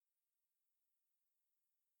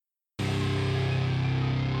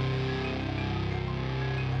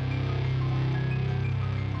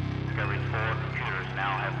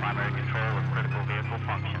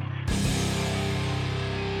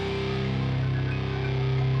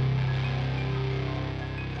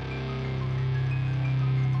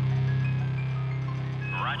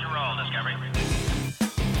roll, Discovery.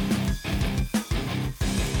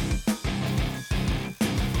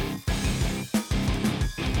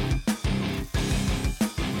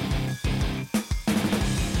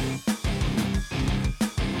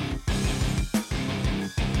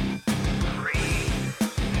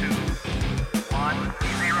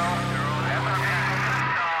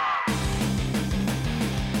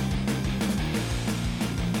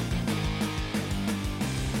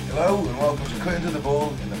 Hello and welcome to Cutting to the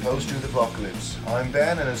Bull in the Post-Truth Apocalypse. I'm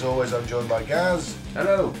Ben and as always I'm joined by Gaz.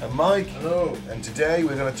 Hello. And Mike. Hello. And today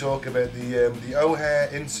we're going to talk about the O'Hare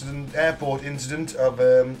airport incident of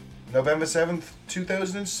November 7th,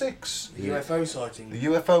 2006. The UFO sighting. The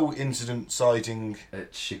UFO incident sighting.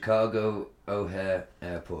 At Chicago O'Hare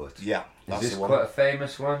Airport. Yeah, that's Is this the one. quite a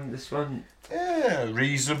famous one, this one? Yeah,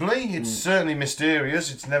 reasonably. It's certainly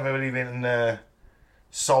mysterious. It's never really been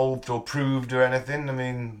solved or proved or anything. I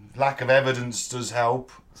mean, lack of evidence does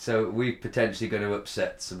help. So we're potentially going to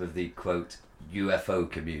upset some of the, quote,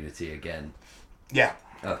 UFO community again. Yeah.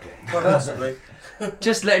 Okay. Possibly.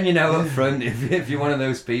 Just letting you know up front, if you're one of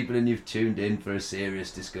those people and you've tuned in for a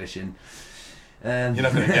serious discussion. You're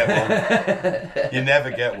not going to get one. You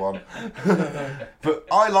never get one. But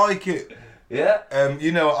I like it. Yeah.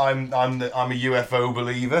 You know, I'm a UFO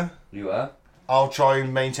believer. You are? I'll try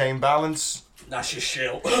and maintain balance. That's your shit.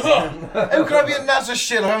 How can I be a NASA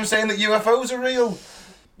shit if I'm saying that UFOs are real?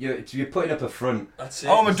 You're putting up a front. That's it.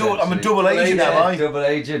 Oh, I'm a double agent, Yeah, am I? double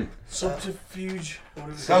agent. Subterfuge. Oh,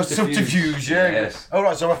 subterfuge, yeah. Yes. Oh,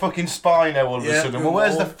 right, so I'm a fucking spy now all of a Yeah, sudden. Well,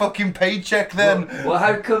 where's the fucking paycheck then? Well,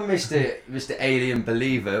 how come, Mr. Alien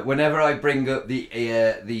Believer, whenever I bring up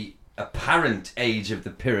the apparent age of the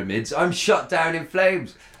pyramids, I'm shot down in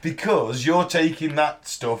flames? Because you're taking that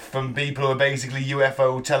stuff from people who are basically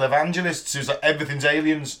UFO televangelists who's like, everything's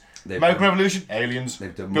aliens. American Revolution, aliens.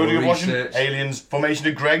 They've done Building more of Washington, research. aliens. Formation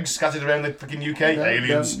of Gregg scattered around the fucking UK,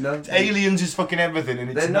 aliens. No. Aliens is fucking everything, and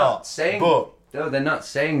it's They're not saying. But No, they're not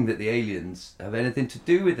saying that the aliens have anything to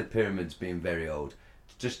do with the pyramids being very old.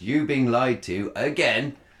 It's just you being lied to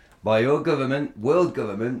again by your government, world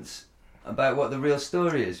governments, about what the real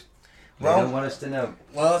story is. They Well, don't want us to know.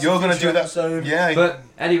 Well, that's you're going to do that. episode. Yeah, But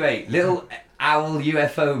anyway, little owl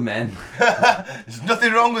UFO men. there's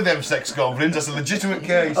nothing wrong with them sex goblins. That's a legitimate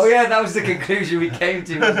case. Oh yeah, that was the conclusion we came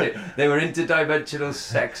to, wasn't it? They were interdimensional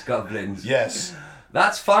sex goblins. Yes.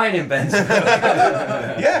 That's fine in Bentonville.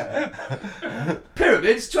 Yeah.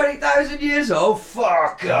 Pyramids, 20,000 years old?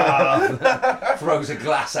 Fuck off. Throws a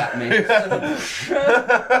glass at me.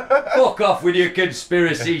 Fuck off with your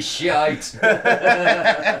conspiracy shite.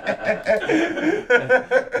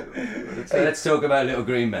 So let's talk about Little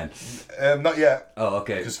Green Men. Not yet. Oh,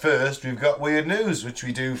 okay. Because first we've got weird news, which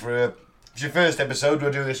we do for it's your first episode.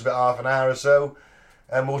 We'll do this for about half an hour or so,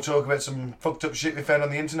 and we'll talk about some fucked up shit we found on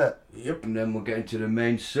the internet. Yep. And then we'll get into the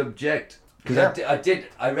main subject. Because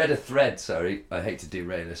I read a thread, sorry, I hate to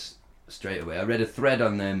derail us straight away. I read a thread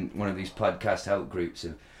on one of these podcast help groups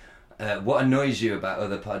of what annoys you about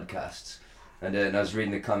other podcasts. And I was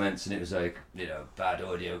reading the comments and it was like, bad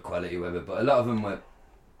audio quality, whatever. But a lot of them were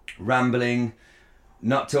rambling,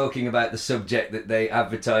 not talking about the subject that they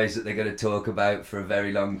advertise that they're going to talk about for a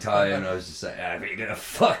very long time. And I was just like, but you're going to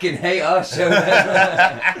fucking hate our show.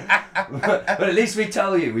 But at least we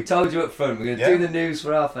told you up front, we're going to do the news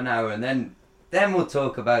for half an hour and then we'll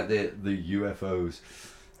talk about the UFOs.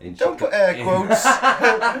 Don't put air quotes.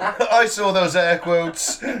 I saw those air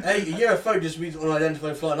quotes. Hey, a UFO just means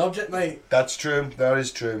unidentified flying object, mate. That's true. That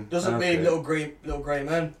is true. Doesn't mean little grey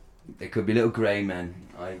man. They could be little grey men.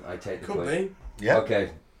 I take the Could point. be. Yeah. Okay.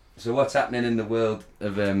 So what's happening in the world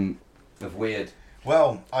of weird?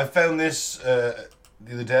 Well, I found this the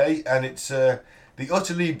other day, and it's the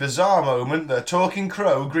utterly bizarre moment that a talking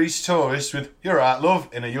crow greets tourists with "You're right, love"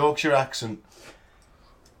 in a Yorkshire accent.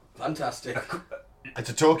 Fantastic. It's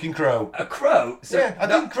a talking crow. A crow? So Yeah, I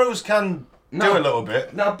think crows can do a little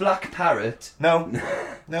bit. Not a black parrot. No,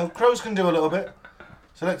 crows can do a little bit.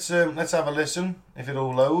 So let's have a listen if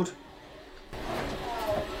it'll load.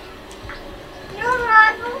 You're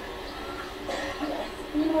alright, love.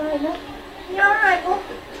 You alright, love? You alright, love?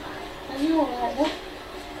 Are you alright, love?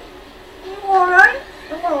 You alright?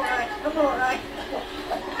 I'm alright. I'm alright.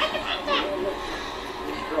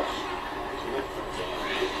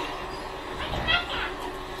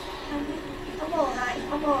 I'm alright.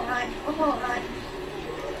 I'm alright. I'm alright.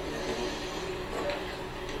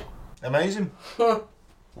 Amazing.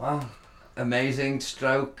 Wow. Amazing,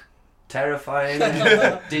 stroke, terrifying,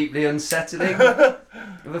 deeply unsettling.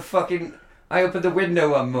 With a fucking... I opened the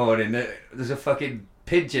window one morning, there's a fucking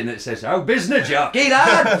pigeon that says, "Oh, business jockey,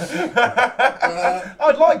 lad."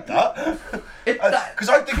 I'd like that. Because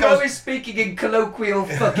I think crow is speaking in colloquial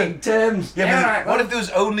fucking terms. Yeah, but right, what if there was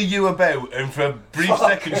only you about, and for a brief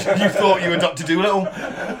second you thought you were Dr. Dolittle?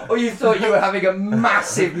 Or you thought you were having a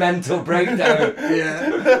massive mental breakdown.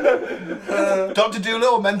 Yeah. Dr.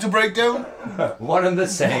 Dolittle, mental breakdown? One and the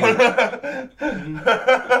same.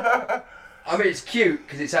 I mean, it's cute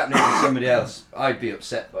because it's happening to somebody else. I'd be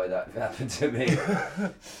upset by that if it happened to me.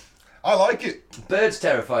 I like it. Birds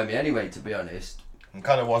terrify me anyway, to be honest. It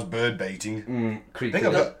kind of was bird baiting. Creepy.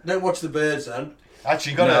 Don't watch the birds then.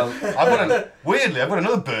 Actually, No. weirdly, I've got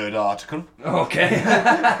another bird article. Okay.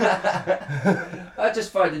 I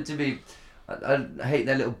just find them to be... I hate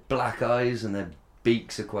their little black eyes, and their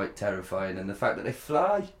beaks are quite terrifying, and the fact that they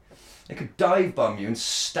fly. They could dive bomb you and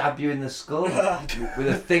stab you in the skull with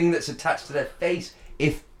a thing that's attached to their face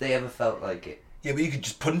if they ever felt like it. Yeah, but you could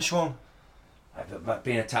just punch one. I've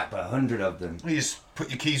been attacked by 100 of them. You just put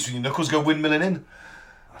your keys through your knuckles, go windmilling in.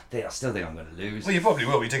 I still think I'm going to lose. Well, you probably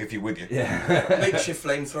will. You take a few with you. Yeah. Makeshift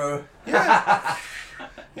flamethrower. Yeah,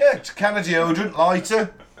 it's a can of deodorant,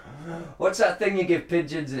 lighter. What's that thing you give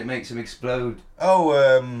pigeons and it makes them explode? Oh,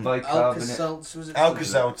 Bicarbonate. Alka-Seltz, was it?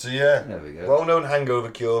 Alka-Seltzer, yeah. There we go. Well-known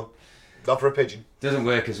hangover cure. Not for a pigeon. Doesn't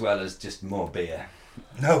work as well as just more beer.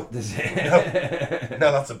 No. Does it?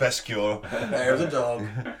 No, that's the best cure. Hair of the dog.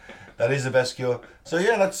 That is the best cure. So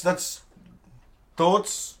yeah, that's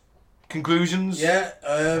thoughts, conclusions. Yeah.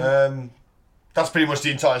 That's pretty much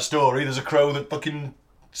the entire story. There's a crow that fucking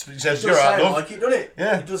says, It "You're does out, sound love." like it, doesn't it?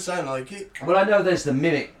 Yeah. It does sound like it. Well, I know there's the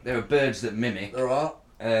mimic. There are birds that mimic. There are.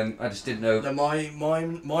 I just didn't know. The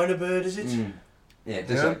minor bird, is it? Yeah, it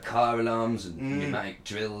does Yeah. like car alarms and pneumatic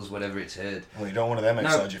drills, whatever it's heard. Well, you don't want one of them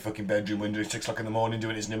No. outside your fucking bedroom window at 6 o'clock in the morning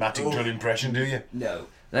doing his pneumatic drill impression, do you? No.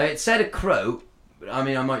 Now, it said a crow, but I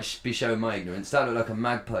mean, I might be showing my ignorance. That looked like a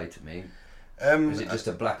magpie to me. Is it just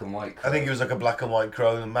a black and white crow? I think it was like a black and white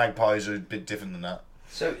crow, and magpies are a bit different than that.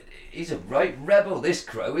 So, he's a right rebel, this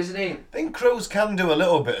crow, isn't he? I think crows can do a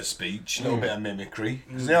little bit of speech, a little bit of mimicry,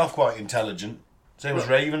 because they are quite intelligent. Same as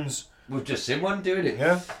ravens. We've just seen one doing it.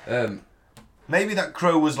 Yeah. Maybe Maybe that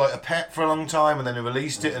crow was like a pet for a long time, and then they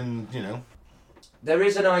released it, and you know. there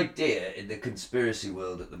is an idea in the conspiracy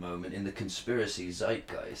world at the moment, in the conspiracy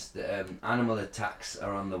zeitgeist, that animal attacks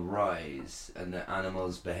are on the rise and that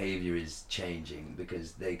animals' behaviour is changing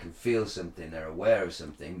because they can feel something, they're aware of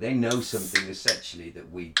something, they know something essentially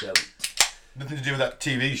that we don't. Nothing to do with that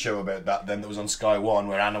TV show about that then that was on Sky One,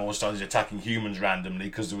 where animals started attacking humans randomly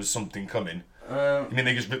because there was something coming. You mean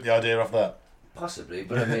they just ripped the idea off that? Possibly,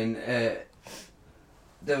 but I mean,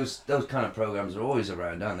 those kind of programs are always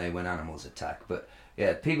around, aren't they, when animals attack? But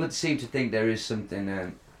yeah, people seem to think there is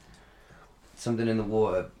something, something in the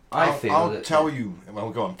water. I'll tell you.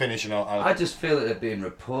 Well, go on, finish, and I just feel that they're being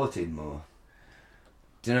reported more.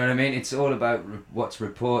 Do you know what I mean? It's all about what's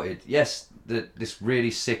reported. Yes, this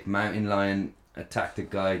really sick mountain lion attacked a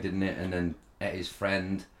guy, didn't it, and then ate his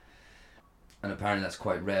friend. And apparently that's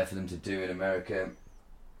quite rare for them to do in America.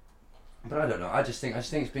 But I don't know. I just think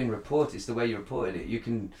it's being reported. It's the way you reported it. You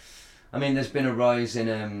can, I mean, there's been a rise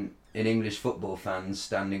in English football fans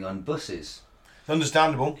standing on buses. It's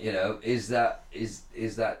understandable. You know, is that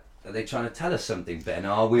are they trying to tell us something, Ben?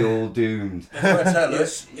 Are we all doomed? They're trying to tell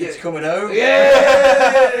us it's coming home.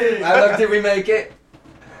 Yay! How long did we make it?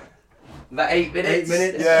 About 8 minutes. 8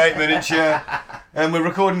 minutes. Yeah, 8 minutes, yeah. And we're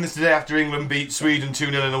recording this today after England beat Sweden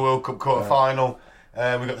 2-0 in the World Cup quarter-final.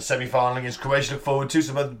 We've got the semi-final against Croatia to look forward to,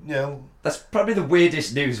 so, you know... That's probably the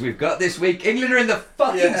weirdest news we've got this week. England are in the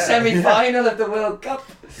fucking semi-final of the World Cup.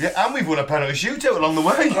 Yeah, and we've won a penalty shootout along the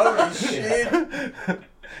way. Holy shit.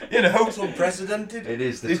 You know... It's unprecedented. It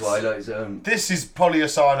is the Twilight Zone. This is probably a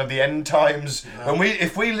sign of the end times. And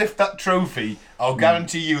if we lift that trophy, I'll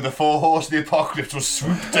guarantee you the 4 horse of the apocalypse will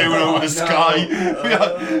swoop down over the sky.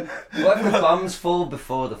 What if the bombs fall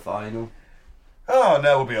before the final? Oh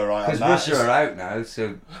no, we'll be alright on Because that. Russia are out now,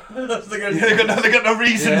 so... They got no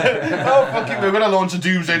reason. Oh, fuck it, we're going to launch a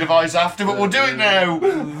doomsday device after, but we'll do it now.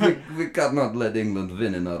 we cannot let England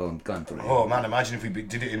win in our own country. Oh man, imagine if we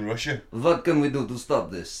did it in Russia. What can we do to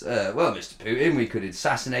stop this? Well, Mr. Putin, we could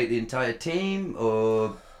assassinate the entire team,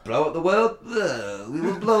 or blow up the world. We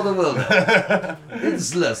will blow the world up.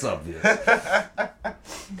 It's less obvious.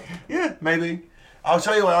 Yeah, maybe. I'll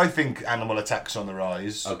tell you why I think animal attacks on the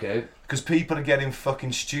rise. Okay. Because people are getting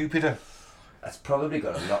fucking stupider. That's probably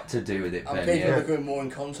got a lot to do with it, And Ben. people Yeah. are becoming more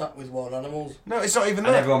in contact with wild animals. No, it's not even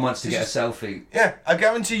And that. everyone wants to It's get a just- selfie. Yeah, I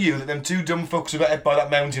guarantee you that them 2 dumb fucks who got hit by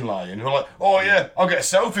that mountain lion who are like, oh yeah, I'll get a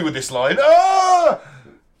selfie with this lion. Ah!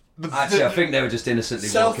 Actually, I think they were just innocently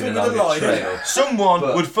walking Selfie with along a a line. trail. Someone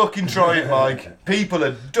But- would fucking try it, Mike. People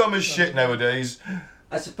are dumb as shit nowadays.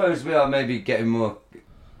 I suppose we are maybe getting more,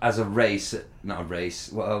 as a race, not a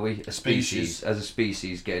race, what are we? A Species. As a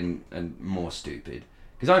species, getting more stupid.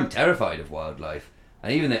 Because I'm terrified of wildlife.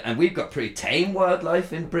 And and we've got pretty tame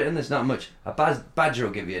wildlife in Britain. There's not much. A badger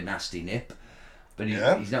will give you a nasty nip, but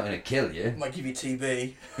he's not going to kill you. Might give you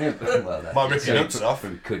TB. Yeah, well, Might rip your nuts off.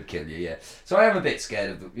 Could kill you, yeah. So I am a bit scared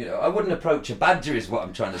of, I wouldn't approach a badger, is what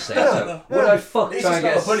I'm trying to say. So would I fuck It's try and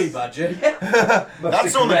not get a honey badger.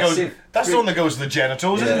 That's the one that goes. That's the one that goes to the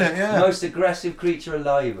genitals, isn't it? Yeah. Most aggressive creature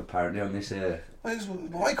alive, apparently, on this earth.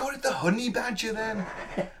 Why call it the honey badger then?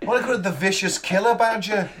 Why call it the vicious killer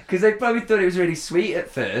badger? Because they probably thought it was really sweet at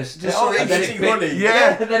first. It's then eating bit- honey.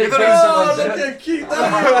 Yeah. and then it You bit thought Oh, someone's look how cute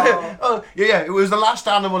that Oh, yeah, it was the last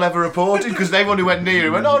animal ever reported because they only went near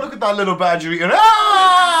and went, oh, look at that little badger eating.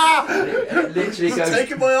 Ah! It literally is. goes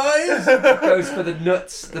Taking my eyes. goes for the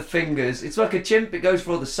nuts, the fingers. It's like a chimp. It goes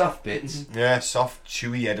for all the soft bits. Yeah, soft,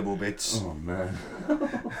 chewy, edible bits. Oh man!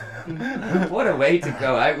 What a way to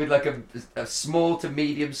go out with like a small to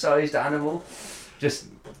medium-sized animal, just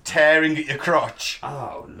Tearing at your crotch.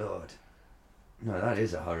 oh lord! No, that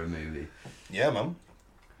is a horror movie. Yeah, man.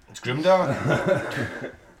 It's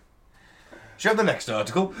grimdark. Should we have the next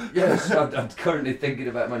article? Yes, I'm currently thinking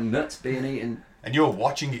about my nuts being eaten. And you're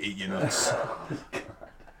watching it eat your nuts.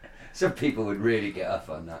 Some people would really get off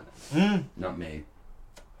on that. Mm. Not me.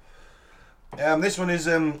 This one is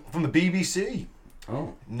from the BBC.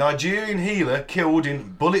 Oh. Nigerian healer killed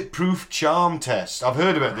in bulletproof charm test. I've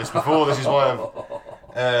heard about this before. This is why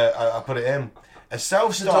I put it in. A It's a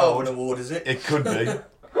Darwin self-styled. Award, is it? It could be.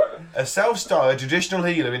 A self-styled traditional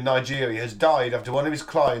healer in Nigeria has died after one of his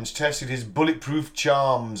clients tested his bulletproof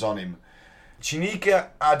charms on him. Chinika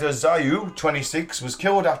Adozayu, 26, was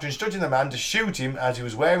killed after instructing the man to shoot him as he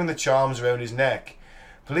was wearing the charms around his neck.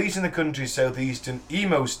 Police in the country's southeastern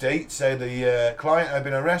Imo state say the client had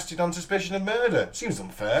been arrested on suspicion of murder. Seems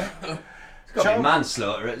unfair. It's got to be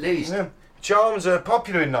manslaughter at least. Yeah. Charms are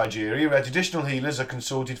popular in Nigeria where traditional healers are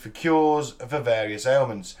consulted for cures for various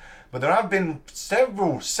ailments. But there have been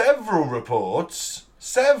several reports,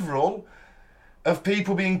 of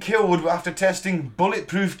people being killed after testing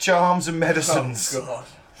bulletproof charms and medicines. Oh, God.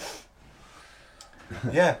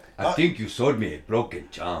 Yeah. I think you sold me a broken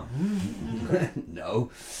charm. No.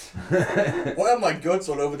 Why are my guts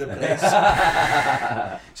all over the place?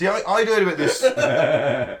 See, I'd heard about this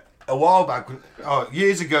a while back.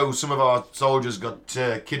 Years ago, some of our soldiers got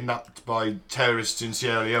kidnapped by terrorists in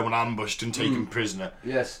Sierra Leone, ambushed and taken prisoner.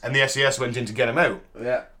 Yes. And the SES went in to get them out.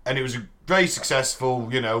 Yeah. And it was very successful.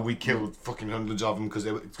 We killed fucking hundreds of them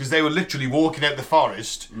because they were literally walking out the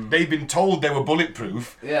forest. They'd been told they were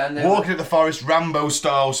bulletproof. Yeah, and they walking out the forest, Rambo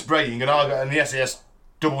style, spraying, and the SES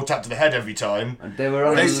double tap to the head every time. And they were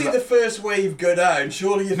on When a you see the first wave go down,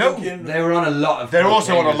 surely you're No, thinking... They were on a lot of. They're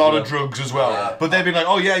also on cocaine a lot as of drugs as well. Yeah. But they'd be like,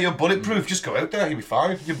 oh yeah, you're bulletproof, just go out there, you'll be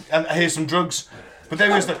fine. And here's some drugs. But they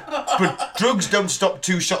was like, but drugs don't stop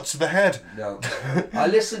 2 shots to the head. No. I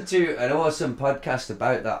listened to an awesome podcast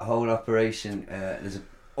about that whole operation. There's an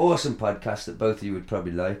awesome podcast that both of you would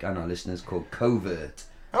probably like, and our listeners, called Covert.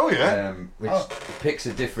 Oh yeah. Which picks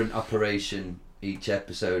a different operation each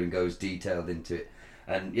episode and goes detailed into it.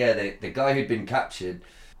 And yeah, the guy who'd been captured,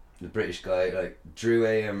 the British guy, drew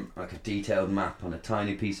a detailed map on a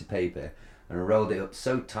tiny piece of paper and rolled it up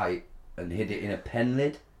so tight and hid it in a pen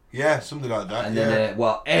lid. Yeah, something like that. And then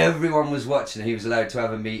while everyone was watching, he was allowed to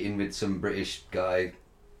have a meeting with some British guy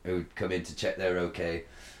who'd come in to check they're okay.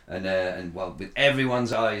 And while with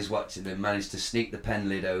everyone's eyes watching, they managed to sneak the pen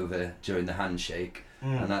lid over during the handshake.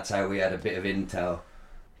 And that's how we had a bit of intel.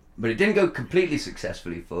 But it didn't go completely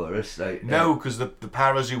successly for us. No, because the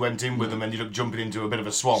paras who went in with them ended up jumping into a bit of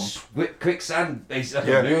a swamp. Quicksand, based on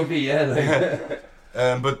Yeah. a movie, yeah.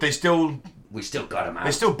 But they still We still got him out.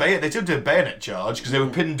 they still did a bayonet charge because they were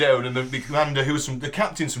pinned down, and the commander, who was the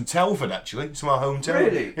captain's from Telford actually, it's from our hometown.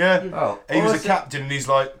 Really? Yeah. Oh, He was a awesome. captain, and he's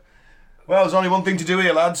like, well, there's only one thing to do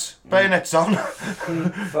here, lads. Bayonets on.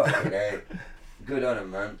 Fucking A. Good on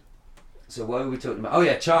him, man. So what were we talking about? Oh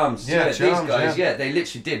yeah, charms. Yeah, These charms, guys, yeah. they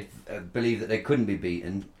literally did believe that they couldn't be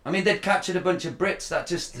beaten. I mean, they'd captured a bunch of Brits that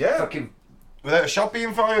just Yeah. fucking Without a shot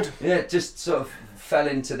being fired. just sort of fell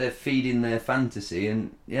into their feeding their fantasy,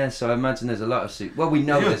 and yeah. So I imagine there's a lot of well, we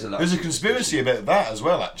know Yeah, there's a lot. there's a of conspiracy about that as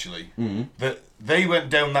well, actually. Mhm. That they went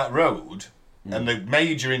down that road, and the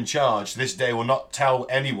major in charge this day will not tell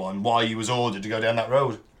anyone why he was ordered to go down that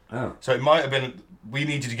road. Oh, So it might have been we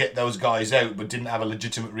needed to get those guys out, but didn't have a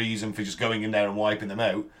legitimate reason for just going in there and wiping them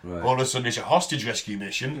out. Right. All of a sudden, it's a hostage rescue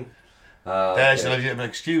mission. oh There's a okay. legitimate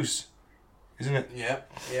excuse. isn't it? Yeah,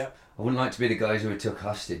 yeah. I wouldn't like to be the guys who were took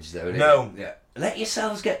hostage, though. No. Yeah. Let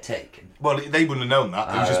yourselves get taken. Well, they wouldn't have known that.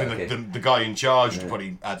 It was Ah, just been okay. the guy in charge would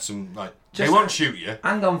probably had some, like... Just they won't shoot you.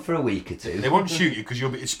 Hang on for a week or two. They won't shoot you because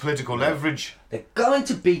it's political leverage. They're going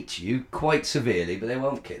to beat you quite severely, but they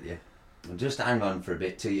won't kill you. And just hang on for a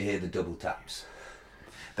bit till you hear the double taps.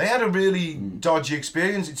 They had a really dodgy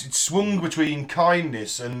experience. It swung between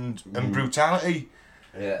kindness and brutality.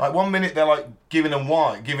 Yeah. Like 1 minute they're like giving them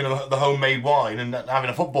the homemade wine and having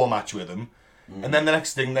a football match with them. And then the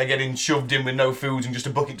next thing they're getting shoved in with no food and just a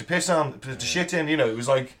bucket to piss on, to shit in. You know, it was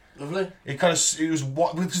like... Lovely. Because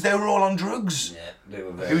they were all on drugs. Yeah, they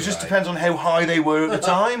were very It was just high. depends on how high they were at the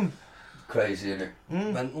time. Crazy, isn't it?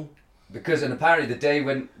 Mental. Because, and apparently the day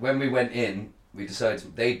when we went in, we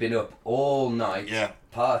decided they'd been up all night, Yeah.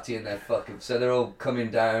 partying their fucking... So they're all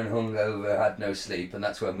coming down, hungover, had no sleep, and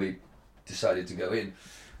that's when we decided to go in.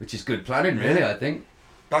 Which is good planning, really, I think.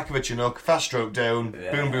 Back of a Chinook, fast stroke down,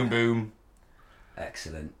 Yeah. boom, boom, boom.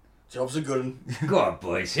 Excellent. Job's a good one. Go on,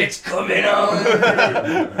 boys, it's coming on!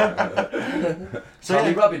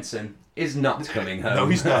 Tommy Robinson is not coming home. No,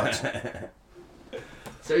 he's not.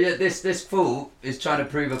 So yeah, this fool is trying to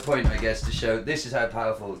prove a point, I guess, to show this is how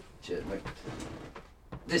powerful... Shit, wait.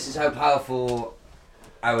 This is how powerful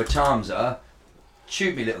our charms are.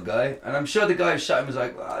 Shoot me, little guy. And I'm sure the guy who shot him was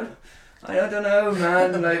like, well, I don't know,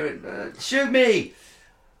 man. Like, shoot me!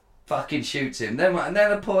 Fucking shoots him. Then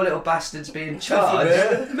the poor little bastard's being charged.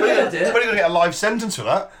 He's Murdered. probably going to get a life sentence for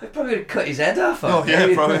that. They're probably going to cut his head off. Oh, aren't yeah,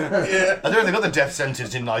 they? probably. Yeah. I don't think they've got the death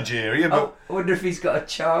sentence in Nigeria, but... I wonder if he's got a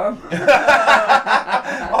charm.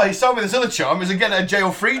 Oh, he saw me this other charm. Is it getting a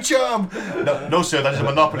jail-free charm? No, sir, that is a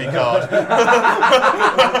Monopoly card.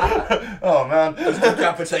 Oh, man.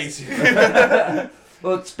 Decapitated.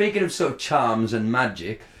 Well, speaking of sort of charms and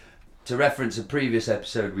magic, to reference a previous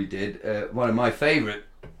episode we did, one of my favourite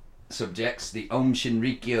subjects, the Om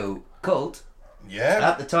Shinrikyo cult. Yeah.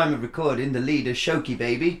 At the time of recording, the leader, Shoki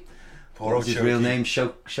Baby, Poor what old was his real Shoki. name?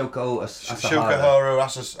 Shoko Asahara. Shokaharu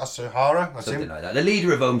Asahara, that's Something him. like that. The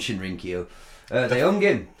leader of Om Shinrikyo. They hung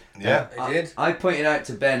him. Yeah. They did. I pointed out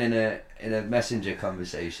to Ben in a messenger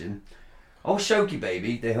conversation, oh Shoki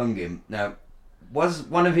Baby, they hung him. Now, was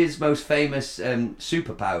one of his most famous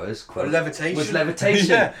superpowers, quote, Levitation. was levitation.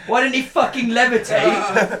 Yeah. Why didn't he fucking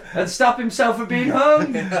levitate and stop himself from being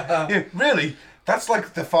hung? Yeah, really? That's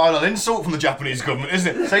like the final insult from the Japanese government,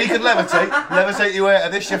 isn't it? So you can levitate you out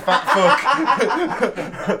of this, you fat fuck.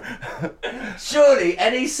 Surely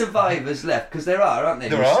any survivors left, because there are, aren't there?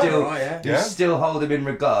 There who are. Still, Oh, yeah. who Yeah. still hold him in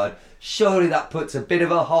regard. Surely that puts a bit of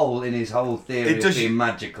a hole in his whole theory It of does- being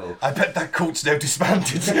magical. I bet that cult's now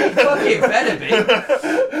disbanded. Fucking better be.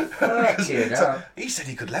 Fuck you now. He said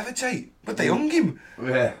he could levitate, but they hung him.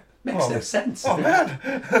 Yeah. Makes Oh. no sense. Oh, man.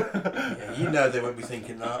 Yeah, you know they won't be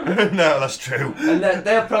thinking that. No, that's true. And then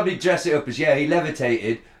they'll probably dress it up as, yeah, he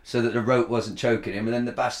levitated so that the rope wasn't choking him, and then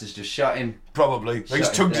the bastards just shot him. Probably. They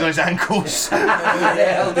just Shut him tugged on his ankles. They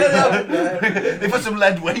held him up. They put some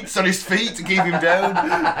lead weights on his feet to keep him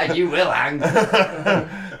down. You will hang.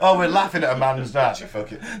 Oh, we're laughing at a man's... Nah, actually,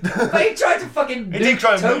 fuck it. But he tried to fucking He did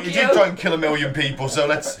try Tokyo. and kill 1 million people, so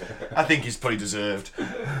I think he's pretty deserved.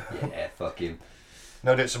 Yeah, fuck him.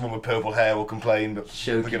 No doubt someone with purple hair will complain, but we'll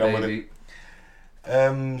Shoki get on with Baby.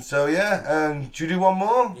 it. So yeah, should we do one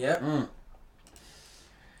more? Yeah.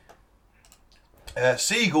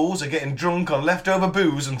 Seagulls are getting drunk on leftover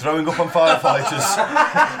booze and throwing up on firefighters.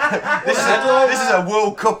 this is a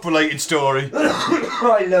World Cup related story.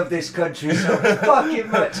 I love this country so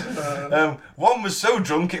fucking much. One was so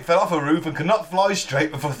drunk it fell off a roof and could not fly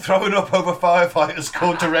straight before throwing up over firefighters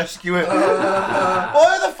called to rescue it.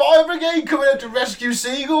 Why are the fire brigade coming out to rescue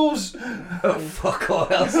seagulls? Oh, fuck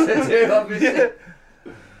all else to do, obviously. Yeah.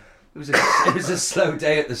 It was a slow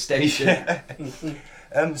day at the station.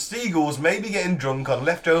 Seagulls may be getting drunk on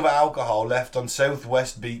leftover alcohol left on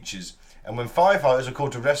southwest beaches. And when firefighters were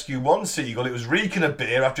called to rescue one seagull, it was reeking of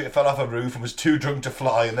beer after it fell off a roof and was too drunk to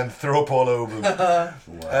fly and then threw up all over them.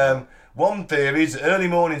 Wow. One theory is that early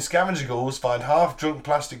morning scavenger gulls find half-drunk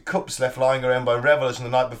plastic cups left lying around by revellers from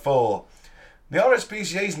the night before. The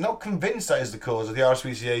RSPCA is not convinced that is the cause of the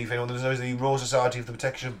RSPCA, if anyone doesn't know, is the Royal Society for the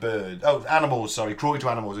Protection of Birds. Oh, animals, sorry. Cruelty to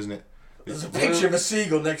animals, isn't it? There's a picture of a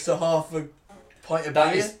seagull next to half a pint of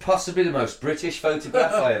That beer. is possibly the most British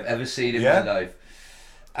photograph I have ever seen in Yeah. my life.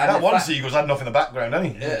 And That the one fact- seagull's had enough in the background,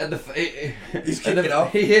 hasn't he? And He's and kicking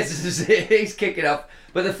off. He is. He's kicking off.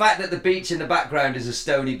 But the fact that the beach in the background is a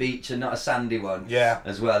stony beach and not a sandy one, Yeah.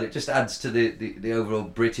 as well, it just adds to the overall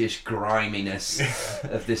British griminess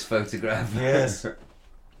of this photograph. Yes.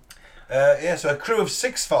 So a crew of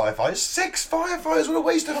 6 firefighters. 6 firefighters! What a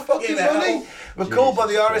waste of fucking money! Were called by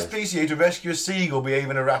the RSPCA to rescue a seagull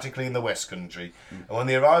behaving erratically in the West Country. And when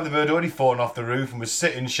they arrived, the bird had already fallen off the roof and was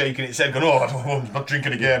sitting, shaking its head, going, "Oh, I'm not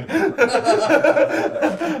drinking again."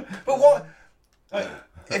 But what? Like,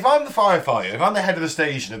 if I'm the firefighter, if I'm the head of the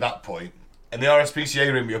station at that point, and the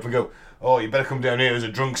RSPCA ring me up and go, "Oh, you better come down here, there's a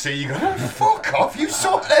drunk seagull." Fuck off, you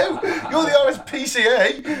sort it out. You're the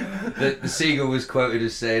RSPCA. The seagull was quoted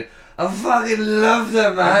as saying, "I fucking love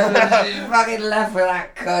them, man. You fucking left with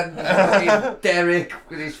that cunt. Fucking Derek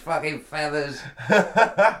with his fucking feathers.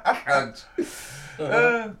 Cunt."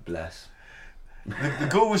 Bless. The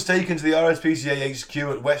gull was taken to the RSPCA HQ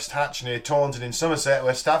at West Hatch near Taunton in Somerset,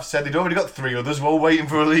 where staff said they'd already got 3 others while waiting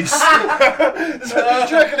for release. So, do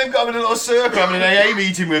you reckon they've got them in a little circle having an AA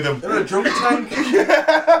meeting with them? They're a drunk tank.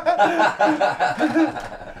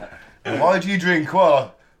 Why do you drink?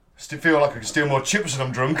 Well, I still feel like I can steal more chips when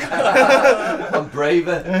I'm drunk. I'm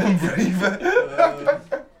braver. I'm braver.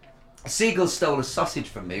 A seagull stole a sausage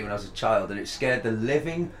from me when I was a child and it scared the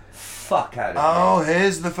living fuck out of me. Oh,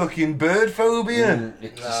 here's the fucking bird phobia.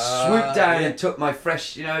 It just swooped down and took my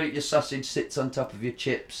fresh, your sausage sits on top of your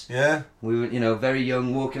chips. Yeah. We were, very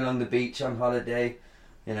young, walking along the beach on holiday.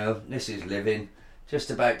 This is living. Just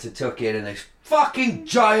about to tuck in and this fucking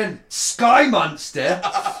giant sky monster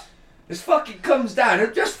just fucking comes down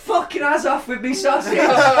and just fucking has off with me sausage.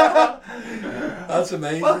 That's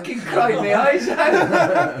amazing. Fucking cried my eyes out.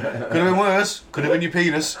 Could have been worse. Could have been your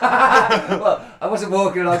penis. Well, I wasn't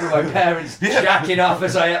walking along with my parents jacking off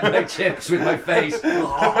as I ate my chips with my face.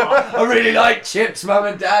 I really like chips, Mum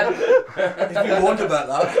and Dad. If you wonder about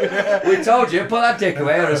that. We told you, put that dick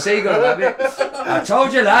away or a seagull will have it. I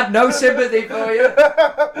told you, lad, no sympathy for you.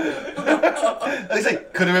 They say,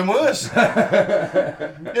 could have been worse.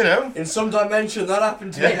 In some dimension, that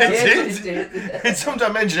happened to me. It did. In some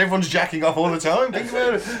dimension, everyone's jacking off all the time. Think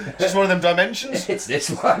about it. It's just one of them dimensions. It's this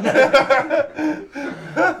one.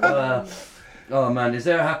 Oh man, is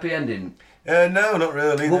there a happy ending? No, not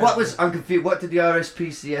really. Well, I'm confused. What did the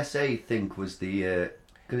RSPCSA think was the?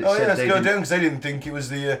 Let's go down because they didn't think it was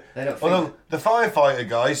the. Although the firefighter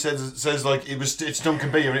guy says like it's Duncan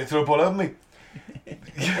beer and it threw up all over me.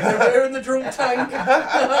 They're in the drunk tank.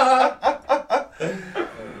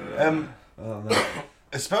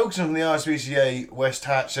 A spokesman from the RSPCA West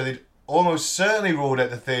Hatch said they'd almost certainly ruled out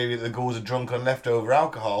the theory that the gulls are drunk on leftover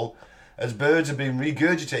alcohol, as birds have been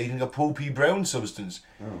regurgitating a pulpy brown substance.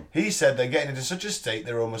 He said they're getting into such a state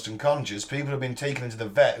they're almost unconscious. People have been taken into the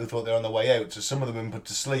vet who thought they're on their way out, so some of them have been put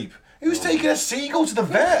to sleep. Who's taking a seagull to the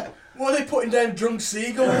vet? Why are they putting down drunk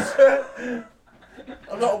seagulls?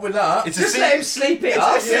 I'm not with that. Just let him sleep it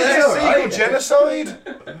off. It's a seagull genocide.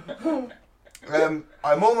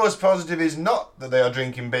 I'm almost positive it's not that they are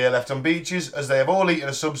drinking beer left on beaches, as they have all eaten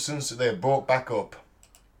a substance that they have brought back up.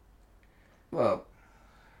 Well,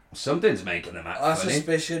 something's making them act Our funny.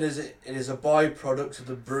 suspicion is it is a byproduct of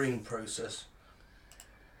the brewing process.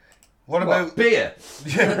 What about beer?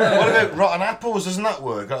 Yeah, what about rotten apples? Doesn't that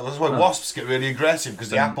work? That's why wasps get really aggressive, because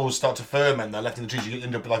the apples start to ferment. They're left in the trees. You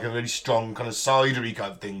end up with like a really strong kind of cidery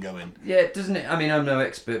kind of thing going. Yeah, doesn't it? I mean, I'm no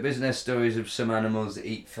expert, but isn't there stories of some animals that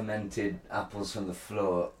eat fermented apples from the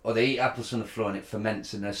floor, or they eat apples from the floor and it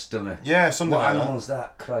ferments in their stomach? Yeah, something what like animal's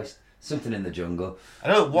that? Christ, something in the jungle. I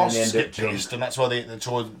know that wasps Then they end get up drunk. pissed, and that's why they.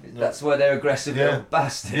 That's why they're aggressive little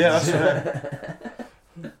bastards. Yeah, that's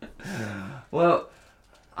right. Well,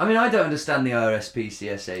 I mean, I don't understand the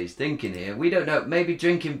RSPCSA's thinking here. We don't know. Maybe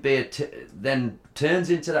drinking beer then turns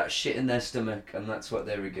into that shit in their stomach, and that's what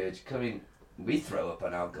they regurgitate. I mean, we throw up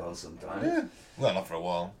on alcohol sometimes. Yeah. Well, not for a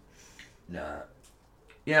while. Nah.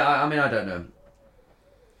 Yeah, I mean, I don't know.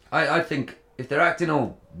 I think if they're acting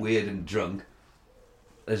all weird and drunk,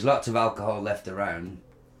 there's lots of alcohol left around.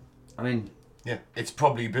 I mean... Yeah, it's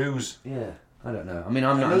probably booze. Yeah. I don't know. I mean,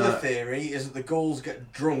 I'm not... Another theory is that the gulls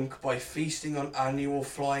get drunk by feasting on annual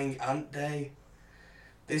Flying Ant Day.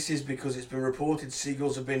 This is because it's been reported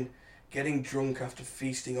seagulls have been getting drunk after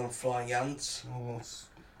feasting on flying ants.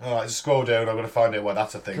 Alright, just scroll down. I'm going to find out why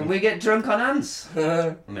that's a thing. Can we get drunk on ants?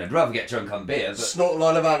 I mean, I'd rather get drunk on beer, but... Snort a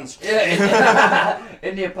line of ants. Yeah,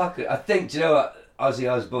 in your pocket. I think, do you know what? Ozzy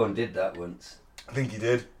Osbourne did that once. I think he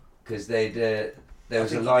did. Because there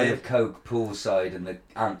was a line of coke poolside and the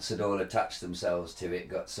ants had all attached themselves to it,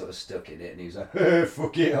 got sort of stuck in it, and he was like,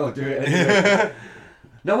 fuck it, I'll do it anyway.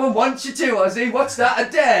 No one wants you to, Ozzy. What's that, a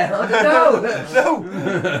dare? I don't know.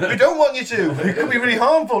 No, we don't want you to. It could be really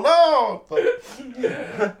harmful. No.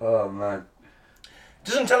 Oh, man.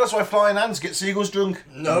 Doesn't tell us why flying ants get seagulls drunk.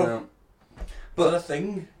 No. But Is that a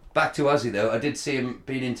thing? back to Ozzy, though. I did see him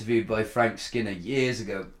being interviewed by Frank Skinner years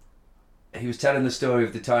ago. he was telling the story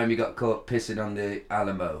of the time he got caught pissing on the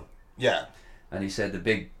Alamo. Yeah. And he said the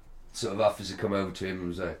big sort of officer come over to him and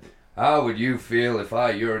was like, how would you feel if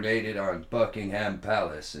I urinated on Buckingham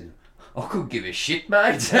Palace? And, I couldn't give a shit,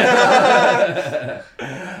 mate. And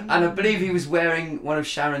I believe he was wearing one of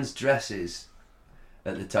Sharon's dresses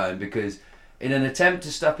at the time because in an attempt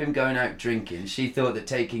to stop him going out drinking, she thought that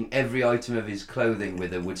taking every item of his clothing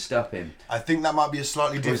with her would stop him. I think that might be a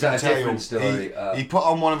slightly different Was that a tale. different story? He put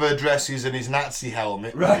on one of her dresses and his Nazi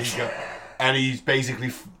helmet. Right. And he's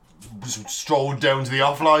basically strolled down to the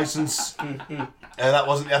off licence. And that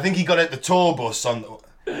wasn't... I think he got at the tour bus on...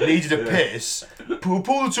 Needed a piss. Pull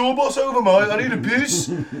the tour bus over, mate. I need a piss.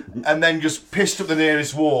 And then just pissed up the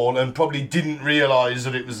nearest wall and probably didn't realise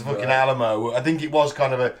that it was the fucking Alamo. I think it was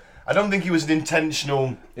kind of a... I don't think it was an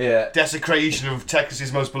intentional desecration of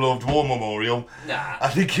Texas's most beloved war memorial. Nah. I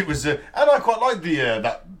think it was... and I quite liked the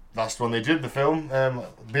that last one they did, the film.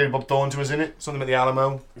 Billy Bob Thornton was in it. Something about the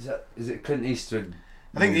Alamo. Is it Clint Eastwood?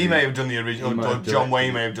 I think he may have done the original. Or John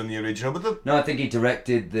Wayne may have done the original. But No, I think he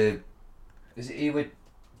directed the... Is it Iwo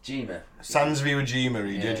Jima? Sans of Iwo Jima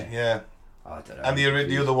he did, yeah. Oh, I don't know. And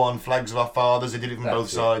the other one, Flags of Our Fathers, they did it from both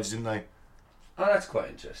sides, didn't they? Oh, that's quite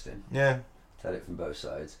interesting. Yeah. Tell it from both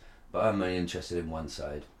sides. But I'm only interested in one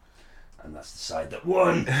side. And that's the side that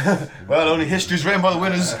won. Well, only history's written by the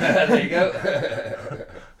winners. There you go.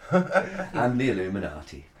 And the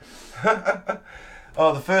Illuminati.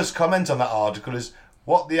 Oh, the first comment on that article is,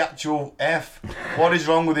 what the actual F? What is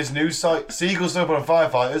wrong with this news site? Seagulls up on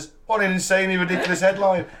firefighters? What an insanely ridiculous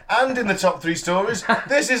headline. And in the top 3 stories,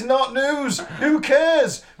 this is not news. Who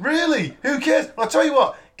cares? Really? Who cares? Well, I'll tell you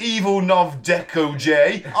what, evil Nov Deco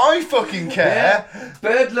J, I fucking care. Yeah.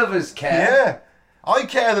 Bird lovers care. Yeah. I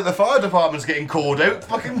care that the fire department's getting called out.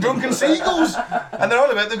 Fucking drunken seagulls. And they're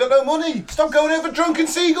on about they've got no money. Stop going out for drunken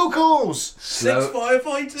seagull calls. 6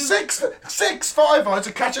 firefighters. Six firefighters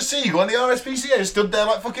to catch a seagull, and the RSPCA stood there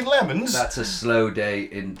like fucking lemons. That's a slow day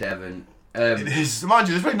in Devon. It is. Mind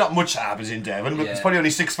you, there's probably not much that happens in Devon, but Yeah. there's probably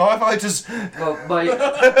only 6 firefighters. Well, my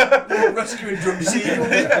Rescuing drunk seagulls.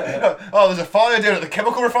 Oh, there's a fire down at the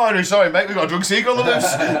chemical refinery. Sorry, mate, we've got a drunk seagull on the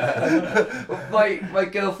loose. my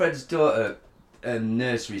girlfriend's daughter,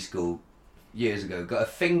 nursery school years ago, got a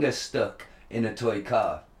finger stuck in a toy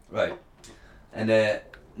car, right? And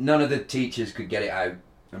none of the teachers could get it out,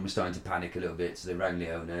 and were starting to panic a little bit. So they rang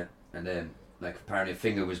the owner, and then apparently a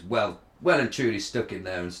finger was well and truly stuck in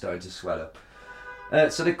there and started to swell up.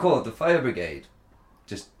 So they called the fire brigade.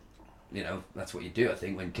 Just, that's what you do, I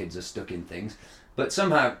think, when kids are stuck in things. But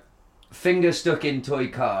somehow, finger stuck in toy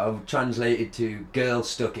car translated to girl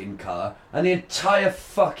stuck in car, and the entire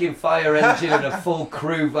fucking fire engine and a full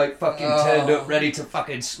crew turned up ready to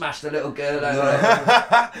fucking smash the little girl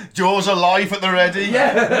out. Jaws alive at the ready.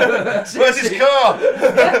 Yeah. Where's his car?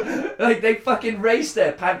 Yeah. They fucking raced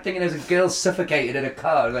there, thinking there's a girl suffocated in a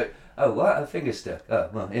car. Like, oh, what? Her finger stuck. Oh,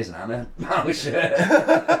 well, here's an hammer. Oh, shit.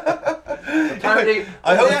 Apparently, Did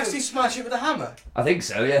they actually smash it with a hammer? I think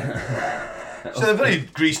so, yeah. So they've really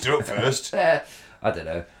greased her up first. I don't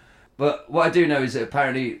know. But what I do know is that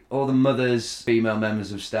apparently all the mothers, female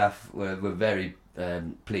members of staff were very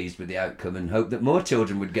pleased with the outcome and hoped that more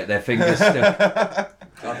children would get their fingers stuck.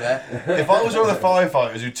 I bet. If I was one of the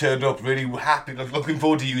firefighters who turned up really happy, looking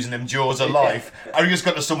forward to using them jaws of life, I just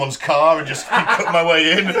got to someone's car and just cut my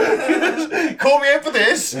way in. Call me out for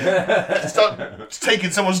this. Start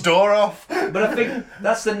taking someone's door off. But I think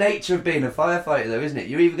that's the nature of being a firefighter though, isn't it?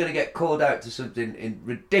 You're either going to get called out to something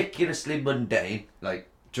ridiculously mundane, like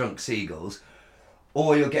drunk seagulls,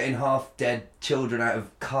 or you're getting half-dead children out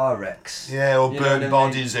of car wrecks. Yeah, or You know what I burnt mean?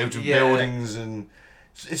 bodies out of buildings. And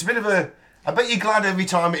it's a bit of a... I bet you're glad every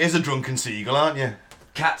time it is a drunken seagull, aren't you?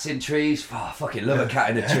 Cats in trees. Oh, I fucking love a cat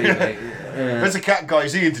in a tree, mate. Yeah. Where's the cat guy?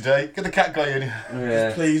 Is he in today? Get the cat guy in.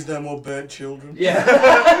 Yeah. Please, no more burnt children. Yeah.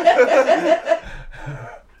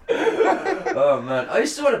 Oh man, I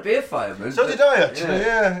used to want to be a fireman. So did I actually,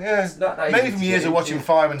 yeah. It's not that Mainly easy from to years get of watching into.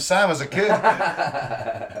 Fireman Sam as a kid.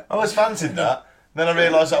 I always fancied that. Then I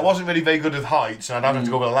realised that I wasn't really very good with heights and I'd have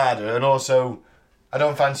to go with a ladder, and also I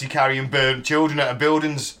don't fancy carrying burnt children out of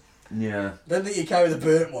buildings. Yeah. Don't think you carry the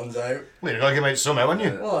burnt ones out. Well, you've got to get them out somehow, haven't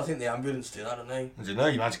you? Well, I think the ambulance do that, don't they? I don't know,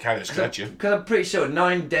 you might have to carry the stretcher. Because I'm pretty sure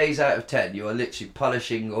 9 days out of 10 you are literally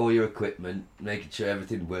polishing all your equipment, making sure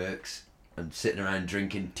everything works, and sitting around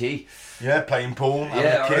drinking tea. Yeah, playing pool, having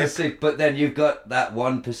Yeah, a kid. honestly, but then you've got that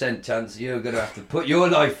 1% chance you're going to have to put your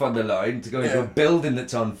life on the line to go into a building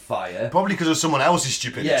that's on fire. Probably because of someone else's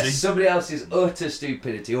stupidity. Yes, somebody else's utter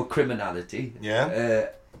stupidity or criminality. Yeah.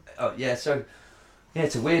 So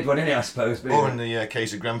it's a weird one, isn't it, I suppose? Or in the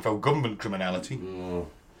case of Grenfell government criminality.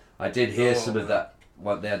 I did hear some of that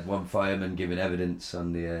they had one fireman giving evidence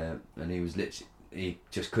on the, and he was literally, he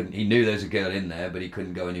just couldn't, he knew there was a girl in there, but he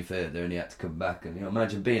couldn't go any further, and he had to come back. And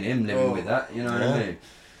imagine being him living with that, you know what I mean?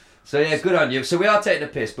 So yeah, good on you. So we are taking a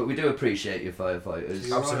piss, but we do appreciate you,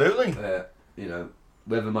 firefighters. Absolutely.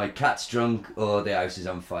 Whether my cat's drunk or the house is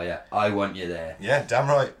on fire, I want you there. Yeah, damn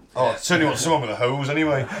right. Oh, I certainly want someone with a hose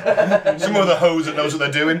anyway. Someone with a hose that knows what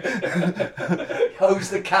they're doing. Hose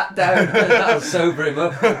the cat down, that'll sober him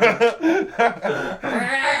up.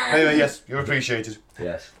 Anyway, yes, you're appreciated.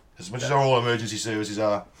 Yes. As much as all emergency services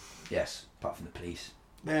are. Yes, apart from the police.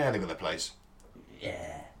 Yeah, they've got their place.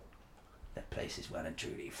 Yeah. That place is well and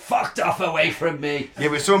truly fucked off away from me. Yeah,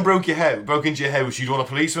 but if someone broke into your house, you'd want a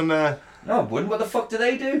policeman there. No, I wouldn't. What the fuck do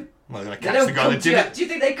they do? Well, they're gonna catch the guy that did it. Do you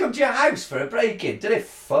think they come to your house for a break-in? Do they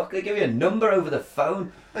fuck? They give you a number over the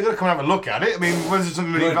phone? They gotta come and have a look at it. I mean, when is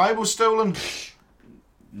something really valuable stolen?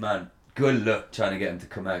 Man, good luck trying to get them to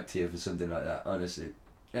come out to you for something like that, honestly.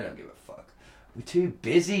 They don't give a fuck. We're too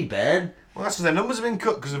busy, Ben. Well, that's because their numbers have been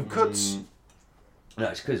cut because of cuts. No,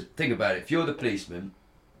 it's because, think about it, if you're the policeman,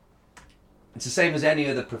 it's the same as any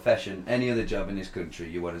other profession, any other job in this country.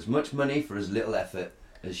 You want as much money for as little effort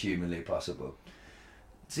as humanly possible.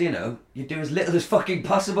 So, you do as little as fucking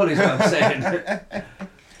possible is what I'm saying.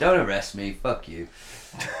 Don't arrest me, fuck you.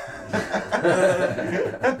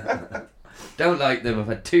 Don't like them. I've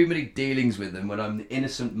had too many dealings with them when I'm the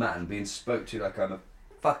innocent man being spoke to like I'm a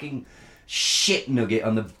fucking shit nugget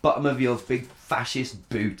on the bottom of your big fascist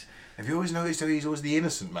boot. Have you always noticed how he's always the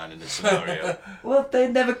innocent man in this scenario? Well, they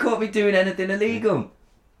never caught me doing anything illegal.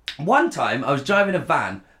 One time, I was driving a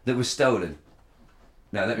van that was stolen.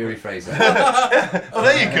 No, let me rephrase that. Oh,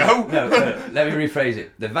 there you go. No, let me rephrase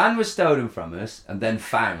it. The van was stolen from us and then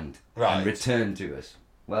found and returned to us.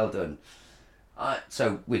 Well done.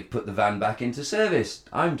 So we put the van back into service.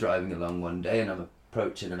 I'm driving along one day and I'm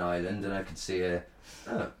approaching an island and I could see it's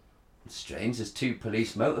strange, there's 2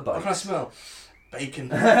 police motorbikes. What can I smell? Bacon.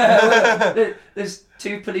 There's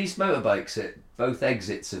 2 police motorbikes at both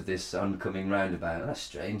exits of this oncoming roundabout. That's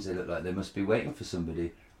strange. They look like they must be waiting for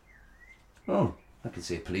somebody. Oh, I can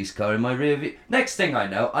see a police car in my rear view. Next thing I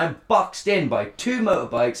know, I'm boxed in by 2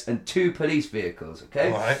 motorbikes and 2 police vehicles,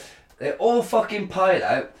 okay? Right. They all fucking pile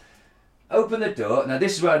out, open the door. Now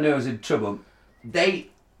this is where I knew I was in trouble. They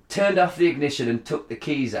turned off the ignition and took the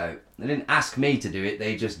keys out. They didn't ask me to do it,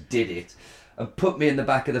 they just did it. And put me in the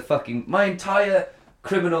back of the fucking... My entire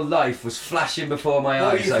criminal life was flashing before my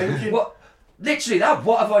eyes. What were you thinking? What? Literally that,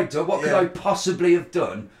 what have I done? What could I possibly have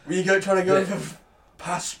done? Were you trying to go for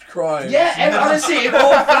past crimes? Yeah, honestly, it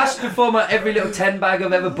all flashed before my... Every little 10 bag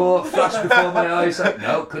I've ever bought flashed before my eyes. Like,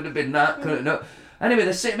 no, could have been that, couldn't no. Anyway,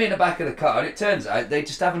 they're sitting me in the back of the car and it turns out they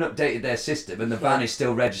just haven't updated their system and the van is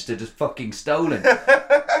still registered as fucking stolen.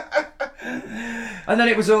 And then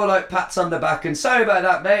it was all like pats on the back and sorry about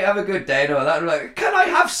that, mate, have a good day and all that. I'm like, can I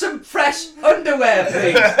have some fresh underwear,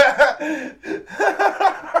 please?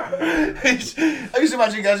 I used to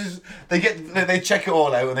imagine Gaz, they check it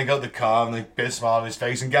all out and they go to the car and they get a smile on his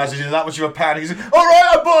face and Gaz is in that much of a panic. He's like, alright,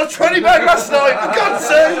 I bought a 20 bag last night, for God's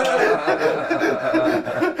sake!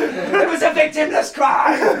 It was a victimless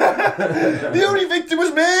crime! The only victim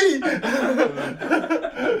was me!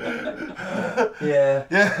 Yeah.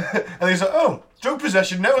 And he's like, oh, drug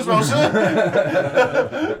possession now as well, sir.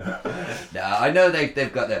 Nah, I know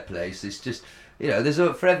they've got their place. It's just, there's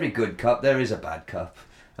for every good cop there is a bad cop.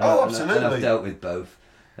 Oh, absolutely. And I've dealt with both,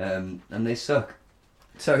 and they suck.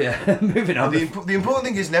 So yeah, moving on. The important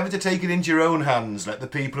thing is never to take it into your own hands. Let the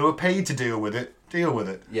people who are paid to deal with it deal with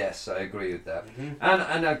it. Yes, I agree with that. Mm-hmm.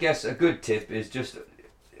 And I guess a good tip is just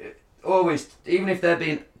always, even if they're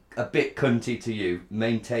being a bit cunty to you,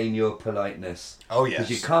 maintain your politeness. Oh yes.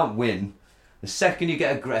 Because you can't win. The second you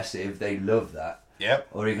get aggressive, they love that. Yep.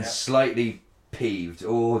 Or even slightly peeved.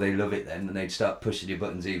 Oh, they love it then, and they'd start pushing your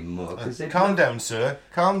buttons even more. Calm down, sir.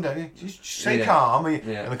 Calm down. Just stay calm.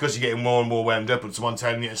 And because you're getting more and more wound up, and someone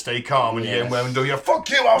telling you to stay calm, and you're getting wound up, you're fuck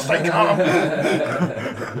you, I'll stay calm.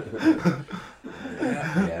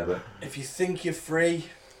 But if you think you're free,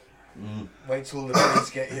 wait till the police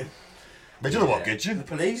get you. Wait till what get you? The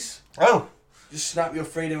police? Oh. Just snap your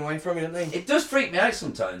freedom away from you, don't they? It does freak me out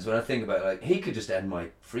sometimes when I think about it. Like, he could just end my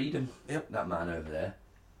freedom. Yep. That man over there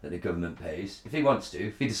that the government pays. If he wants to,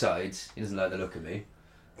 if he decides he doesn't like the look of me.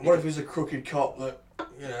 And what if he's a crooked cop that,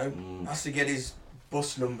 has to get his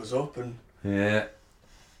bus numbers up and... Yeah.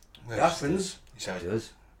 It happens. He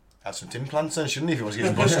does. Had some tin plants then, shouldn't he, if he wants to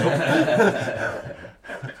get his bus up?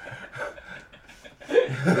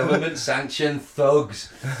 Government sanctioned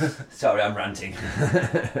thugs. Sorry, I'm ranting.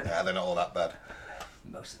 They're not all that bad.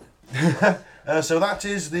 Most of them. So that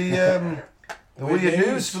is the weird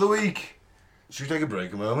news for the week. Should we take a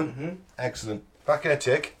break a moment? Mm-hmm. Excellent. Back in a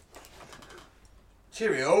tick.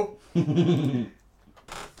 Cheerio. And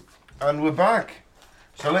we're back.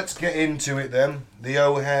 So let's get into it then.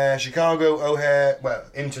 The Chicago O'Hare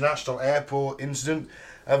International Airport incident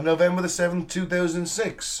of November the 7th,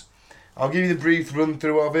 2006. I'll give you the brief run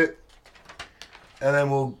through of it and then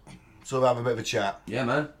we'll sort of have a bit of a chat. Yeah,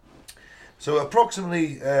 man. So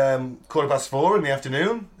approximately 4:15 in the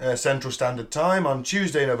afternoon, Central Standard Time, on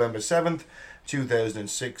Tuesday, November 7th,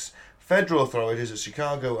 2006, federal authorities at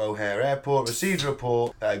Chicago O'Hare Airport received a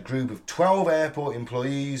report that a group of 12 airport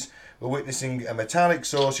employees were witnessing a metallic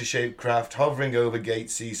saucer-shaped craft hovering over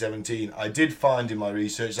gate C-17. I did find in my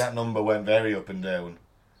research that number went very up and down.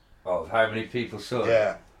 Oh, how many people saw it?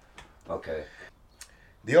 Yeah. Okay.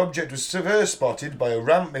 The object was first spotted by a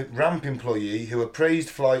ramp employee who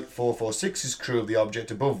appraised Flight 446's crew of the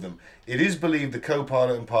object above them. It is believed the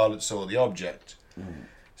co-pilot and pilot saw the object.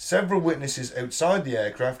 Several witnesses outside the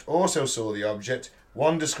aircraft also saw the object.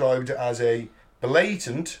 One described it as a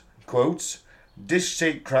blatant, quotes,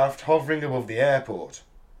 disc-shaped craft hovering above the airport.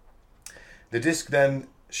 The disc then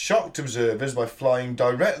shocked observers by flying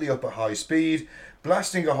directly up at high speed,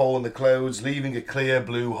 blasting a hole in the clouds, leaving a clear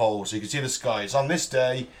blue hole. So you can see the sky. It's on this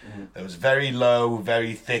day, there was very low,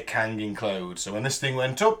 very thick hanging clouds. So when this thing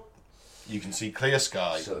went up, you can see clear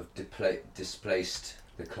sky. Sort of displaced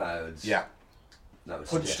the clouds. Yeah. That would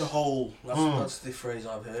Punched a suggest. hole. That's the phrase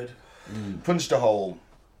I've heard. Punched a hole.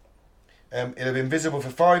 It had been visible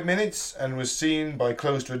for 5 minutes and was seen by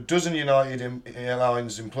close to a dozen United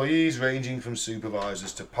Airlines employees, ranging from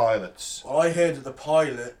supervisors to pilots. Well, I heard that the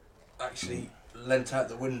pilot actually leant out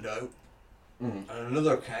the window, and on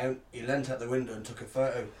another account, he leant out the window and took a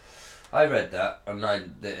photo. I read that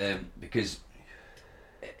online because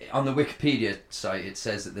on the Wikipedia site it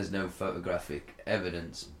says that there's no photographic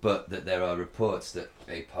evidence, but that there are reports that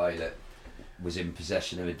a pilot was in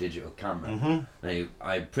possession of a digital camera. Now,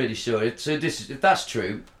 I'm pretty sure. If that's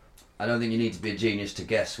true, I don't think you need to be a genius to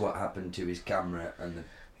guess what happened to his camera and the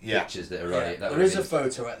pictures that are on it. There is a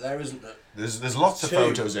photo out there, isn't there? There's lots of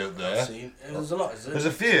photos out there. I've seen. There's a lot, is there? There's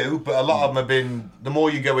a few, but a lot of them have been. The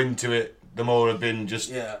more you go into it, the more have been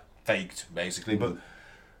just faked, basically. But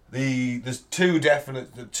there's two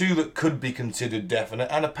definite, the two that could be considered definite,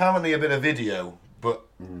 and apparently a bit of video, but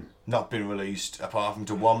not been released apart from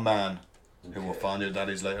to one man, who we'll find out that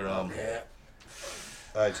is later on. Yeah.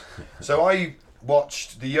 Right. So I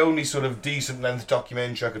watched the only sort of decent length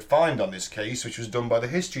documentary I could find on this case, which was done by the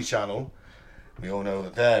History Channel. We all know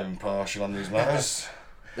that they're impartial on these matters.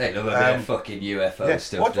 They love a bit of fucking UFO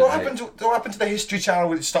stuff. What happened to the History Channel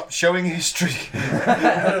when it stopped showing history?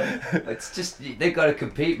 It's just they got to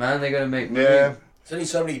compete, man. They got to make money. Yeah. There's only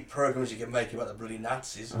so many programs you can make about the bloody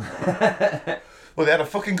Nazis. Well, they had a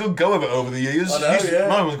fucking good go of it over the years. I know,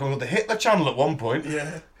 Mine was going to the Hitler Channel at one point.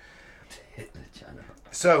 Yeah. Hitler Channel.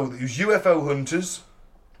 So, it was UFO hunters.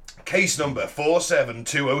 Case number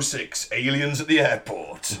 47206. Aliens at the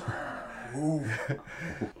airport. Ooh.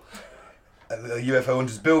 The UFO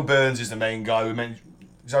hunters. Bill Burns is the main guy. We mentioned.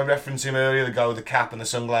 Did I reference him earlier? The guy with the cap and the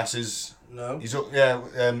sunglasses. No. He's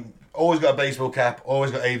always got a baseball cap.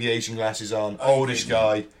 Always got aviation glasses on. Oldish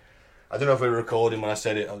guy. I don't know if we were recording when I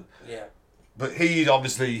said it. Yeah. But he's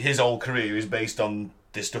obviously, his whole career is based on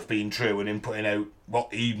this stuff being true and him putting out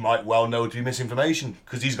what he might well know to be misinformation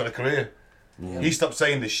because he's got a career. Yeah. He stopped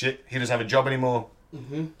saying this shit. He doesn't have a job anymore.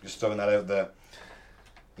 Just throwing that out there.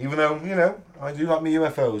 Even though, I do like my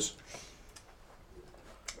UFOs.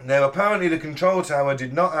 Now, apparently the control tower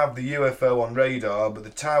did not have the UFO on radar, but the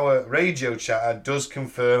tower radio chatter does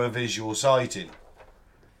confirm a visual sighting.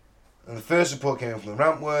 And the first report came from the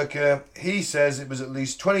ramp worker. He says it was at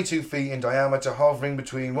least 22 feet in diameter, hovering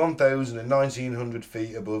between 1,000 and 1,900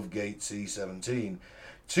 feet above gate C-17.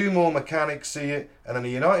 Two more mechanics see it, and then the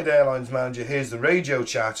United Airlines manager hears the radio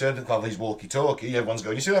chatter of his walkie-talkie. Everyone's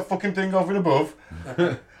going, you see that fucking thing hovering above?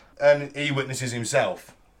 And he witnesses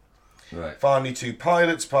himself. Right. Finally, two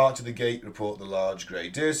pilots parked at the gate report the large grey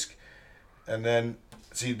disc. And then,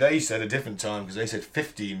 see, they said a different time because they said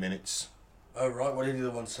 15 minutes. Oh, right. What did the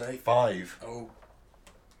other one say? 5. Oh.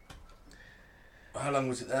 How long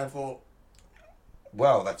was it there for?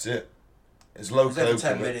 Well, that's it. It's It low was there for code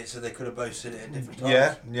 10 cover. minutes, so they could have both seen it at different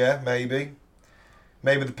times. Yeah, maybe.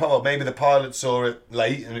 Maybe the pilot saw it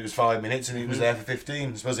late and it was 5 minutes and he was there for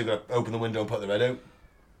 15. I suppose they've got to open the window and put the red out.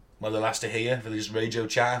 Well, they're last to hear for this radio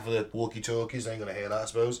chat for the walkie-talkies. They ain't going to hear that, I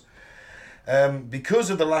suppose.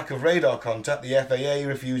 Because of the lack of radar contact, the FAA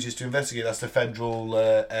refuses to investigate. That's the Federal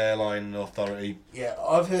Airline Authority. Yeah,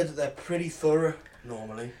 I've heard that they're pretty thorough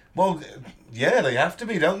normally. Well, yeah, they have to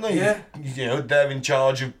be, don't they? Yeah. You know, they're in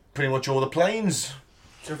charge of pretty much all the planes.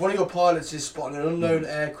 So if one of your pilots is spotting an unknown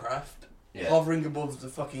aircraft hovering above the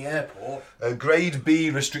fucking airport... Grade B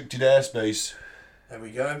restricted airspace. There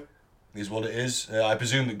we go. Is what it is. I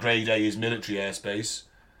presume that Grade A is military airspace.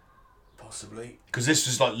 Possibly. Because this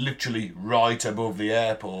was like literally right above the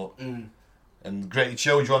airport. And it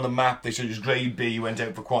showed you on the map, they showed you Grade B went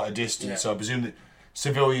out for quite a distance. Yeah. So I presume that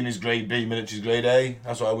civilian is Grade B, military is Grade A.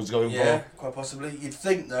 That's what I was going Yeah, for. quite possibly. You'd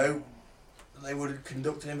think, though, that they would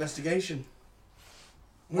conduct an investigation.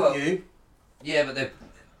 Wouldn't you? Yeah, but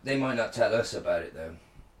they might not tell us about it, though.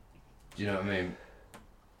 Do you know what I mean?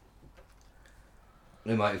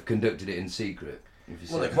 They might have conducted it in secret.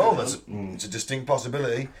 It's a distinct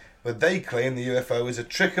possibility. But they claim the UFO is a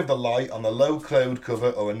trick of the light on the low cloud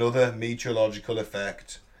cover or another meteorological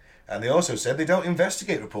effect. And they also said they don't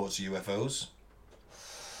investigate reports of UFOs.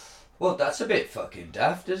 Well, that's a bit fucking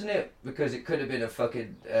daft, isn't it? Because it could have been a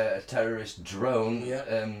fucking terrorist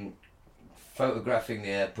drone photographing the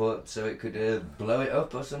airport so it could blow it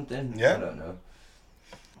up or something. Yeah. I don't know.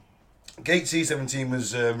 Gate C-17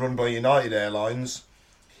 was run by United Airlines,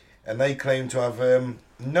 and they claim to have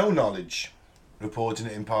no knowledge, reporting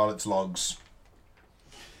it in pilots' logs.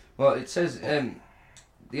 Well, it says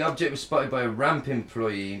the object was spotted by a ramp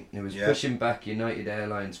employee who was pushing back United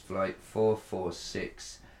Airlines flight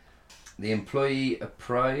 446. The employee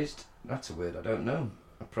apprised, that's a word I don't know,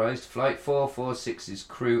 apprised flight 446's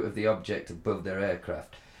crew of the object above their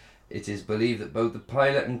aircraft. It is believed that both the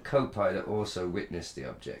pilot and co-pilot also witnessed the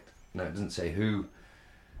object. Now, it doesn't say who,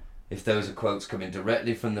 if those are quotes coming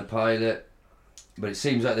directly from the pilot, but it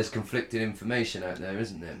seems like there's conflicting information out there,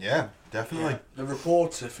 isn't there? Yeah, definitely. Yeah. The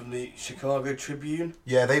reporter from the Chicago Tribune.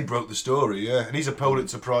 Yeah, they broke the story, and he's a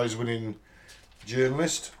Pulitzer Prize winning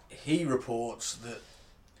journalist. He reports that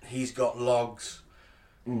he's got logs.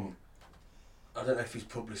 I don't know if he's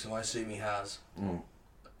published them, I assume he has,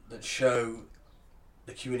 that show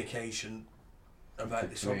the communication about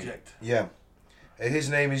this object. Yeah. His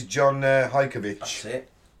name is John Hajkovic. That's it.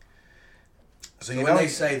 So when they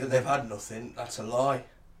say that they've had nothing, that's a lie.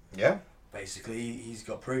 Yeah. Basically, he's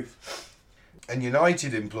got proof. And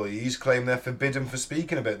United employees claim they're forbidden for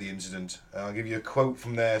speaking about the incident. I'll give you a quote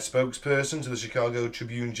from their spokesperson to the Chicago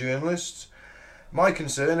Tribune journalists. My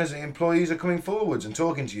concern is that employees are coming forwards and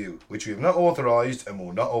talking to you, which we have not authorised and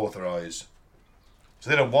will not authorise. So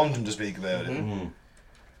they don't want them to speak about it.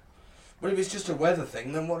 But if it's just a weather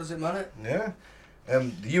thing, then what does it matter? Yeah.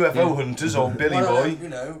 The UFO hunters, or Billy Boy... You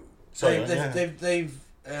know, Sorry, they've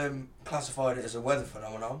classified it as a weather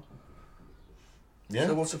phenomenon. Yeah.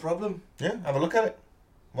 So what's the problem? Yeah, have a look at it.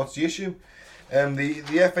 What's the issue?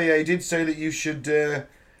 The FAA did say that you should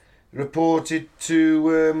report it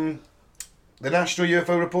to the National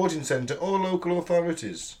UFO Reporting Centre or local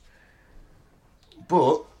authorities.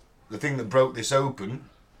 But the thing that broke this open,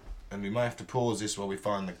 and we might have to pause this while we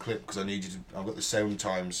find the clip because I need you to. I've got the sound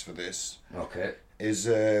times for this. Okay. Is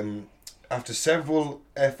after several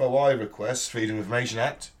FOI requests, Freedom of Information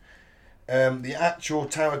Act, the actual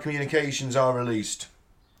tower communications are released.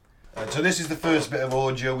 So this is the first bit of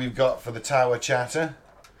audio we've got for the tower chatter.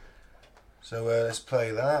 So let's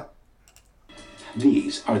play that.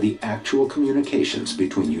 These are the actual communications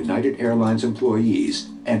between United Airlines employees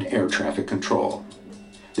and air traffic control.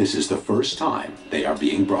 This is the first time they are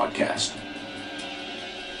being broadcast.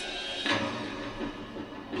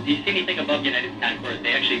 Do you see anything above United's concourse?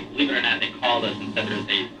 They actually, believe it or not, they called us and said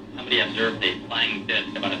somebody observed a flying disc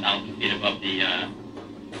about 1,000 feet above the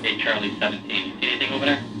Gate Charlie 17. You see anything over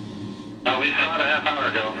there? We saw it a half hour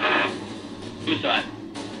ago. Who saw it?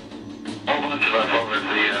 A whole bunch of us over at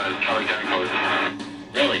the Charlie concourse.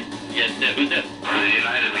 Really? Yes, who's this? The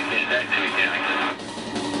United Taxi Mechanics.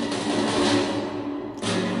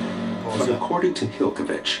 But according to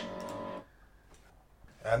Hilkovich,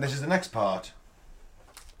 And this is the next part.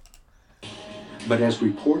 but as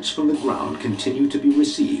reports from the ground continue to be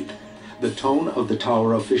received, the tone of the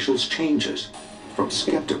tower officials changes from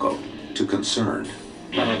skeptical to concerned.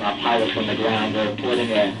 Some of our pilots from the ground are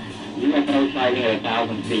reporting a UFO sighting at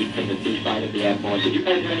 1,000 feet from the seaside of the airport. Did you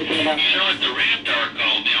guys hear anything about You know what? The ramp tower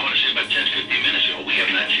called me. I want to say about 10, 15 minutes ago. We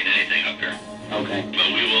have not seen anything up here. Okay. But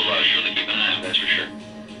we will surely keep an eye on that, that's for sure.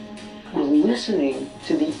 We're listening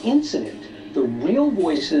to the incident, the real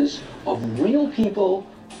voices of real people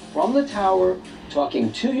from the tower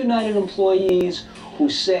talking to United employees who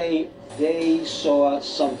say they saw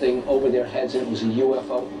something over their heads and it was a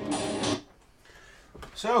UFO.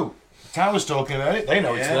 So, the tower's talking about it. They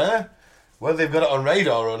know it's there. Whether they've got it on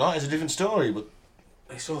radar or not is a different story, but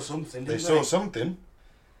They saw something, they didn't saw something.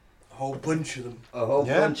 A whole bunch of them. A whole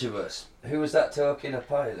Yeah. bunch of us. Who was that talking? A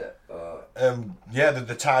pilot? Or...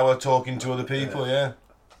 The tower talking to other people, yeah.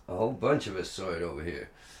 A whole bunch of us saw it over here.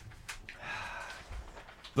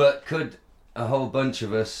 But could a whole bunch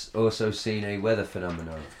of us also seen a weather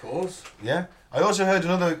phenomenon? Of course. Yeah. I also heard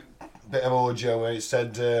another bit of audio where it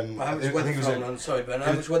said... How much weather phenomenon, sorry Ben,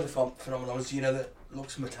 how much weather phenomenon do you know that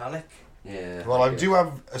looks metallic? Yeah. Well, I do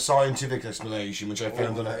have a scientific explanation, which I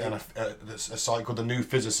found on a site called The New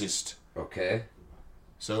Physicist. Okay.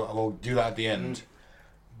 So I will do that at the end.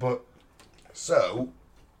 But, so...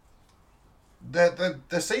 They're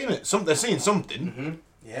seeing it. They're seeing something. Mm-hmm.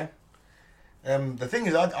 Yeah. The thing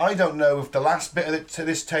is, I don't know if the last bit of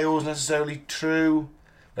this tale is necessarily true,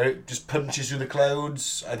 where it just punches through the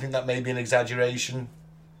clouds. I think that may be an exaggeration.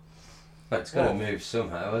 But it's got to move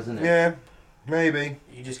somehow, isn't it? Yeah, maybe.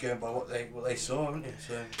 You're just going by what they saw, aren't you?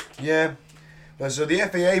 So. Yeah. Well, so the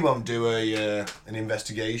FAA won't do an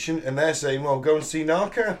investigation, and they're saying, well, go and see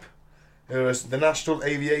NARCAP, who is the National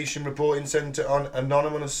Aviation Reporting Centre on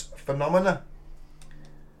Anomalous Phenomena.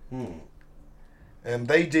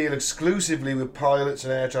 They deal exclusively with pilots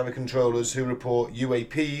and air traffic controllers who report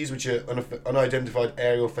UAPs, which are unidentified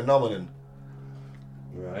aerial phenomenon.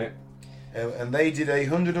 Right. And they did a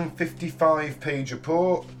 155-page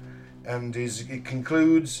report, and it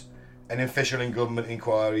concludes an official and government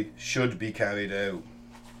inquiry should be carried out.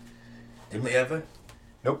 Did they ever?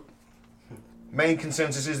 Nope. Main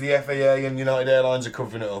consensus is the FAA and United Airlines are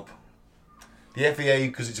covering it up. The FAA,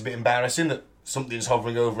 because it's a bit embarrassing that something's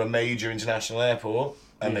hovering over a major international airport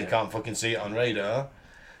and they can't fucking see it on radar.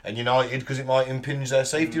 And United, because it might impinge their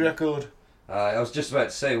safety record. I was just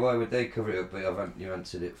about to say, why would they cover it up? But you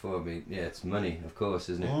answered it for me. Yeah, it's money, of course,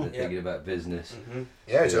 isn't it? They're thinking about business. Mm-hmm.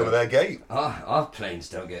 Yeah, it's over their gate. Our planes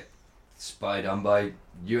don't get spied on by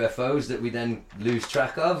UFOs that we then lose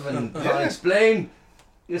track of and can't explain.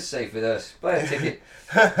 You're safe with us. Buy a ticket.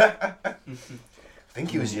 I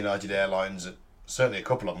think it was United Airlines. Certainly a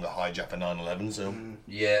couple of them got hijacked for 9/11. So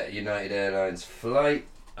yeah, United Airlines flight.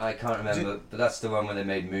 I can't remember, but that's the one where they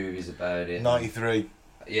made movies about it. 93.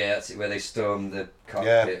 Yeah, that's it, where they stormed the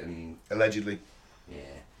cockpit and allegedly.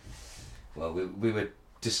 Yeah. Well, we were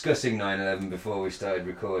discussing 9/11 before we started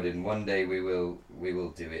recording. One day we will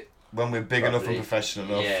do it when we're big enough and professional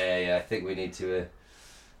enough. Yeah. I think we need to.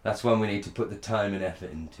 That's one we need to put the time and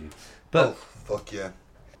effort into. But fuck yeah.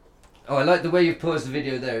 Oh, I like the way you've paused the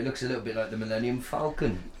video there. It looks a little bit like the Millennium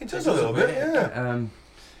Falcon. It does a little bit, yeah.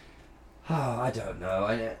 I don't know.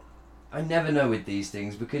 I never know with these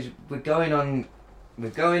things because we're going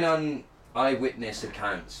on eyewitness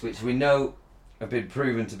accounts, which we know have been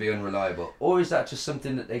proven to be unreliable, or is that just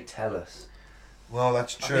something that they tell us? Well,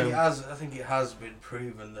 that's true. I think it has been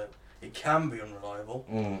proven that it can be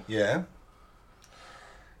unreliable. Yeah.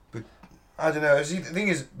 But I don't know. The thing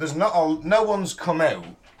is, there's no one's come out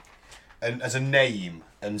and as a name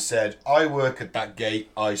and said, I work at that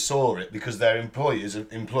gate, I saw it, because their employers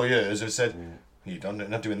have said, you're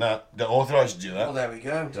not doing that, don't authorise you to do that. Well, there we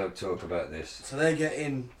go. Don't talk about this. So they're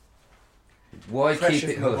getting why pressure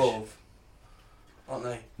keep it from hush? above, aren't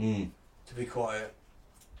they? To be quiet.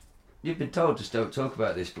 You've been told just don't talk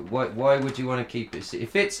about this, but why would you want to keep it?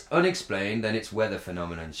 If it's unexplained, then it's weather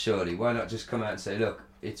phenomenon, surely. Why not just come out and say, look,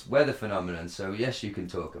 it's weather phenomenon, so yes, you can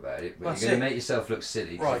talk about it, but That's you're going to it. make yourself look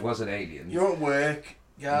silly because it wasn't aliens. You're at work,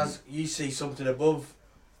 Gaz, you see something above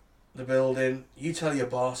the building, you tell your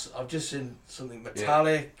boss, I've just seen something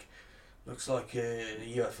metallic, looks like a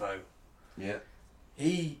UFO. Yeah.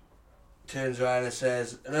 He turns around and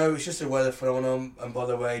says, no, it's just a weather phenomenon, and by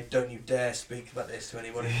the way, don't you dare speak about this to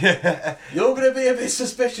anybody. You're going to be a bit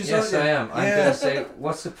suspicious, aren't Yes, you? I am. I'm going to say,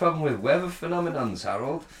 what's the problem with weather phenomenons,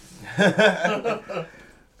 Harold?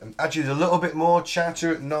 Actually, there's a little bit more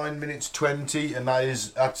chatter at 9 minutes 20, and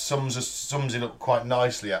that sums it up quite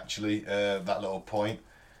nicely, actually, that little point.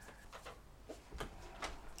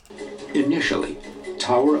 Initially,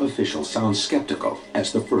 tower officials sound skeptical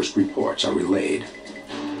as the first reports are relayed.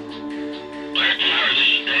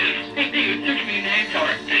 Hey, dude, search me in the name tower.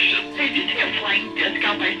 Hey, did you see a flying disc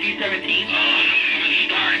out by C-17?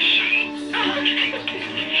 Stars.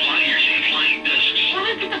 You're seeing flying discs. Well,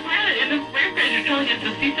 that's what the pilot and the aircraft are telling us.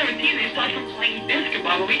 The C-17, they saw some flying disc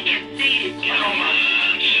above, but we can't see it. Come on,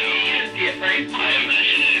 so. You can't see it, right? I haven't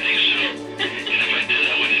mentioned anything, so. And if I did, I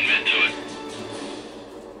wouldn't admit to it.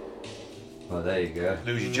 Well, there you go.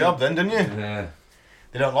 Lose your job then, didn't you? Yeah.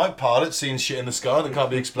 They don't like pilots seeing shit in the sky that can't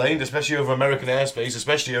be explained, especially over American airspace,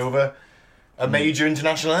 especially over a major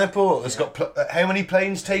international airport that's got how many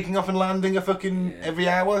planes taking off and landing every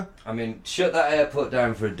hour? I mean, shut that airport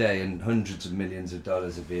down for a day and hundreds of millions of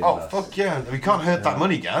dollars are being lost. Fuck yeah. We can't hurt that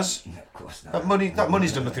money, Gaz. No, of course not. That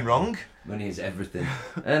money's done nothing wrong. Money is everything.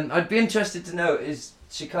 I'd be interested to know, is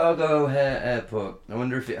Chicago O'Hare Airport, I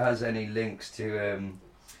wonder if it has any links to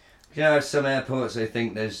You know, some airports they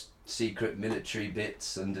think there's secret military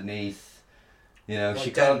bits underneath. You know, Like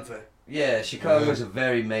Chicago. Denver. Yeah, Chicago's a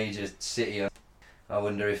very major city. I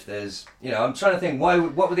wonder if there's, you know, I'm trying to think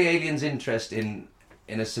what were the aliens' interest in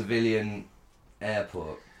a civilian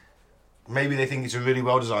airport? Maybe they think it's a really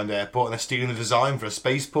well designed airport and they're stealing the design for a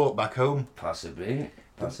spaceport back home. Possibly.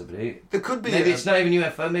 There could be. Maybe it's not even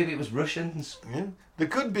UFO. Maybe it was Russians. Yeah. There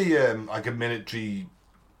could be like a military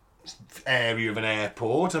area of an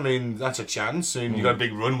airport. I mean, that's a chance. And you've got a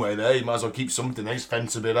big runway there. You might as well keep something. They just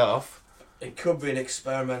fence a bit off. It could be an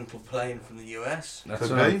experimental plane from the US. That's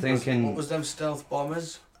Could what be. I'm thinking. What was them stealth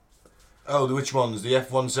bombers? Oh, which ones? The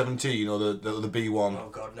F-117 or the B-1? Oh,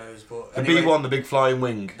 God knows. But The anyway, B-1, the big flying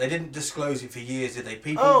wing. They didn't disclose it for years, did they?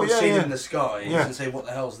 People Oh, would yeah, see yeah. them in the skies Yeah. and say, what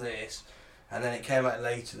the hell's this? And then it came out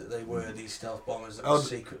later that they were these stealth bombers that Oh, were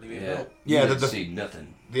secretly being Yeah. built. Yeah, You the- don't the- see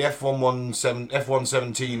nothing. The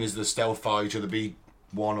F-117 is the stealth fighter. The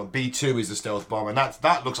B-1 or B-2 is the stealth bomber. And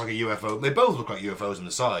that looks like a UFO. They both look like UFOs on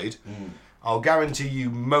the side. I'll guarantee you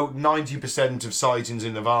 90% of sightings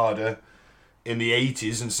in Nevada in the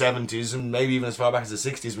 80s and 70s and maybe even as far back as the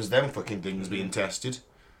 60s was them fucking things being tested.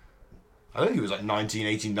 I think it was like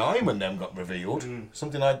 1989 when them got revealed.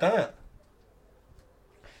 Something like that.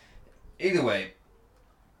 Either way,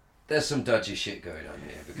 there's some dodgy shit going on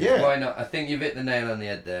here. Because Yeah. why not? I think you've hit the nail on the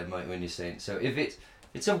head there, Mike, when you're saying. So if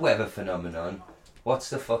it's a weather phenomenon, what's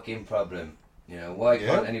the fucking problem? You know, why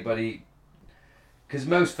can't anybody? Because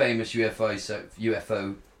most famous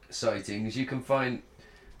UFO sightings, you can find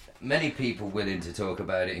many people willing to talk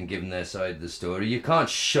about it and give them their side of the story. You can't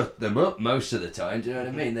shut them up most of the time. Do you know what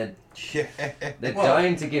I mean? They're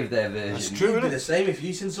dying to give their version. That's true, It'd be isn't the it? same if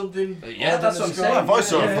you seen something. Yeah, odd that's in what the I'm sky. saying. If I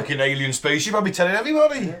saw Yeah. a fucking alien spaceship, I'd be telling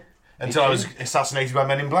everybody. Until I was assassinated by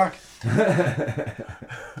Men in Black.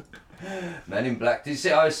 Men in Black. Did you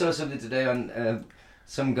see? I saw something today on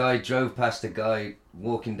some guy drove past a guy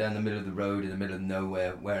walking down the middle of the road in the middle of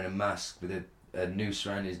nowhere wearing a mask with a noose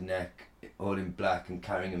around his neck, all in black, and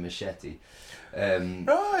carrying a machete.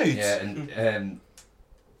 Right. Yeah, and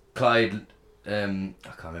Clyde. I can't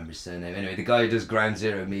remember his surname. Anyway, the guy who does Ground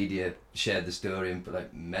Zero Media shared the story and put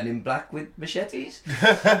like Men in Black with machetes.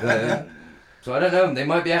 So I don't know. They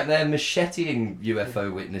might be out there macheteing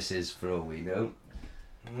UFO witnesses for all we know.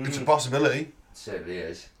 It's a possibility. It certainly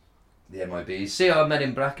is. The MIBs. See our Men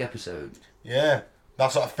in Black episode. Yeah.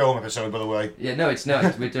 That's not a film episode, by the way. Yeah, no, it's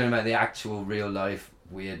not. We're talking about the actual real life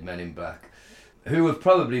weird Men in Black, who have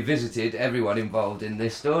probably visited everyone involved in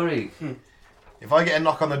this story. If I get a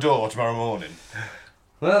knock on the door tomorrow morning...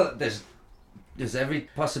 Well, there's every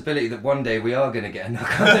possibility that one day we are going to get a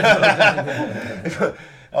knock on the door.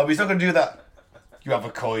 Oh, but he's not going to do that. You have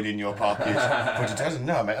a coin in your pocket. Put it down.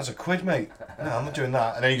 No, mate, that's a quid, mate. No, I'm not doing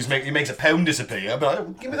that. And then he makes a pound disappear. But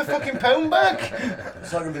like, give me the fucking pound back.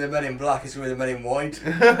 It's not going to be the Men in Black, it's going to be the Men in White.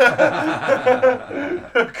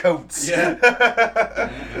 Coats. Yeah.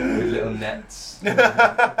 With little nets.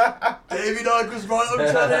 David Icke was right, I'm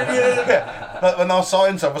telling you. When our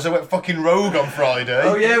science officer went fucking rogue on Friday.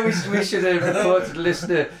 Oh yeah, we should have reported to the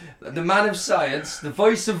listener. The man of science, the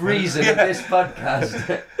voice of reason of this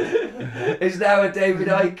podcast, is now a David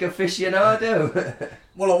Icke aficionado.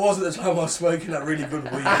 Well, I was at the time I was smoking that really good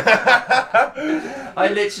weed. I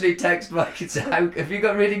literally text Mike and said, have you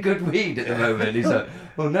got really good weed at the moment? He's like,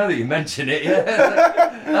 well, now that you mention it, yeah.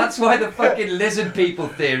 That's why the fucking lizard people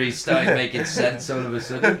theory started making sense all of a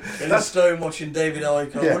sudden. In the stone watching David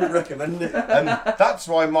Icke, I wouldn't recommend it. And that's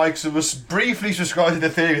why Mike was briefly subscribed to the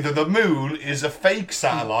theory that the moon is a fake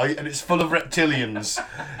satellite and it's full of reptilians.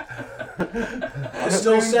 I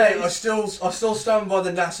still stand by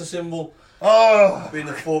the NASA symbol Oh! being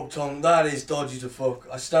the forked tongue. That is dodgy to fuck.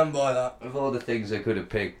 I stand by that. Of all the things they could have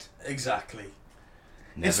picked, Exactly.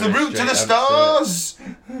 It's never the a route to straight the answer. stars!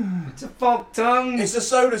 It's a forked tongue. It's the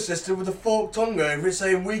solar system with a forked tongue over it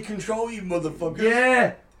saying, we control you, motherfucker.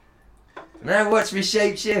 Yeah. Now watch me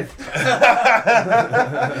shapeshift.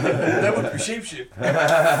 That would be shapeshift.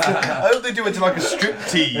 I hope they do it to like a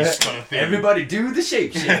striptease kind of thing. Everybody do the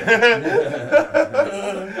shapeshift.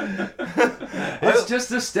 It's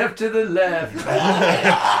just a step to the left.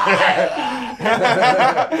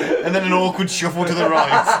 And then an awkward shuffle to the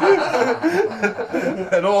right.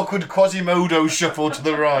 An awkward Quasimodo shuffle to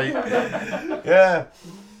the right. Yeah.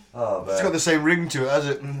 Oh, It's got the same ring to it, has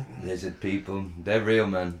it? Lizard people, they're real,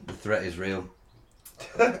 man. The threat is real.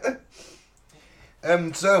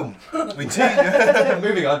 So, we teased,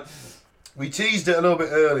 Moving on. we teased it a little bit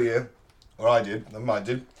earlier. Or I did, I might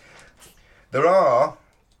do. There are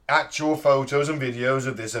actual photos and videos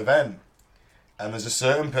of this event. And there's a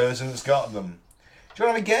certain person that's got them. Do you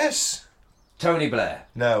want to have a guess? Tony Blair.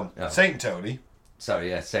 No. Oh. Saint Tony.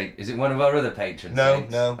 Sorry, yeah, say, is it one of our other patrons? No,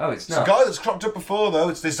 Saints? no. Oh, it's It's a not. guy that's cropped up before, though.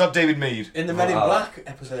 It's not David Mead. In the Men in Oh. Black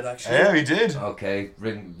episode, actually. Yeah, he did. Okay,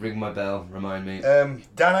 ring my bell, remind me. Dan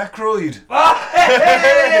Aykroyd.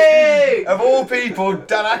 Hey! Of all people,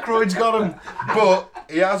 Dan Aykroyd's got him. But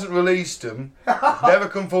he hasn't released him. Never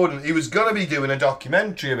come forward. He was going to be doing a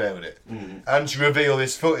documentary about it and to reveal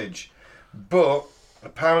this footage. But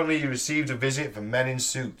apparently he received a visit from men in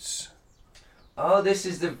suits. Oh, this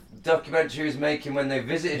is the documentary he was making when they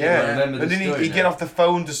visited him. Yeah, I remember but the didn't story he get now. off the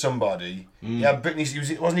phone to somebody? Yeah,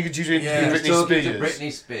 Britney. Wasn't he due to interview He was Britney talking Spears? to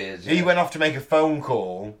Britney Spears. He yeah. went off to make a phone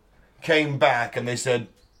call, came back, and they said,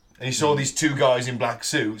 and he saw these two guys in black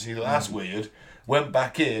suits, and he thought, that's weird. Went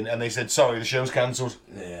back in, and they said, sorry, the show's cancelled.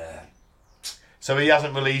 Yeah. So he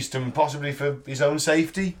hasn't released them, possibly for his own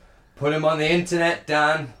safety. Put him on the internet,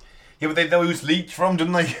 Dan. Yeah, but they know who's leaked from,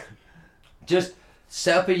 didn't they? Just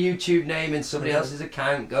set up a YouTube name in somebody else's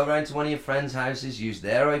account, go around to one of your friends' houses, use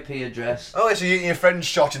their IP address. Oh, so you're getting your friend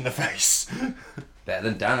shot in the face. Better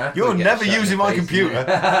than Dan Aykroyd. You're getting never shot in using the my face, computer.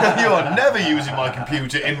 isn't You are never using my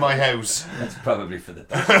computer in my house. it? That's probably for the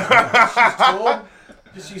best. Tor.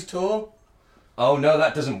 Just use Tor. Oh no,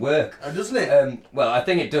 that doesn't work. Oh, doesn't it? Well, I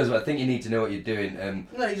think it does, but I think you need to know what you're doing.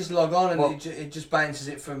 No, you just log on and Well- it just bounces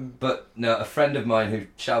it from... But no, a friend of mine who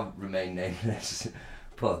shall remain nameless,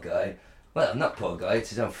 poor guy. Well, not poor guy,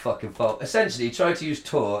 it's his own fucking fault. Essentially, he tried to use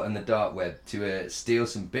Tor and the dark web to steal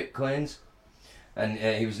some bitcoins, and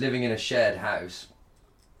he was living in a shared house.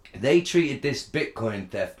 They treated this bitcoin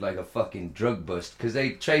theft like a fucking drug bust because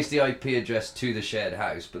they traced the IP address to the shared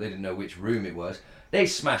house, but they didn't know which room it was. They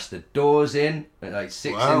smashed the doors in at like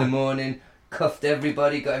 6 in the morning, cuffed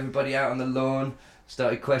everybody, got everybody out on the lawn,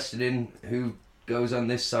 started questioning who goes on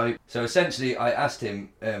this site. So essentially I asked him,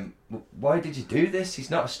 why did you do this? He's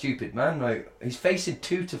not a stupid man. Like, he's facing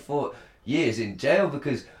 2 to 4 years in jail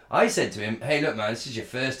because I said to him, hey look man, this is your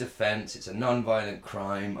first offence, it's a non-violent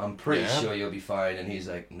crime, I'm pretty sure you'll be fine. And he's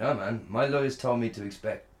like, no man, my lawyers told me to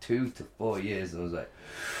expect 2 to 4 years. And I was like,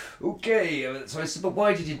 okay. So I said, but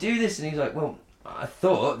why did you do this? And he's like, well, I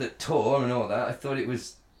thought that Tor and all that, I thought it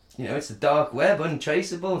was, you know, it's the dark web,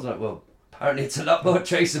 untraceable. I was like, well, apparently it's a lot more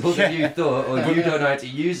traceable than you thought, or you don't know how to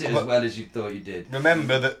use it as well as you thought you did.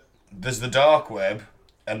 Remember that there's the dark web,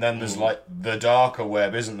 and then there's like the darker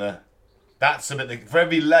web, isn't there? That's the bit. For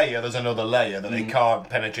every layer, there's another layer that they can't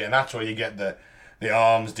penetrate, and that's where you get the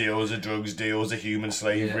arms deals, the drugs deals, the human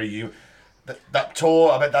slavery. That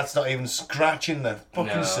Tor, I bet that's not even scratching the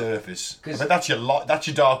fucking surface. I bet that's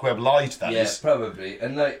your dark web light. That is. Yeah, probably.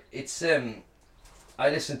 And like it's I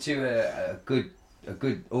listened to a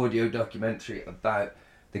good audio documentary about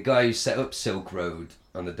the guy who set up Silk Road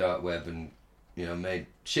on the dark web and, you know, made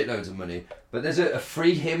shitloads of money. But there's a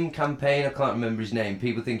free him campaign. I can't remember his name.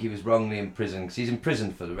 People think he was wrongly in prison because he's in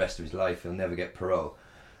prison for the rest of his life. He'll never get parole.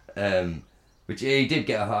 Which he did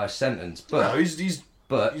get a harsh sentence. But No, he's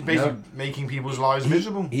basically making people's lives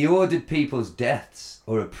miserable. he ordered people's deaths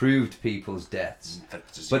or approved people's deaths.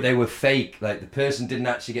 But they were fake. Like, the person didn't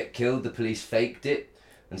actually get killed. The police faked it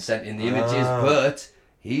and sent in the images. But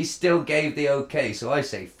he still gave the okay. So I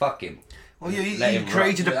say, fuck him. Well, Let he him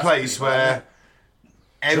created rot. a place where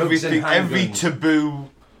Drugs and every handguns. taboo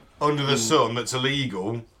under the sun that's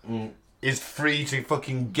illegal is free to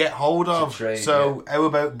fucking get hold of. trade, So how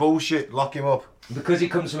about bullshit? Lock him up. Because he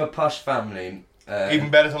comes from a posh family. Even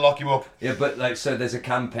better to lock him up. Yeah, but like, so there's a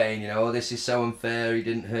campaign, you know, oh, this is so unfair, he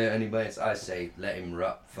didn't hurt anybody. I say, let him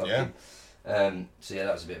rot, fuck him. So yeah,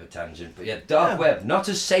 that was a bit of a tangent. But yeah, dark web, not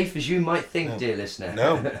as safe as you might think, dear listener.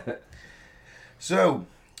 No. So,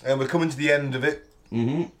 we're coming to the end of it.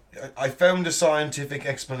 I found a scientific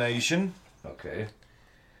explanation Okay.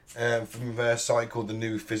 from a site called The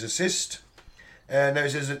New Physicist. Now it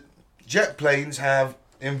says that jet planes have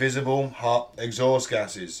invisible hot exhaust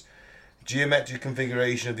gases. Geometric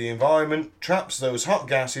configuration of the environment traps those hot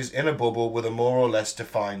gases in a bubble with a more or less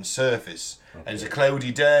defined surface. And it's a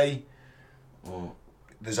cloudy day.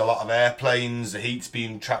 There's a lot of airplanes. The heat's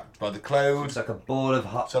being trapped by the clouds. It's like a ball of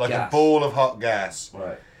hot So like gas. a ball of hot gas.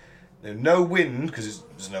 Right. Now, no wind, because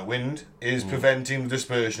there's no wind, is preventing the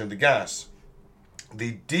dispersion of the gas.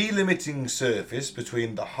 The delimiting surface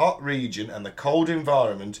between the hot region and the cold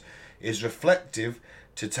environment is reflective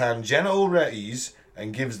to tangential rays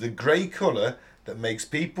and gives the grey colour that makes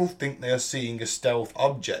people think they are seeing a stealth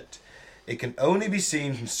object. It can only be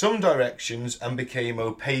seen from some directions and became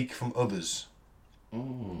opaque from others.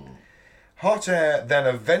 Hot air then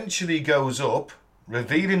eventually goes up,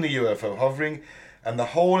 revealing the UFO hovering, and the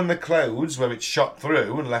hole in the clouds where it shot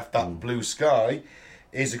through and left that blue sky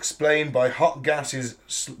is explained by hot gases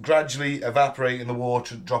gradually evaporating the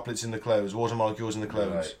water droplets in the clouds, water molecules in the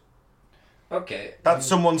clouds. Okay. That's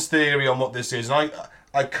someone's theory on what this is. And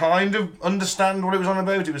I kind of understand what it was on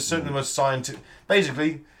about. It was certainly the most scientific.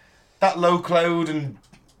 Basically, that low cloud and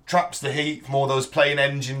traps the heat from all those plane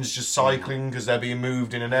engines just cycling because they're being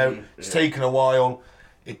moved in and out. It's taken a while.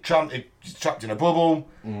 It's trapped in a bubble.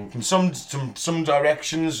 From some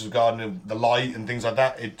directions regarding the light and things like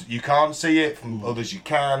that, you can't see it. From others, you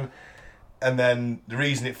can. And then the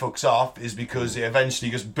reason it fucks off is because it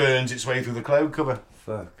eventually just burns its way through the cloud cover.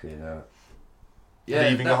 Fucking hell.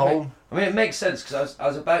 Leaving a hole. I mean, it makes sense because I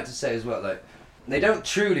was about to say as well, like, they don't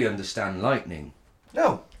truly understand lightning.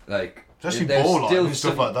 No. Like, especially there's ball lightning still and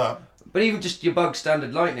stuff like that. But even just your bog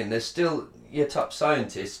standard lightning, there's still, your top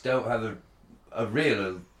scientists don't have a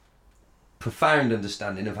real profound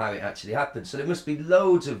understanding of how it actually happens. So there must be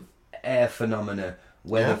loads of air phenomena,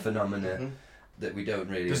 weather phenomena that we don't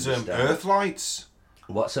really understand. There's Earth lights.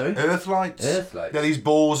 What, sorry? Earth lights. Earth lights. They're these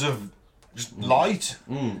balls of just light,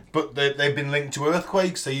 but they've been linked to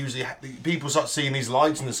earthquakes. They usually people start seeing these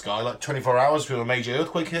lights in the sky like 24 hours before a major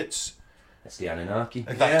earthquake hits. That's the Anunnaki.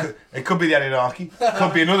 It could be the Anunnaki.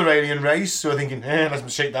 Could be another alien race. So we're thinking,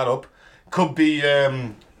 let's shake that up. Could be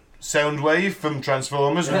Soundwave from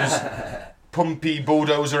Transformers with his pumpy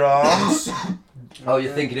bulldozer arms. Oh,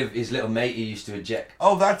 you're thinking of his little mate he used to eject.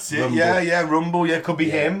 Oh, that's it. Rumble. Yeah, Rumble. Yeah, could be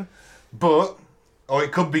him. Or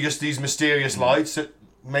it could be just these mysterious lights that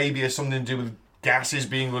maybe has something to do with gases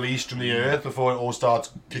being released from the Earth before it all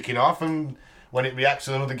starts kicking off, and when it reacts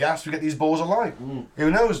to another gas, we get these balls of light.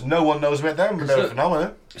 Who knows? No one knows about them, but they're a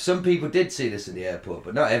phenomenon. Some people did see this at the airport,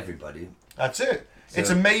 but not everybody. That's it. So,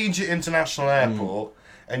 it's a major international airport,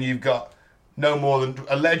 and you've got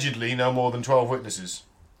allegedly no more than 12 witnesses.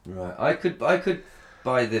 Right. I could buy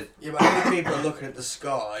the... Yeah, but how many people are looking at the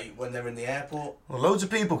sky when they're in the airport? Well, loads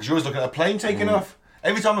of people, because you're always looking at a plane taking off.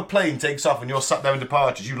 Every time a plane takes off and you're sat there in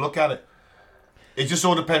departures, you look at it. It just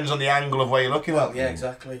all depends on the angle of where you're looking at. Yeah,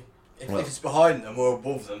 exactly. If it's behind them or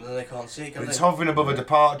above them, then they can't see it, can It's hovering above a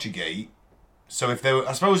departure gate. So if you're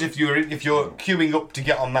queuing up to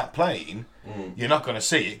get on that plane, you're not going to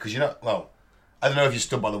see it because you're not. Well, I don't know if you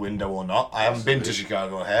stood by the window or not. I haven't been to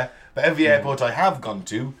Chicago O'Hare, but every airport I have gone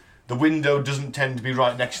to, the window doesn't tend to be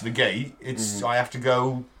right next to the gate. I have to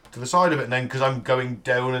go to the side of it, and then because I'm going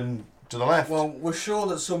down and to the left. Well, we're sure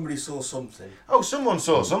that somebody saw something. Oh, someone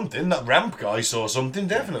saw something. That ramp guy saw something,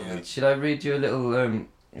 definitely. Should I read you a little...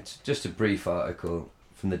 it's just a brief article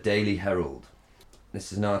from the Daily Herald.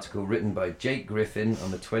 This is an article written by Jake Griffin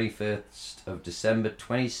on the 21st of December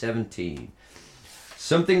 2017.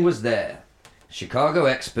 Something was there. Chicago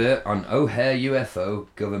expert on O'Hare UFO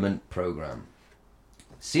government program.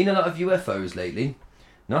 Seen a lot of UFOs lately?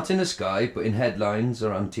 Not in the sky, but in headlines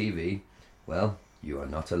or on TV. Well, you are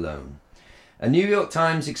not alone. A New York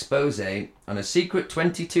Times expose on a secret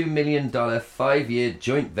 $22 million 5-year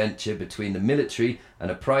joint venture between the military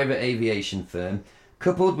and a private aviation firm,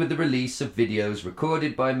 coupled with the release of videos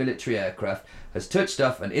recorded by military aircraft, has touched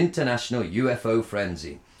off an international UFO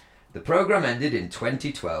frenzy. The program ended in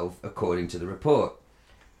 2012, according to the report.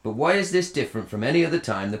 But why is this different from any other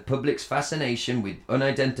time the public's fascination with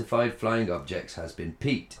unidentified flying objects has been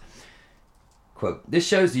piqued? Quote, "This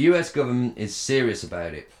shows the US government is serious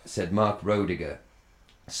about it," said Mark Roediger,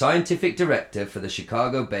 scientific director for the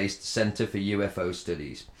Chicago-based Center for UFO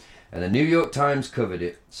Studies. And the New York Times covered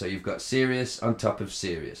it, so you've got serious on top of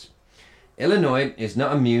serious. Illinois is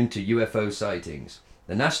not immune to UFO sightings.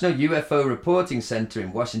 The National UFO Reporting Center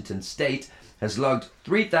in Washington State has logged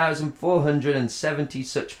 3,470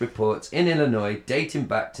 such reports in Illinois dating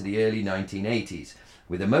back to the early 1980s,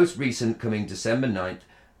 with the most recent coming December 9th,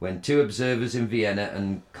 when 2 observers in Vienna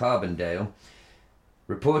and Carbondale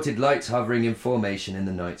reported lights hovering in formation in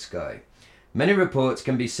the night sky. Many reports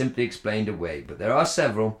can be simply explained away, but there are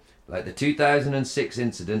several, like the 2006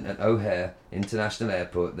 incident at O'Hare International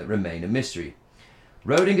Airport, that remain a mystery.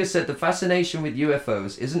 Roediger said the fascination with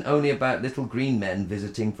UFOs isn't only about little green men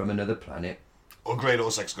visiting from another planet. Or great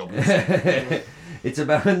old sex goblins. It's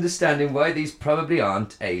about understanding why these probably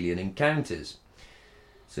aren't alien encounters.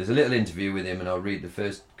 So there's a little interview with him, and I'll read the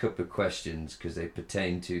first couple of questions because they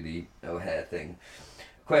pertain to the O'Hare thing.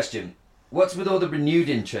 Question: what's with all the renewed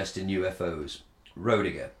interest in UFOs?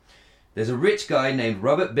 Roediger: there's a rich guy named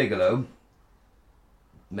Robert Bigelow.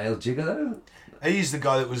 Male gigolo? He's the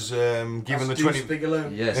guy that was given the 20... Bigelow?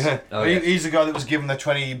 Yes. Oh, yeah. He's the guy that was given the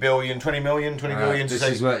 20 million to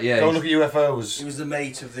say, go and look at UFOs. He was the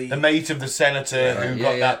mate of the... The mate of the senator who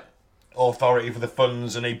got that authority for the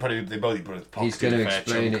funds, and they both put it. He's going to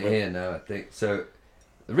explain it here now, I think. So,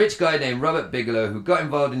 a rich guy named Robert Bigelow who got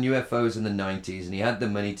involved in UFOs in the 90s, and he had the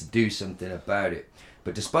money to do something about it.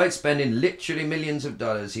 But despite spending literally millions of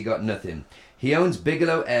dollars, he got nothing. He owns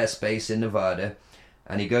Bigelow Airspace in Nevada,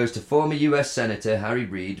 and he goes to former US Senator Harry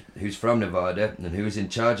Reid, who's from Nevada and who was in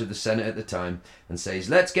charge of the Senate at the time, and says,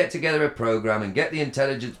 let's get together a program and get the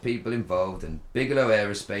intelligence people involved, and Bigelow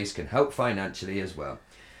Aerospace can help financially as well.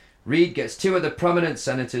 Reid gets 2 other prominent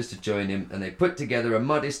senators to join him, and they put together a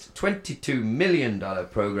modest $22 million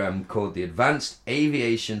program called the Advanced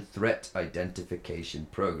Aviation Threat Identification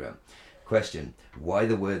Program. Question, why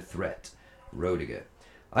the word threat? Rodiger.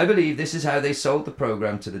 I believe this is how they sold the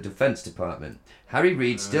program to the Defense Department. Harry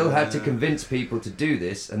Reid still had to convince people to do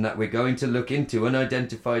this, and that we're going to look into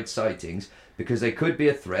unidentified sightings because they could be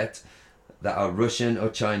a threat that are Russian or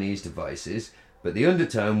Chinese devices, but the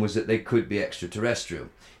undertone was that they could be extraterrestrial.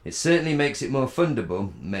 It certainly makes it more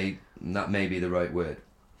fundable, that may be the right word.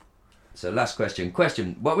 So last question.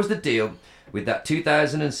 What was the deal with that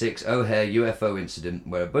 2006 O'Hare UFO incident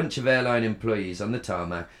where a bunch of airline employees on the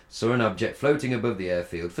tarmac saw an object floating above the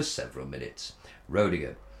airfield for several minutes?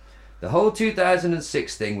 Rodiger. The whole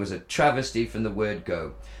 2006 thing was a travesty from the word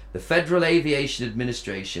go. The Federal Aviation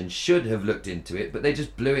Administration should have looked into it, but they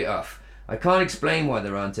just blew it off. I can't explain why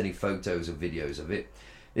there aren't any photos or videos of it.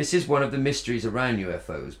 This is one of the mysteries around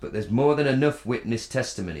UFOs, but there's more than enough witness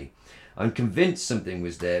testimony. I'm convinced something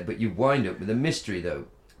was there, but you wind up with a mystery though.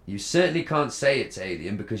 You certainly can't say it's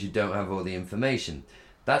alien because you don't have all the information.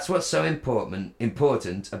 That's what's so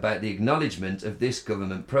important about the acknowledgement of this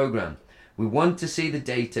government program. We want to see the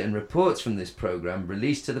data and reports from this program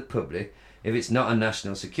released to the public if it's not a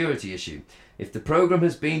national security issue. If the program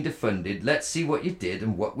has been defunded, let's see what you did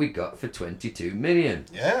and what we got for 22 million.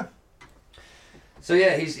 Yeah. So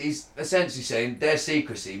yeah, he's essentially saying their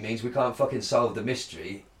secrecy means we can't fucking solve the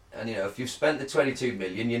mystery. And you know, if you've spent the 22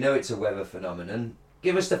 million, you know it's a weather phenomenon.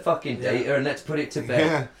 Give us the fucking data and let's put it to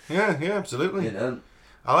bed. Yeah, absolutely. You know.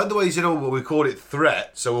 I like the way he said, well, we call it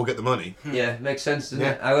threat, so we'll get the money. Yeah, makes sense, doesn't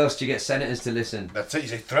it? How else do you get senators to listen? That's it, you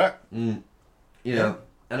say threat. You know,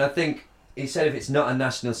 and I think he said if it's not a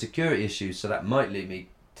national security issue, so that might lead me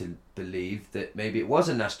to believe that maybe it was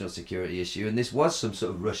a national security issue and this was some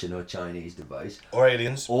sort of Russian or Chinese device. Or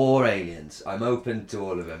aliens. I'm open to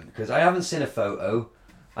all of them because I haven't seen a photo.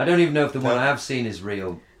 I don't even know if the one I have seen is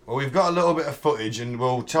real. Well, we've got a little bit of footage and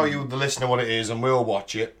we'll tell you, the listener, what it is and we'll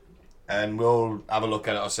watch it and we'll have a look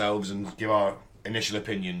at it ourselves and give our initial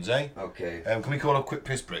opinions, eh? Okay. Can we call a quick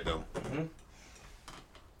piss break though? Mm-hmm.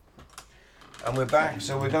 And we're back,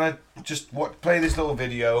 so we're gonna just play this little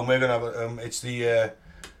video, and we're gonna have it's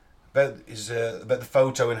about the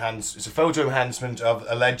photo It's a photo enhancement of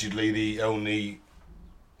allegedly the only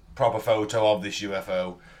proper photo of this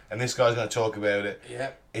UFO, and this guy's gonna talk about it.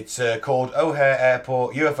 Yeah. It's called O'Hare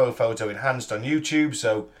Airport UFO photo enhanced on YouTube.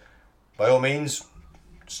 So, by all means,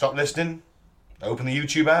 stop listening, open the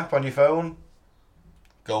YouTube app on your phone,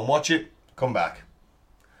 go and watch it, come back.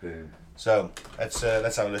 Boom. So let's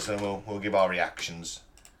have a listen and we'll give our reactions.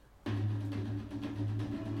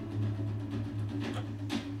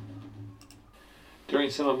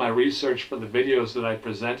 During some of my research for the videos that I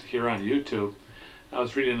present here on YouTube, I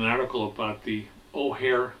was reading an article about the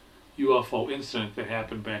O'Hare UFO incident that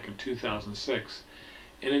happened back in 2006.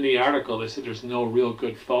 And in the article they said there's no real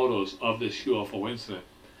good photos of this UFO incident.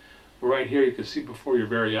 But right here you can see before your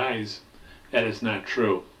very eyes that is not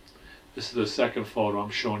true. This is the second photo I'm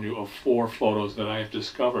showing you of 4 photos that I have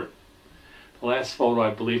discovered. The last photo I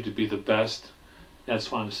believe to be the best.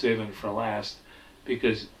 That's why I'm saving it for last,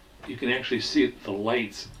 because you can actually see the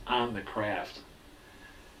lights on the craft.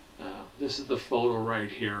 This is the photo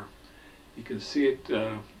right here. You can see it,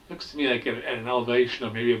 looks to me like at an elevation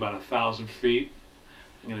of maybe about 1,000 feet.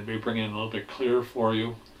 I'm going to be bringing it a little bit clearer for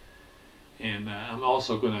you. And I'm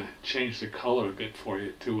also going to change the color a bit for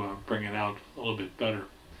you to bring it out a little bit better.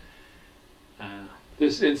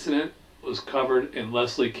 This incident was covered in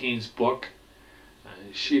Leslie Kean's book.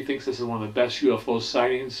 She thinks this is one of the best UFO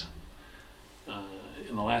sightings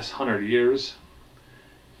in the last 100 years.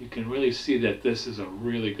 You can really see that this is a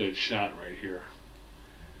really good shot right here.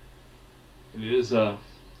 It is what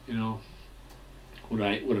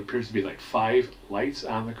appears to be like 5 lights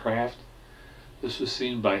on the craft. This was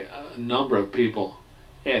seen by a number of people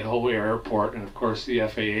at O'Hare Airport, and of course the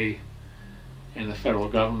FAA and the federal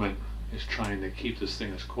government is trying to keep this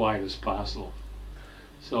thing as quiet as possible.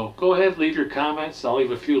 So go ahead, leave your comments. I'll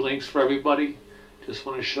leave a few links for everybody. Just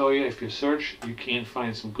want to show you, if you search, you can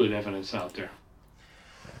find some good evidence out there.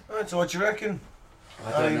 Alright, so what you reckon?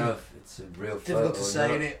 I don't know if it's a real photo. Difficult to say,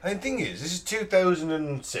 innit? And the thing is, this is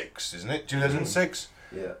 2006, isn't it? 2006?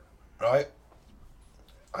 Yeah. Right?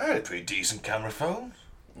 I had a pretty decent camera phone.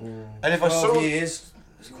 Mm. And if I 12 saw... years,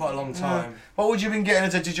 it's quite a long time. What would you have been getting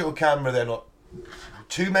as a digital camera then? What,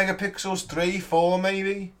 2 megapixels, 3, 4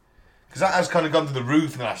 maybe? Because that has kind of gone to the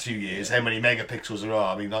roof in the last few years, how many megapixels there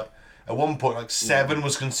are. I mean, like, at one point, like 7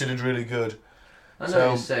 was considered really good. I know what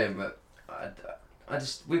you're saying, but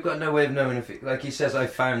we've got no way of knowing if it, like he says, I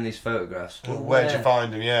found these photographs. Well, where'd you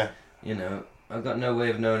find them, yeah? You know, I've got no way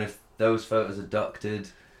of knowing if those photos are doctored.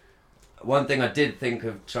 One thing I did think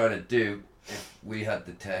of trying to do, if we had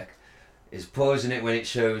the tech, is pausing it when it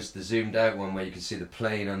shows the zoomed out one where you can see the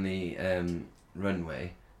plane on the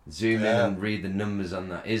runway. Zoom in and read the numbers on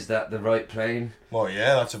that. Is that the right plane? Well,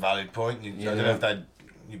 yeah, that's a valid point. I don't know if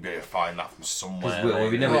you'd be able to find that from somewhere.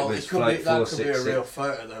 We know it was flight 466. That could be a real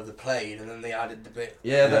photo of the plane, and then they added the bit.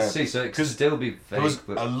 Yeah, that's see. So it could still be fake. There was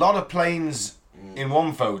a lot of planes in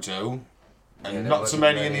one photo, and not so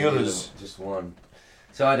many in the others. Just one.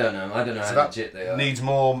 So I don't know. So how legit they are. Needs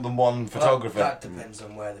more than one photographer. That depends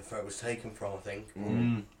on where the photo was taken from, I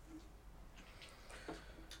think.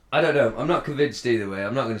 I don't know. I'm not convinced either way.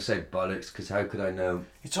 I'm not going to say bollocks because how could I know?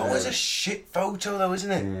 It's always a shit photo though,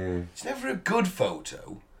 isn't it? Yeah. It's never a good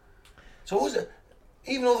photo. It's always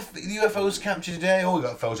even all the UFOs captured today. Oh, we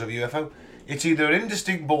got a photo of a UFO. It's either an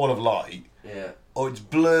indistinct ball of light, or it's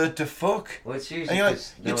blurred to fuck. Well, it's usually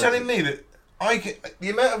and you're telling me that the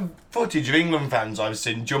amount of footage of England fans I've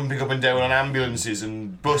seen jumping up and down on ambulances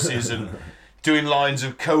and buses and doing lines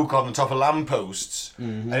of coke on the top of lampposts,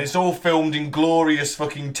 and it's all filmed in glorious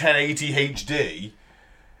fucking 1080 HD,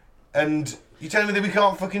 and you're telling me that we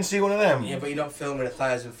can't fucking see one of them? Yeah, but you're not filming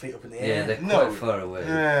 1,000 feet up in the air. Yeah, they're quite far away.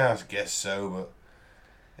 Yeah, I guess so, but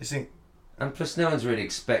I think... And plus no one's really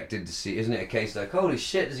expected to see, isn't it a case like, holy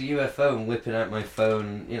shit, there's a UFO, and whipping out my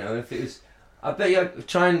phone, you know, if it was... I bet you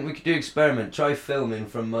we could do experiment, try filming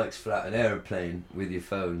from Mike's flat an aeroplane with your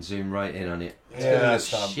phone, zoom right in on it. It's gonna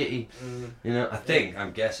look shitty. You know,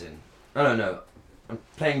 I'm guessing. I don't know. I'm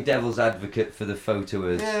playing devil's advocate for the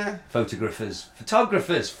photoers. Yeah.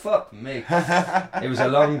 Photographers, fuck me. It was a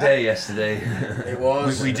long day yesterday. It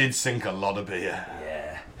was. We did sink a lot of beer.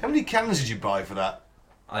 Yeah. How many cans did you buy for that?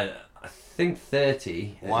 I think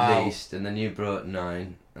 30 at least, and then you brought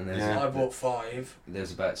 9. And I bought 5.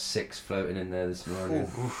 There's about 6 floating in there this morning.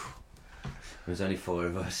 There was only 4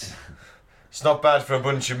 of us. It's not bad for a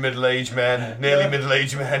bunch of middle-aged men, nearly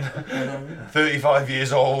middle-aged men, 35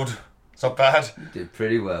 years old. It's not bad. You did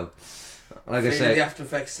pretty well. Like I Feeling said, the after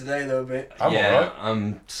effects today though a bit. I'm alright.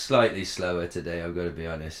 I'm slightly slower today, I've got to be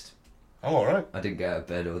honest. I'm alright. I didn't get out of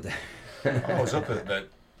bed all day. I was up at about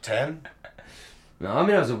 10. No, I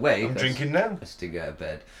mean I was awake. I'm drinking now. I just didn't get out of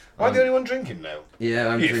bed. Am I the only one drinking now? Yeah,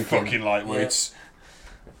 I'm you drinking. You fucking lightweights.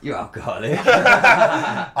 You alcoholic.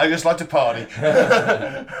 I just like to party.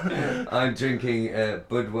 I'm drinking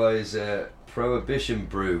Budweiser Prohibition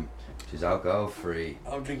Brew, which is alcohol free.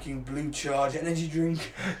 I'm drinking Blue Charge energy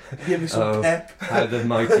drink. Give me some pep. How the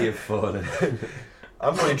mighty have fallen.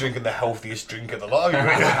 I'm probably drinking the healthiest drink of the lot.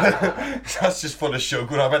 That's just full of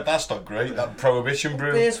sugar. I bet that's not great. That Prohibition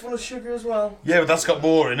Brew. Beer's full of sugar as well. Yeah, but that's got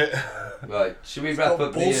more in it. Right, should we wrap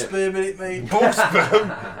up bull sperm in it, mate? Bull sperm?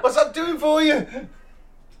 What's that doing for you?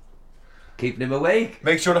 Keeping him awake.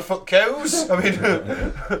 Make sure to fuck cows. I mean...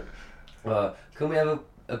 can we have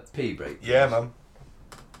a pee break? Yeah, man.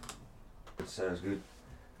 Sounds good.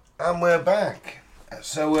 And we're back.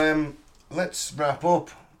 So, let's wrap up.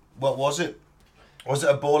 What was it? Was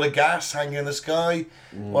it a ball of gas hanging in the sky?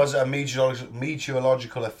 Was it a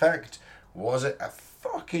meteorological effect? Was it a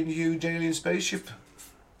fucking huge alien spaceship?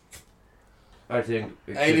 I think...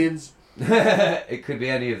 Aliens. It could be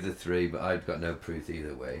any of the 3, but I've got no proof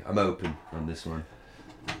either way. I'm open on this one.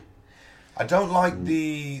 I don't like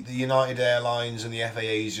the United Airlines and the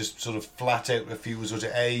FAA's just sort of flat out refusal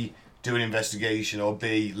to A, do an investigation, or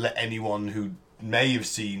B, let anyone who may have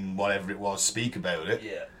seen whatever it was speak about it.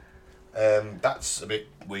 Yeah. That's a bit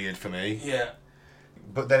weird for me. Yeah.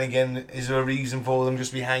 But then again, is there a reason for them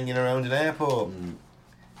just be hanging around an airport?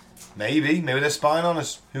 Maybe they're spying on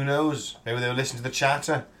us. Who knows? Maybe they were listening to the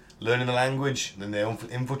chatter, learning the language, and then they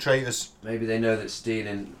infiltrate us. Maybe they know that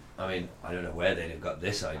stealing... I mean, I don't know where they'd have got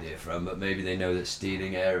this idea from, but maybe they know that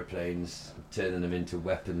stealing aeroplanes, turning them into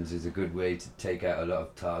weapons, is a good way to take out a lot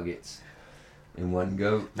of targets in one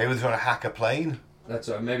go. Maybe they're trying to hack a plane. That's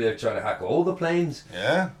right. Maybe they're trying to hack all the planes.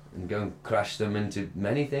 Yeah. And go and crash them into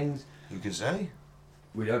many things. Who can say?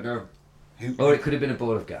 We don't know. Or it could have been a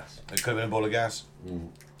ball of gas. It could have been a ball of gas.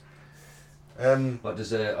 What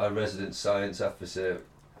does our resident science officer...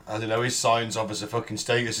 I don't know, his science officer fucking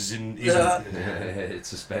status is in... It's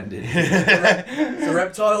suspended. The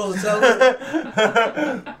reptiles are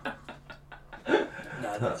telling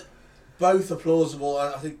No, both are plausible.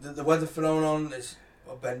 I think the weather phenomenon is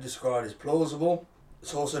what Ben described as plausible.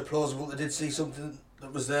 It's also plausible they did see something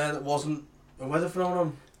that was there that wasn't a weather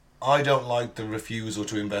phenomenon. I don't like the refusal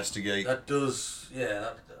to investigate. That does, yeah.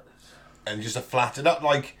 And just a flat, not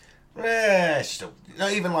like, it's just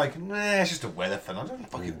not even like, it's just a weather phenomenon. I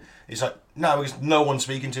don't fucking. It's like, no, because no one's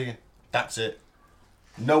speaking to you. That's it.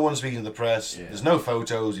 No one's speaking to the press. Yeah. There's no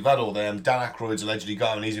photos. You've had all them. Dan Aykroyd's allegedly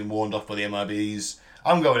got him and he's been warned off by the MIBs.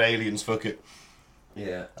 I'm going aliens, fuck it.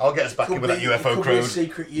 Yeah. I'll get us back in with that UFO crowd. Could be a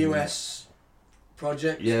secret US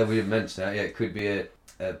project. Yeah, we mentioned that. Yeah, it could be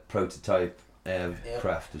a prototype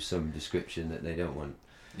craft of some description that they don't want.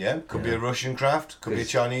 Yeah, could be a Russian craft, could be a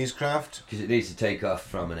Chinese craft. Because it needs to take off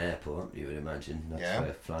from an airport, you would imagine. That's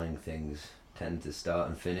where flying things tend to start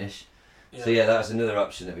and finish. Yeah. So yeah, that's another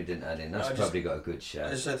option that we didn't add in. That's probably got a good shot.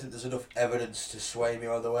 I just don't think there's enough evidence to sway me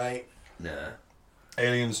either way. Nah.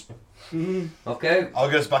 Aliens. Okay. I'll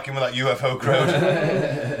get us back in with that UFO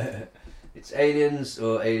crowd. It's aliens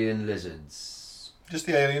or alien lizards. Just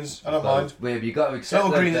the aliens. I don't mind. Wait, you got to accept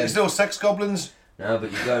that. It's still sex goblins. No,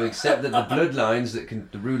 but you've got to accept that the bloodlines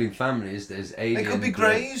the ruling families, there's alien. They could be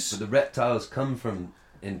greys. But the reptiles come from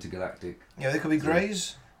intergalactic. Yeah, they could be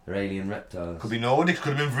greys. They're alien reptiles. Could be Nordics,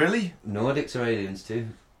 could have been Vrilly. Nordics are aliens too.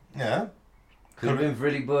 Yeah. Could have been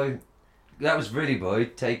Vrilly Boy. That was Vrilly Boy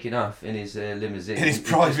taking off in his limousine. In his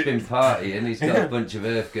private... He's been partying, he's got a bunch of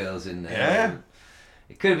Earth girls in there. Yeah.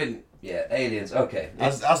 It could have been, aliens, okay.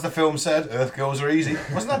 As the film said, Earth girls are easy.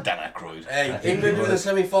 Wasn't that Dan Aykroyd? Hey, England with the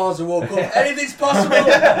semi-finals of World Cup, anything's possible!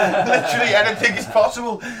 Literally anything is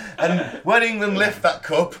possible. And when England lift that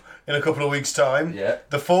cup in a couple of weeks' time,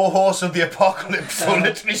 the 4 horse of the apocalypse will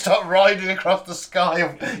literally start riding across the sky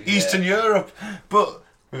of Eastern Europe. But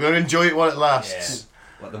we're going to enjoy it while it lasts. Yeah.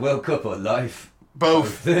 What, the World Cup or life?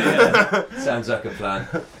 Both. Sounds like a plan.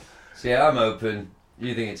 So yeah, I'm open.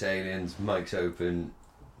 You think it's aliens, Mike's open.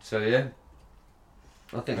 So yeah,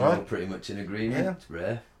 I think we're all pretty much in agreement. Yeah. It's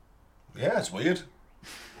rare. Yeah, it's weird.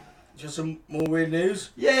 Just some more weird news?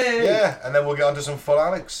 Yay! Yeah, and then we'll get on to some full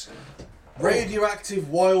Alex. Radioactive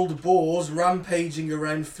wild boars rampaging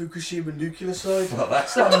around Fukushima nuclear site. Well,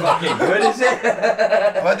 that's not fucking good, is it?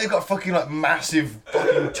 Well, they've got fucking like massive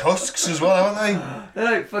fucking tusks as well, haven't they?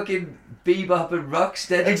 They're like fucking Bebop and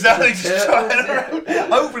Rocksteady. Exactly, just trying around.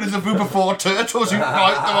 Hoping there's a group of 4 turtles who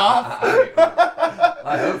fight them off.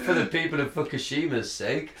 I hope for the people of Fukushima's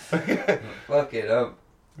sake. Fucking hell.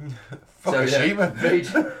 Fukushima.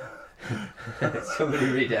 Somebody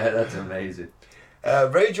read it out, that's amazing.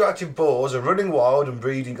 Radioactive boars are running wild and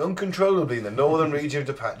breeding uncontrollably in the northern region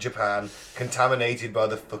of Japan, contaminated by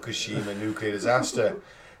the Fukushima nuclear disaster.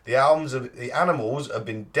 The animals have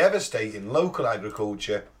been devastating local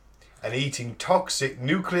agriculture and eating toxic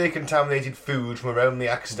nuclear-contaminated food from around the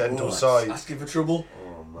accidental site. Asking for trouble.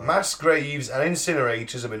 Mass graves and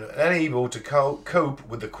incinerators have been unable to cope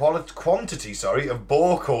with the quantity of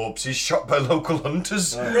boar corpses shot by local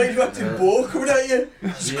hunters. Radioactive boar coming at you.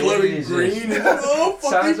 It's glowing green. Oh,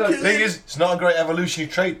 fucking The thing is, it's not a great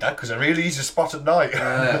evolutionary trait, that, because they're really easy to spot at night.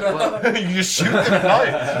 You can just shoot them at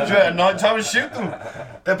night. Do it at night time and shoot them.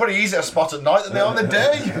 They're pretty easy to spot at night than they are in the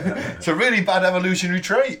day. It's a really bad evolutionary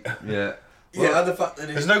trait. Yeah. Yeah, and the fact that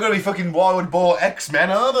there's no going to be fucking wild boar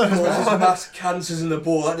X-Men, are there? Causes mass cancers in the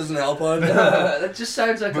boar, that doesn't help either. That just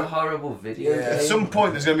sounds like a horrible video game. At some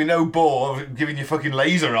point there's going to be no boar giving you fucking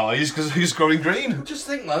laser eyes because he's growing green. Just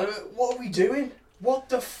think, man, what are we doing? What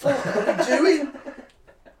the fuck are we doing?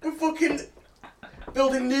 We're fucking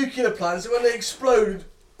building nuclear plants and when they explode,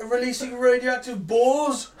 releasing radioactive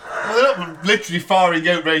boars. Well, they're not literally firing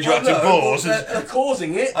out radioactive boars. They're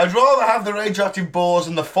causing it. I'd rather have the radioactive boars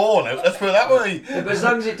than the fallout, let's put it that way. Yeah, but as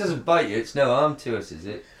long as it doesn't bite you, it's no harm to us, is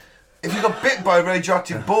it? If you got bit by a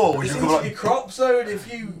radioactive boar, would it's you into go your crops though, and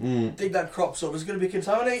if you dig that crops up, it's going to be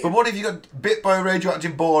contaminated. But what if you got bit by a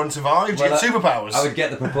radioactive boar and survived? You get superpowers. I would get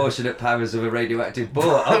the proportionate powers of a radioactive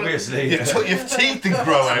boar, obviously. Your teeth would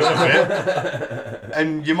grow out of it.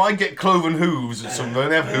 And you might get cloven hooves at some point.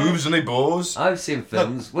 They have hooves and they boars. I've seen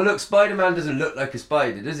films. Well, look, Spider-Man doesn't look like a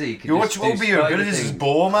spider, does he? What would be your abilities as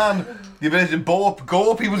Boar Man? The ability to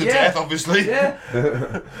gore people to death, obviously. Yeah.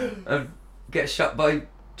 And get shot by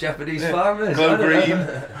Japanese farmers. Glow green.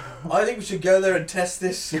 I think we should go there and test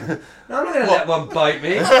this. No, I'm not going to let one bite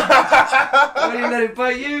me. Why do you let it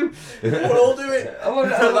bite you? We'll all do it. I want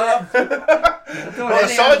to laugh. Well, the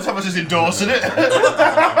science officer's endorsing it.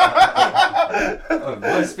 Oh, it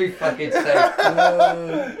must be fucking safe.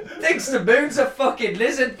 Thinks the moon's a fucking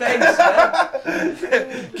lizard base,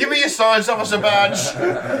 man. Give me your science officer badge.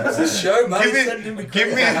 It's a show, man.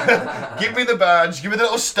 Give me the badge. Give me the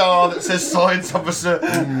little star that says science officer.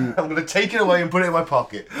 I'm going to take it away and put it in my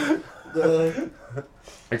pocket.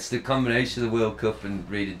 It's the combination of the World Cup and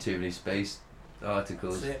reading too many space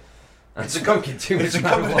articles. And smoking too much It's a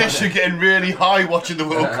combination of marijuana. getting really high watching the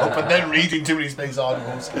World Cup and then reading too many space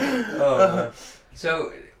articles.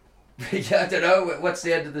 So, yeah, I don't know. What's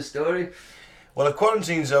the end of the story? Well, a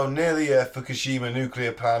quarantine zone near the Fukushima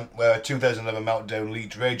nuclear plant, where a 2011 meltdown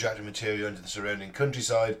leaked radioactive material into the surrounding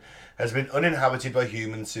countryside, has been uninhabited by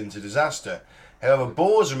humans since the disaster. However,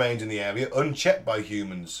 boars remained in the area unchecked by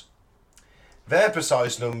humans. Their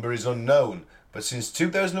precise number is unknown, but since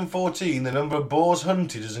 2014 the number of boars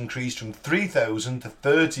hunted has increased from 3,000 to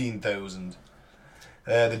 13,000.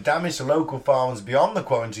 The damage to local farms beyond the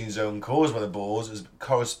quarantine zone caused by the boars has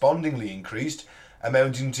correspondingly increased,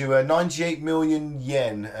 amounting to 98 million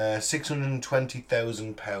yen,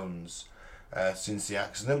 £620,000 since the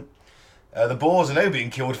accident. The boars are now being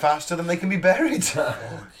killed faster than they can be buried.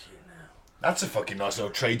 That's a fucking nice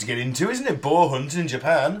little trade to get into, isn't it? Boar hunting in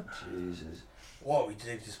Japan. Jesus. What we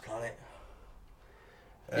did to this planet?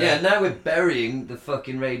 Yeah, now we're burying the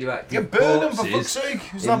fucking radioactive Yeah, burn them corpses for fuck's sake.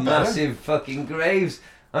 Is in that better? massive fucking graves.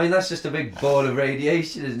 I mean, that's just a big ball of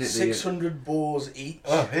radiation, isn't it? 600 boars each.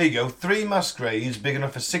 Oh, here you go. 3 mass graves big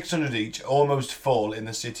enough for 600 each, almost full in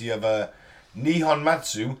the city of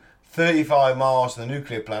Nihonmatsu, 35 miles from the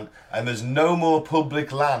nuclear plant, and there's no more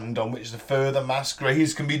public land on which the further mass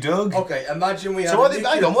graves can be dug. Okay, imagine we had So a what are they,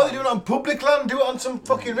 nuclear hang on, what are they plant. doing on public land? Do it on some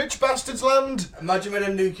fucking rich bastard's land. Imagine we had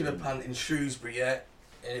a nuclear plant in Shrewsbury, yeah,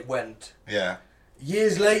 and it went. Yeah.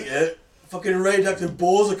 Years later, fucking radioactive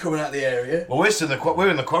boars are coming out of the area. Well, we're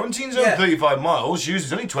in the quarantine zone, Yeah. 35 miles.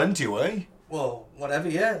 Usually only 20 away. Well, whatever,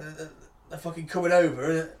 yeah. They're fucking coming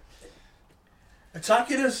over and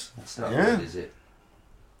attacking us. It's not Yeah. good, is it?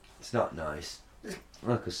 It's not nice.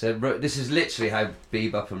 Like I said, this is literally how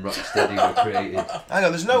Bebop and Rocksteady were created. Hang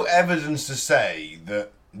on, there's no evidence to say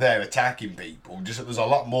that they're attacking people, just that there's a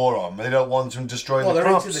lot more on them. They don't want them destroying Well, the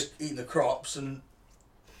they're crops. eating the crops, and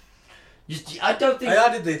I don't think... I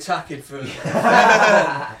added the attacking first.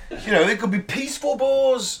 You know, they could be peaceful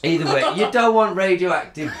boars. Either way, you don't want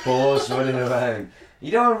radioactive boars running around.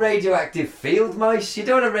 You don't want radioactive field mice. You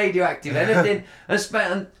don't want a radioactive anything. I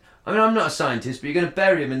mean, I'm not a scientist, but you're going to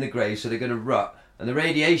bury them in the grave, so they're going to rot. And the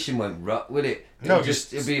radiation won't rot, will it? No,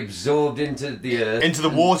 it'll be absorbed into the earth. Into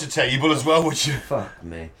the water table as well, would you? Fuck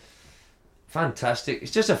me. Fantastic.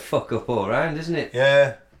 It's just a fuck up all round, isn't it?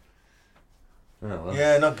 Yeah. Oh, well.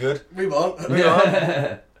 Yeah, not good. Move on.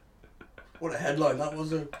 What a headline that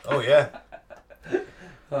was. Oh, yeah.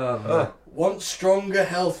 Want stronger,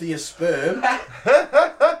 healthier sperm?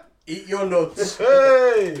 Eat your nuts.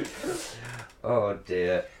 Hey! Oh,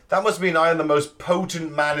 dear. That must mean I am the most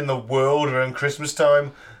potent man in the world around Christmas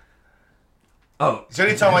time. Oh. It's the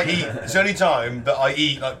only time I eat. It's the only time that I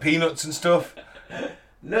eat, like, peanuts and stuff.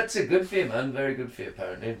 Nuts are good for you, man. Very good for you,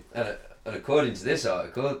 apparently. And according to this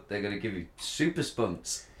article, they're going to give you super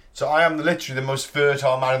spunks. So I am literally the most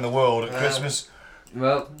fertile man in the world at Christmas.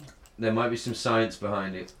 Well, there might be some science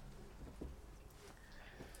behind it.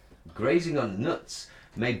 Grazing on nuts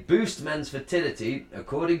may boost men's fertility,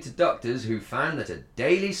 according to doctors who found that a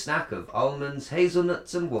daily snack of almonds,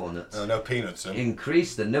 hazelnuts and walnuts Oh, no peanuts, then.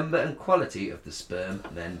 increased the number and quality of the sperm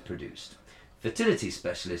then produced. Fertility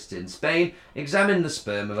specialists in Spain examined the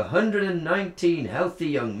sperm of 119 healthy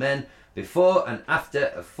young men before and after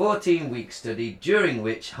a 14-week study, during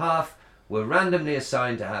which half were randomly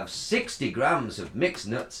assigned to have 60 grams of mixed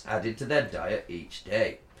nuts added to their diet each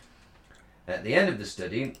day. At the end of the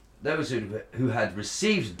study, those who had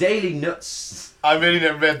received daily nuts... I really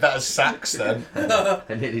never read that as sacks then. I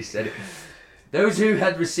nearly said it. Those who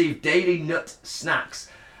had received daily nut snacks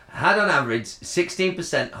had on average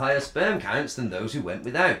 16% higher sperm counts than those who went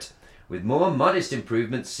without, with more modest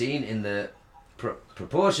improvements seen in the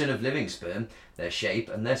proportion of living sperm, their shape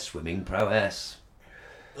and their swimming prowess.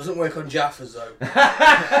 Doesn't work on Jaffas though.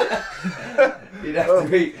 You'd have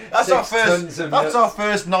to eat That's our 6 tons first. of That's nuts. our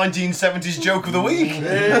first 1970s joke of the week.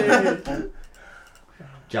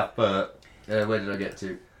 Jaffa. Where did I get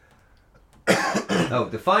to? Oh,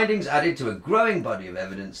 the findings added to a growing body of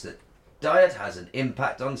evidence that diet has an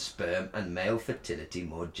impact on sperm and male fertility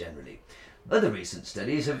more generally. Other recent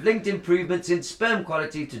studies have linked improvements in sperm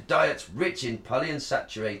quality to diets rich in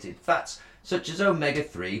polyunsaturated fats such as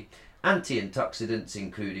omega-3, anti-antioxidants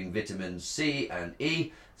including vitamins C and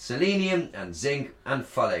E, selenium and zinc and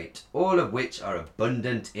folate, all of which are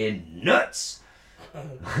abundant in nuts.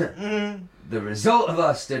 The result of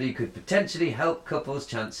our study could potentially help couples'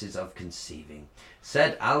 chances of conceiving,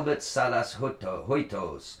 said Albert Salas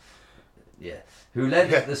Hoitos, who led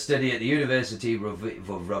the study at the University and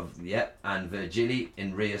Virgili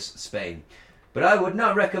in Rius, Spain. But I would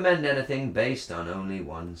not recommend anything based on only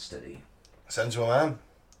one study. Sensible man.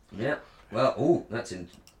 Yeah. Well, that's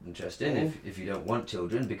interesting if you don't want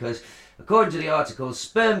children, because according to the article,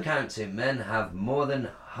 sperm counts in men have more than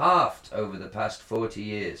halved over the past 40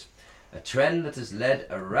 years. A trend that has led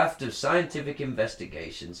a raft of scientific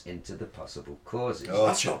investigations into the possible causes. Oh,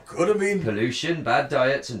 that's not good. I mean, pollution, bad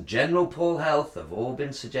diets, and general poor health have all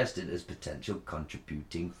been suggested as potential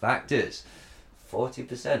contributing factors.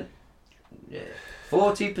 40%. Yeah.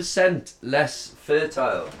 40% less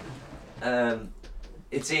fertile.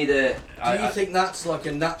 It's either... Do you think that's like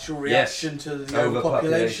a natural reaction to the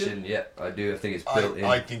overpopulation? Yeah, I do. I think it's built in.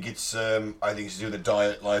 I think it's to do with the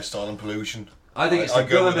diet, lifestyle, and pollution. I think it's the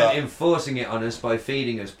government enforcing it on us by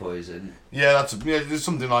feeding us poison. Yeah, there's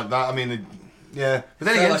something like that. I mean, yeah. But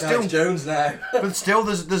then again, like still Jones now. But still,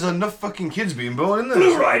 there's enough fucking kids being born, isn't there?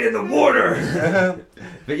 Fluoride in the water.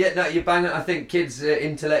 But yet, no, you bang it. I think kids'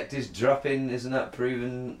 intellect is dropping. Isn't that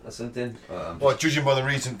proven or something? Well, judging by the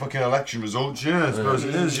recent fucking election results, yeah, I suppose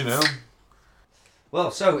it is. You know. Well,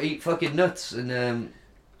 so eat fucking nuts and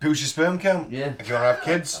boost your sperm count. Yeah. If you want to have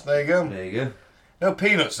kids, there you go. There you go. No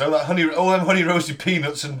peanuts, though. All them honey roasted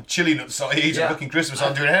peanuts and chili nuts that I eat at fucking Christmas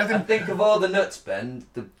aren't doing anything. I think of all the nuts, Ben,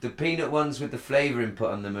 the peanut ones with the flavouring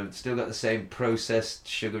put on them have still got the same processed,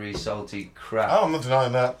 sugary, salty crap. Oh, I'm not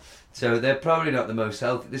denying that. So they're probably not the most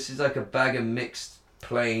healthy. This is like a bag of mixed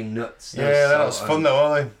plain nuts. Yeah, that's fun though,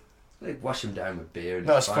 aren't they? They wash them down with beer. And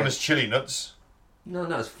not as fun as chili nuts. No,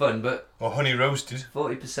 not as fun, but... Or honey roasted.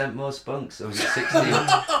 40% more spunks. Or is it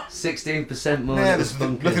 16% more? Yeah, there's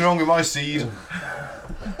nothing wrong with my seed.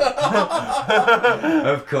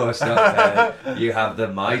 Of course not. You have the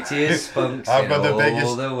mightiest spunks I've got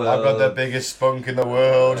the biggest spunk in the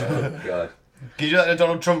world. Oh, God. Can you do that in a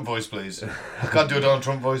Donald Trump voice, please? I can't do a Donald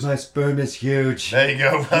Trump voice. My sperm is huge. There you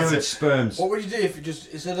go. Huge sperms. What would you do if you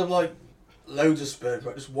just, instead of like loads of sperm,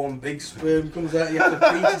 but just one big sperm comes out, you have to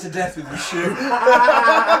beat it to death with your shoe?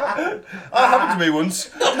 That happened to me once.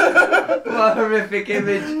 What a horrific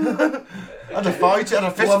image. I had a fight, I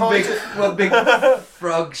had a fist fight. One big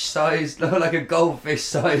frog-sized, like a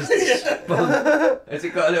goldfish-sized spunk. Has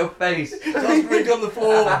it got a little face? That's rigged on the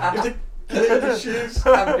floor. You have to kill it with your shoes.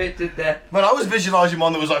 Stamp it to death. Man, I was visualising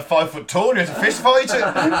one that was like 5 foot tall and you had to fist fight it.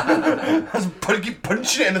 I was keep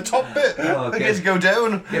punching it in the top bit. I get to go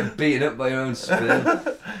down. Get beaten up by your own sperm.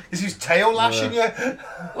 Is his tail lashing you?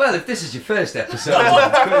 Well, if this is your first episode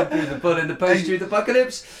of Going Through the Bull in the Post-Truth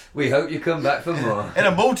Apocalypse, we hope you come back for more. In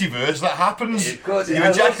a multiverse, that happens. Of course it you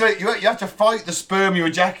happens. ejaculate. You have to fight the sperm you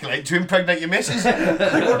ejaculate to impregnate your missus. You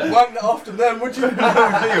wouldn't wank that after them, would you?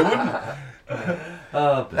 No, you wouldn't.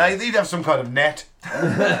 Oh, Now, you'd have some kind of net.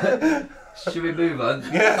 Should we move on?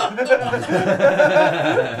 Yeah.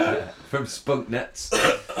 From spunk nets.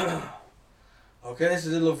 Okay, this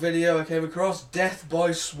is a little video I came across. Death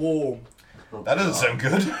by swarm. That doesn't sound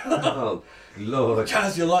good. Oh, Lord.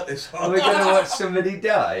 Kaz, you like this one? Are we going to watch somebody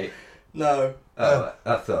die? No. Oh,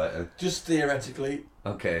 I thought. Just theoretically.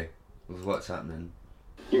 Okay. What's happening?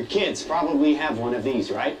 Your kids probably have one of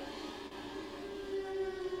these, right?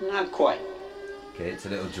 Not quite. Okay, it's a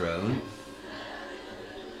little drone.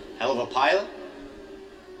 Hell of a pilot?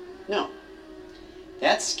 No.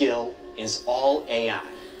 That skill is all AI.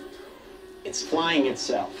 It's flying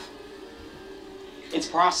itself. Its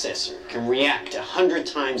processor can react 100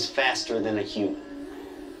 times faster than a human.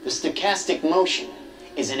 The stochastic motion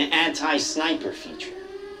is an anti-sniper feature.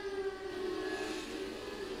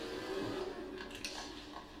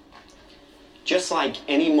 Just like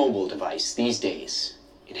any mobile device these days,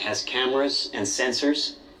 it has cameras and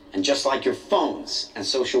sensors, and just like your phones and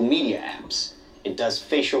social media apps, it does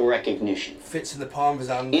facial recognition. Fits in the palm of his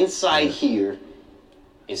hand. Inside here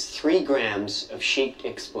is 3 grams of shaped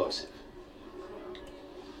explosive.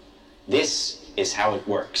 This is how it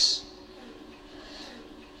works.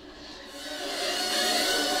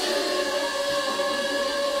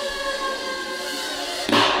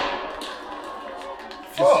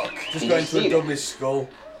 Fuck. Just going to a dummy's skull.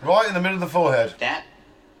 Right in the middle of the forehead. That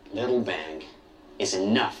little bang is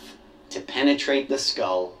enough to penetrate the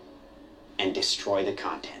skull and destroy the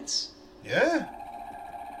contents. Yeah.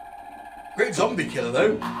 Great zombie killer,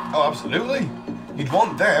 though. Oh, absolutely. You'd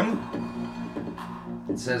want them.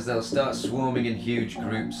 It says they'll start swarming in huge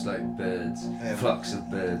groups like birds. Flocks of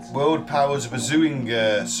birds. World powers pursuing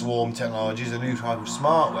swarm technology is a new type of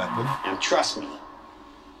smart weapon. Now trust me,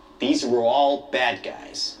 these were all bad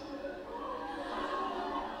guys.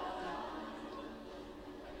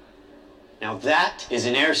 Now that is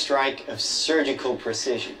an airstrike of surgical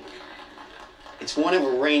precision. It's one of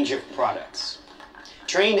a range of products.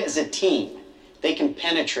 Trained as a team, they can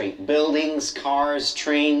penetrate buildings, cars,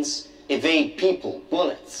 trains, evade people,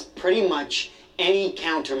 bullets, pretty much any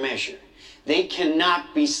countermeasure. They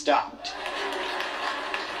cannot be stopped.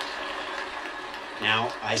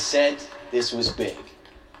 Now, I said this was big.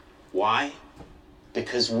 Why?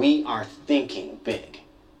 Because we are thinking big.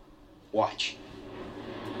 Watch.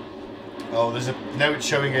 Oh, there's a note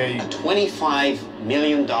showing A $25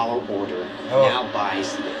 million order now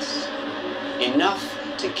buys this. Enough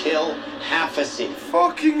to kill half a city.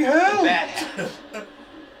 Fucking hell! The bad half.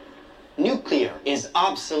 Nuclear is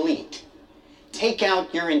obsolete. Take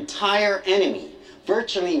out your entire enemy,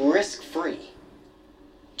 virtually risk-free.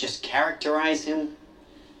 Just characterize him,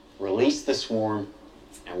 release the swarm,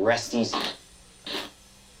 and rest easy.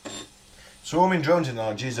 Swarming drones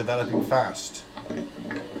technology is developing fast.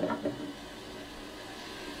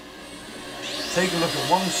 Take a look at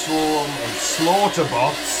one swarm of slaughter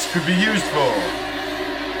bots could be used for.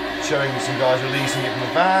 Showing some guys releasing it from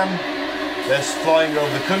a van. They're flying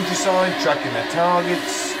over the countryside, tracking their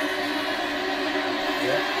targets.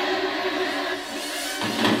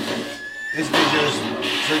 This video's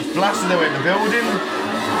so it's blasting their way in the building.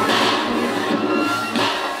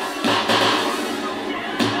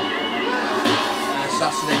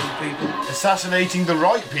 Assassinating people. Assassinating the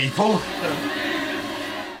right people.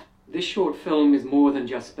 This short film is more than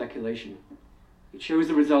just speculation. It shows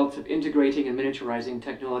the results of integrating and miniaturizing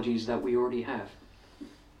technologies that we already have.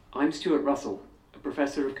 I'm Stuart Russell, a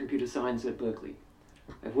professor of computer science at Berkeley.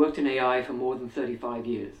 I've worked in AI for more than 35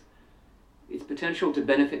 years. Its potential to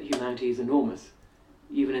benefit humanity is enormous,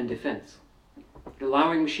 even in defense. But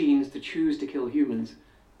allowing machines to choose to kill humans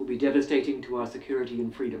will be devastating to our security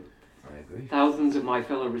and freedom. I agree. Thousands of my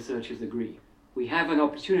fellow researchers agree. We have an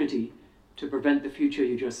opportunity to prevent the future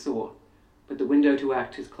you just saw, but the window to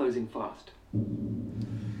act is closing fast.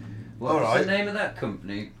 What's the name of that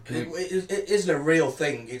company? It isn't a real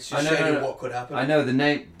thing. It's just showing what could happen. I know the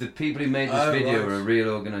name. The people who made this video are a real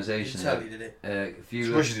organisation. Tell you, did it? It's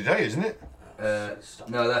Russia Today, isn't it?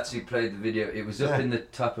 No, that's who played the video. It was up in the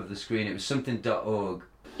top of the screen. It was something.org.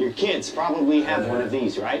 Your kids probably have one of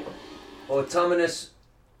these, right?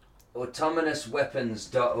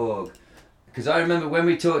 Autonomousweapons.org. Because I remember when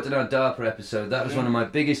we talked in our DARPA episode, that was one of my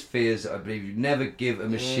biggest fears. I believe you never give a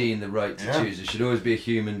machine the right to choose. There should always be a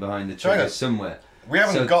human behind the trigger somewhere. We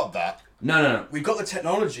haven't got that. No. We've got the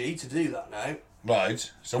technology to do that now.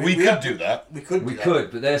 Right. So we could do that. We could,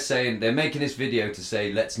 but they're making this video to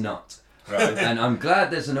say let's not. Right. And I'm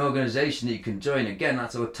glad there's an organisation that you can join. Again,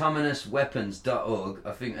 that's autonomousweapons.org.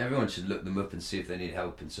 I think everyone should look them up and see if they need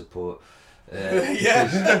help and support.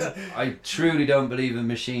 I truly don't believe a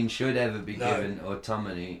machine should ever be given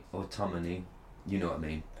autonomy, you know what I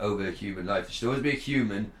mean, over human life. There should always be a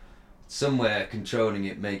human somewhere controlling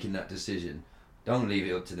it, making that decision. Don't leave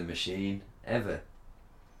it up to the machine, ever.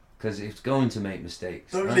 Because it's going to make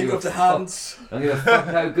mistakes. Don't leave it up to hands. Don't give a fuck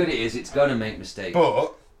how good it is, it's going to make mistakes.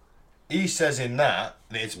 But he says in that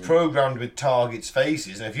it's programmed with targets'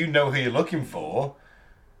 faces, and if you know who you're looking for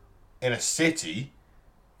in a city,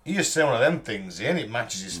 you just say one of them things in, it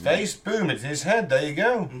matches his face, boom, it's in his head, there you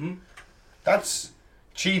go. That's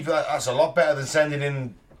cheap, that's a lot better than sending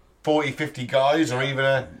in 40, 50 guys or even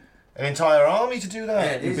an entire army to do that.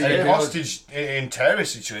 Yeah, it is. And hostage, in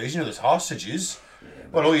terrorist situations, there's hostages.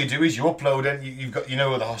 Well, all you do is you upload it, you know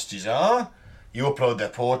where the hostages are, you upload their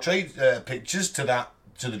portrait pictures to the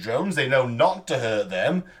drones, they know not to hurt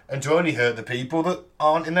them and to only hurt the people that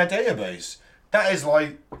aren't in their database. That is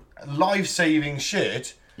like life-saving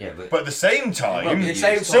shit. Yeah, but at the same time,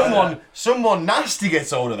 someone nasty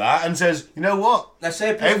gets hold of that and says, you know what? Let's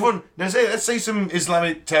say let's say some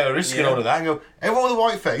Islamic terrorists get hold of that and go, everyone with a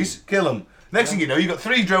white face, kill them. Next thing you know, you've got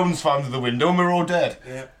 3 drones found through the window and we're all dead.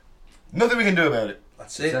 Yeah. Nothing we can do about it.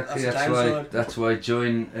 That's it. Exactly. That's that's why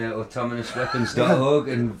join autonomousweapons.org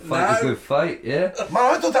and fight a good fight. Yeah.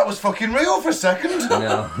 Man, I thought that was fucking real for a second.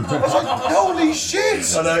 No. I was like, holy shit!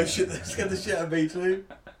 I know, scared the shit out of me too.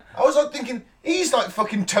 I was like thinking, he's like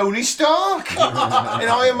fucking Tony Stark in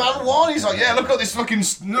Iron Man 1. He's like, yeah, look at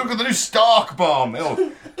the new Stark bomb.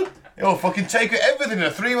 It'll fucking take everything in a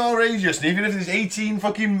 3-mile radius, and even if it's 18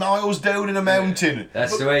 fucking miles down in a mountain.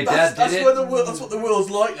 That's the way Dad did it. That's what the world's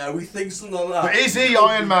like now. We think something like that. But is he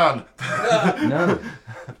Iron Man? No.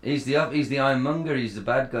 He's the Ironmonger. He's the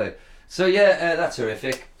bad guy. So yeah, that's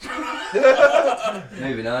horrific.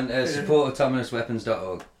 Moving on. Support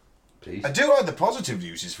autonomousweapons.org. Please. I do like the positive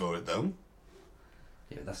uses for it, though.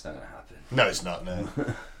 Yeah, that's not going to happen. No, it's not, no.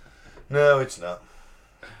 No, it's not.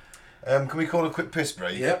 Can we call a quick piss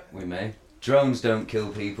break? Yep. We may. Drones don't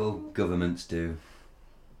kill people, governments do.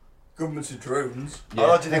 Governments of drones. I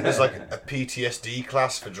like to think there's like a PTSD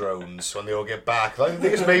class for drones when they all get back. Like, I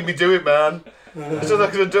think it's made me do it, man. That's what I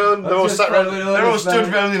could have done. They're all sat around. They're all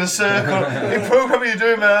stood around in a circle. In program, you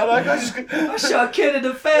doing, man? Like, I shot a kid in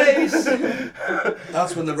the face.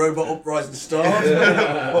 That's when the robot uprising starts.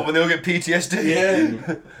 What, when they all get PTSD?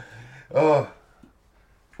 Yeah. Oh.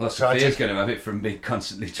 Well, Sophia's going to have it from me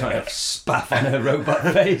constantly trying to spaff on her robot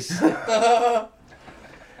face.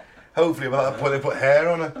 Hopefully, by that point, they put hair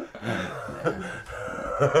on her.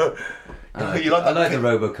 I like the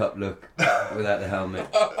Robocop look without the helmet.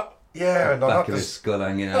 Yeah, the back of his skull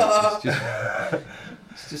hanging out.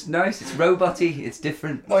 It's just nice. It's robot-y. It's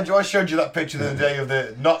different. Mind you, I showed you that picture the other day of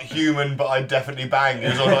the not human, but I definitely bang.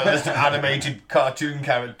 It was all like just animated cartoon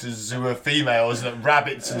characters who were females and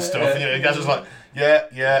rabbits and stuff. And, you know, the guys was like, yeah.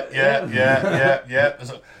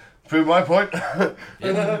 Like, prove my point.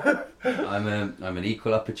 Yeah. I'm an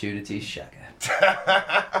equal opportunity shagger.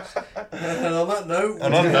 And on that note,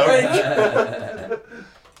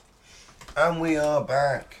 and we are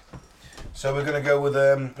back. So we're going to go with,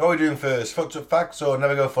 what are we doing first? Fucked up facts or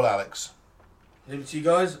never go full Alex? Leave it to you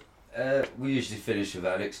guys. We usually finish with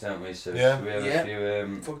Alex, don't we? So yeah. We have a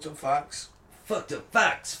few, fucked up facts. Fucked up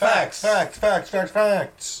facts. Facts.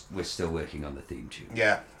 We're still working on the theme tune.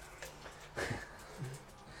 Yeah.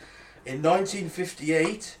 In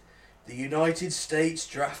 1958, the United States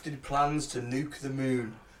drafted plans to nuke the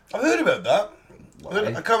moon. I've heard about that. Why?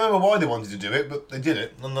 I can't remember why they wanted to do it, but they did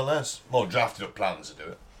it nonetheless. Well, drafted up plans to do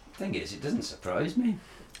it. Thing is, it doesn't surprise me.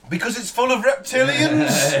 Because it's full of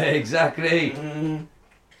reptilians! Exactly.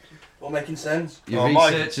 All making sense. Your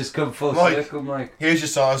research has come full circle, Mike. Here's your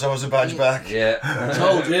size, I was a badge back. Yeah.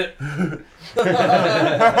 Told you.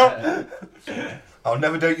 I'll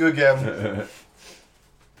never doubt you again.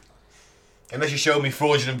 Unless you show me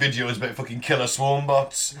fraudulent videos about fucking killer swarm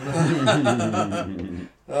bots.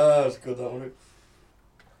 That's good, that one.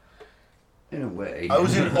 In a way. I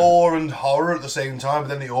was in awe and horror at the same time, but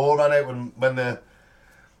then the awe ran out when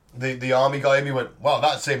the army guy in me went, wow,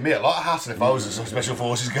 that'd save me a lot of hassle if I was a special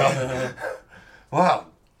forces guy. Wow,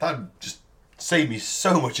 that'd just save me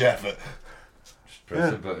so much effort. Just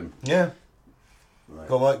press a button. Yeah. Right.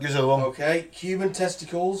 Go on, Mike, give us another one. Okay, human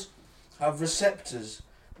testicles have receptors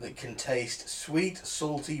that can taste sweet,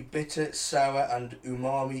 salty, bitter, sour and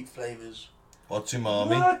umami flavours. What's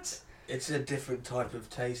umami? What? It's a different type of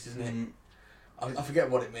taste, isn't it? I forget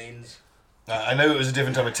what it means. I know it was a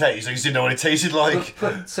different type of taste, I just didn't know what it tasted like.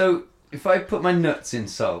 So, if I put my nuts in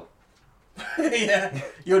salt... Yeah,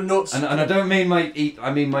 your nuts... And I don't mean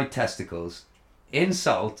I mean my testicles. In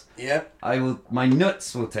salt, yeah, my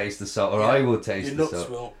nuts will taste the salt, or I will taste the salt. Your nuts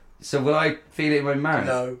will. So will I feel it in my mouth?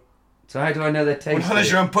 No. So how do I know they're tasty? Well, unless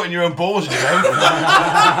you're putting your own balls in your mouth.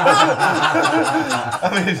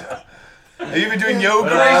 I mean, have you been doing yoga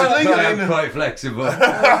recently? I am quite flexible. And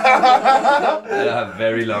I have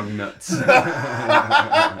very long nuts.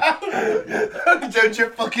 Don't your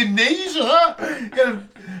fucking knees, huh?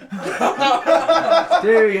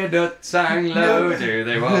 Do your nuts hang low? Do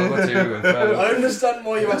they wobble to and fro? I understand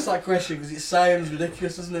why you asked that question, because it sounds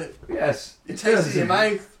ridiculous, doesn't it? Yes. It tastes in your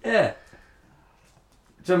mouth. Yeah.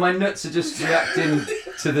 So my nuts are just reacting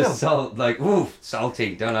to the salt, like, ooh,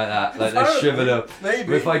 salty, don't like that. Like they shrivel up. Maybe.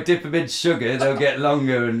 But if I dip them in sugar, they'll get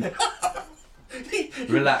longer and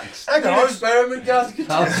relaxed. Hang on, experiment, guys.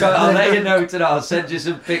 I'll let you know today. I'll send you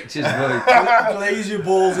some pictures, boy. Glaze your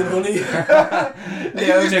balls in honey.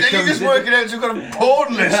 You're just working out some kind of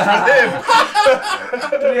porn list for him.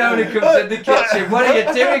 The owner comes in the kitchen. What are you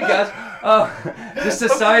doing, guys? Oh, just a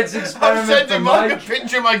science experiment. I'm sending Mike a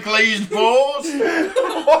picture of my glazed balls.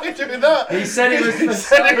 Why are you doing that? He said it was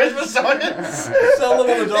for science. Sell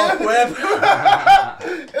them on the dark web.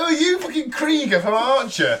 Who are you, fucking Krieger from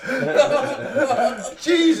Archer?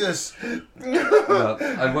 Jesus. Well,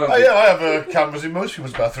 I won't. I have cameras in most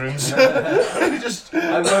people's bathrooms.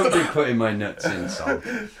 I won't be putting my nuts in salt.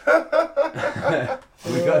 We got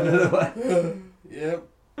another one. Yep.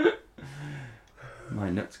 My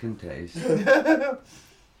nuts can taste. The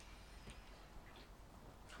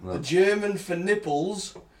German for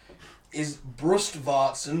nipples is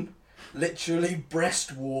Brustwarzen, literally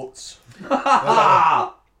breastwarts.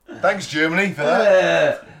 Thanks, Germany, for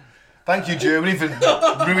that. Thank you, Germany, for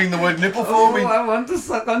ruining the word nipple for me. I want to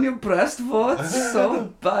suck on your breastwarts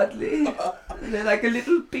so badly. They're like a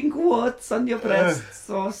little pink warts on your breast.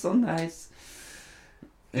 So nice.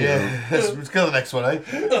 Yeah, let's go to the next one, eh?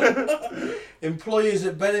 Employees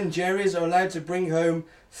at Ben & Jerry's are allowed to bring home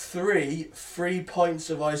 3 free pints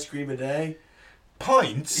of ice cream a day.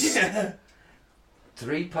 Pints? Yeah.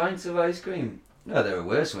 3 pints of ice cream? No, there are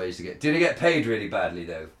worse ways to get. Do they get paid really badly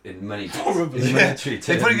though in money? Probably. In monetary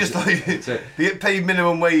They probably terms? just So- they get paid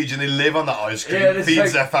minimum wage and they live on that ice cream. Yeah, it's Feeds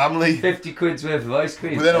like their family. 50 quid's worth of ice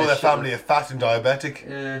cream. But then all Yeah, their shit. family are fat and diabetic.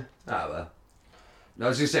 Yeah. Ah well. I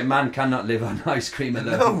was going to say, man cannot live on ice cream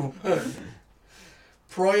alone. No.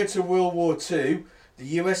 Prior to World War II,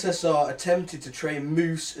 the USSR attempted to train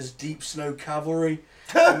moose as deep snow cavalry,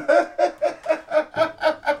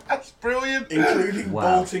 That's brilliant. including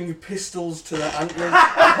Wow. bolting pistols to their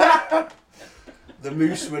antlers. The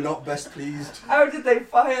moose were not best pleased. How did they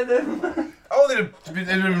fire them? Oh, they'd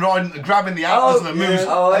been grabbing the antlers of the moose.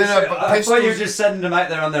 Oh, and then I put thought you were pistols. just sending them out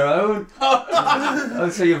there on their own. Oh,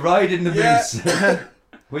 so you're riding the Yeah. moose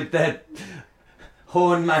with their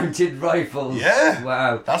horn-mounted rifles. Yeah.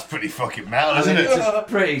 Wow. That's pretty fucking metal, I isn't mean, it? it's a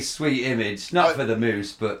pretty sweet image. Not for the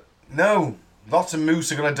moose, but No. Lots of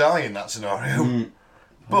moose are going to die in that scenario.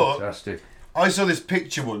 But fantastic. I saw this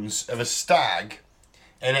picture once of a stag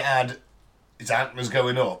and it had its antlers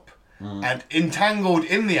going up. And entangled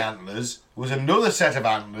in the antlers was another set of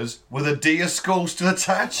antlers with a deer skull still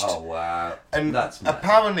attached. Oh, wow. And That's mad.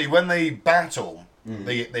 apparently when they battle,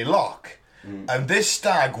 they lock. And this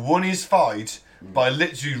stag won his fight by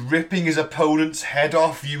literally ripping his opponent's head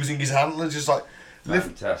off using his antlers. Just like,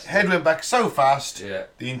 Fantastic. head went back so fast, Yeah.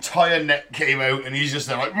 the entire neck came out and he's just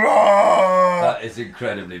there like, "Roar!" That is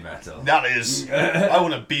incredibly metal. That is, I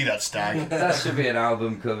want to be that stag. That should be an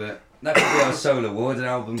album cover. That could be our Solar Warden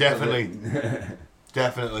album Definitely. cover.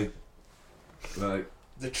 Definitely. Right.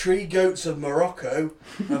 The tree goats of Morocco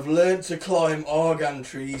have learned to climb argan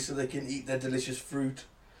trees so they can eat their delicious fruit.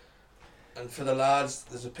 And for the lads,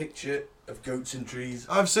 there's a picture of goats in trees.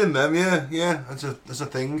 I've seen them, yeah, that's a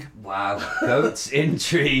thing. Wow. Goats in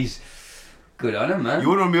trees. Good on them, man. You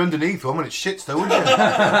wouldn't want to be underneath them when it shits though, would you?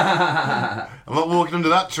 I'm not walking under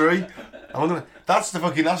that tree. That's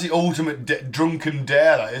the ultimate drunken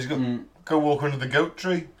dare, that is. Go walk under the goat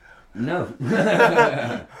tree. No.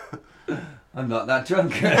 I'm not that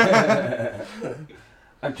drunk.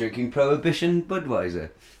 I'm drinking Prohibition Budweiser.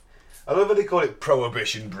 I love how they call it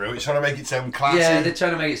Prohibition Brew. It's trying to make it sound classy. Yeah, they're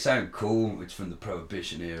trying to make it sound cool. It's from the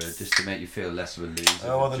Prohibition era, just to make you feel less of a loser.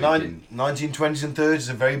 Oh, well, the drinking. 1920s and 30s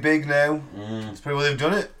are very big now. That's probably why they've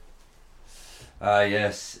done it.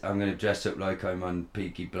 Yes, I'm going to dress up like I'm on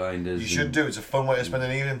Peaky Blinders. You should do. It's a fun way to spend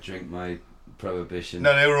an evening. Drink my Prohibition.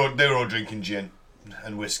 No, they were all drinking gin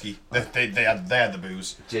and whiskey. They had the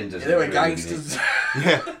booze. Gin doesn't They were agree gangsters. with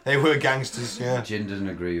Yeah, they were gangsters. me. Yeah, Gin doesn't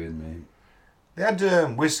agree with me. they had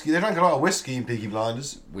whiskey. They drank a lot of whiskey in Peaky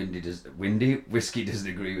Blinders. Whiskey doesn't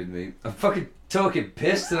agree with me. I'm fucking talking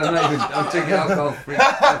pissed and I'm drinking alcohol-free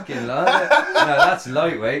fucking lager. No, that's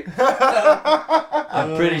lightweight.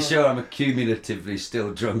 I'm pretty sure I'm accumulatively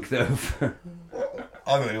still drunk though.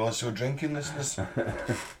 I'm the only one still drinking, listeners.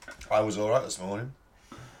 I was alright this morning.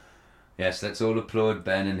 Yes, let's all applaud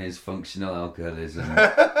Ben and his functional alcoholism.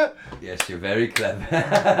 Yes, you're very clever.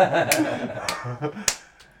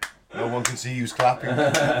 No one can see who's clapping.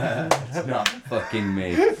 It's not fucking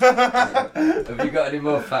me. Have you got any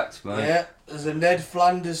more facts, Mike? Yeah, there's a Ned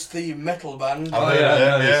Flanders themed metal band Oh, I've yeah, heard I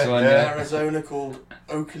know of this them, one, in yeah. Arizona called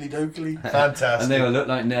Oakley Dokley. Fantastic. And they all look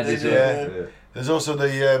like Ned They as do, well. yeah. There's also the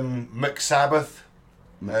McSabbath,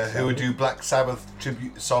 who would do Black Sabbath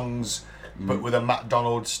tribute songs, but with a Matt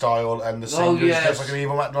Donald style, and the singer's yes. just like an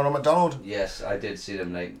evil McDonald. Yes, I did see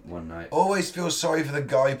them late one night. Always feel sorry for the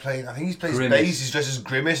guy playing. I think he plays Grimace. bass. He's dressed as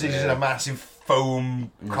Grimace. He's Yeah. in a massive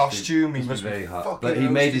foam costume. He must be very hot. fucking But he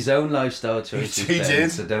made roasted. his own lifestyle choices. He Ben,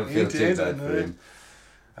 did. So don't He feel too did, I bad know for it. him.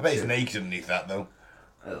 I bet he's naked underneath that though.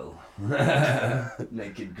 Oh.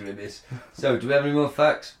 Naked Grimace. So, do we have any more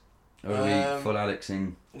facts? Or are we full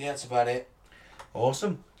Alexing? Yeah, that's about it.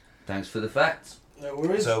 Awesome. Thanks for the facts. No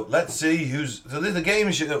worries. So let's see who's. So the game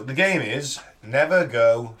is never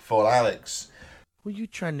go full Alex. Were you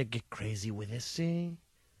trying to get crazy with this, eh?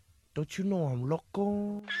 Don't you know I'm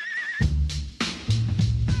loco?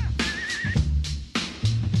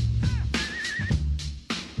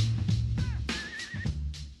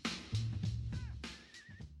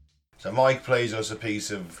 So Mike plays us a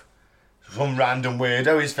piece of some random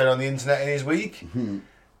weirdo he's found on the internet in his week.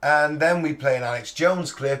 And then we play an Alex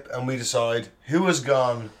Jones clip and we decide who has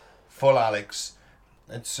gone full Alex.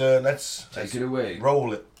 Let's Take it away.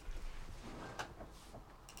 Roll it.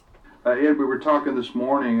 Ed, we were talking this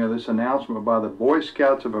morning, this announcement by the Boy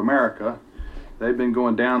Scouts of America. They've been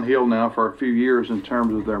going downhill now for a few years in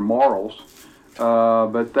terms of their morals.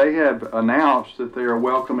 But they have announced that they are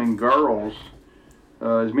welcoming girls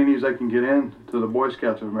as many as they can get in to the Boy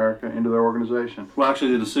Scouts of America into their organization. Well,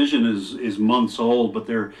 actually, the decision is months old, but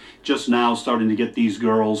they're just now starting to get these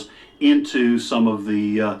girls into some of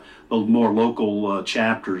the more local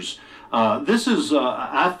chapters. This is,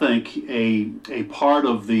 I think, a part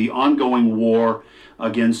of the ongoing war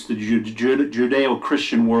against the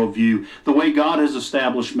Judeo-Christian worldview, the way God has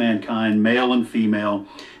established mankind, male and female.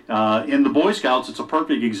 In the Boy Scouts, it's a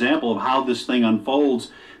perfect example of how this thing unfolds.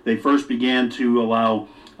 They first began to allow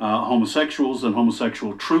homosexuals and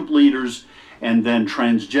homosexual troop leaders, and then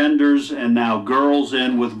transgenders, and now girls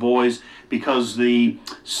in with boys, because the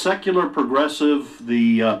secular progressive,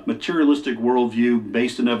 the materialistic worldview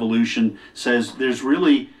based in evolution says there's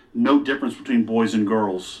really no difference between boys and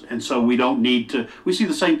girls. And so we don't need to, we see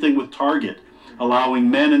the same thing with Target,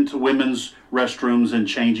 allowing men into women's restrooms and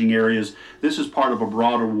changing areas. This is part of a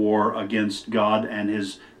broader war against God and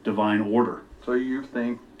his divine order. So you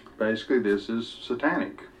think basically this is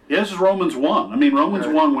satanic? Yeah, this is Romans 1. I mean, Romans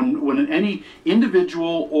 1, when any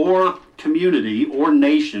individual or community or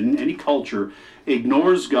nation, any culture,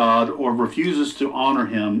 ignores God or refuses to honor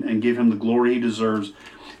him and give him the glory he deserves,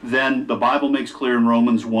 then the Bible makes clear in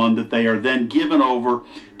Romans 1 that they are then given over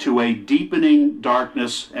to a deepening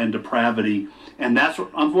darkness and depravity. And that's what,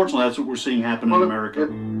 unfortunately, that's what we're seeing happen in America.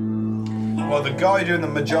 Well, the guy doing the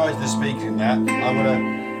majority of the speaking in that,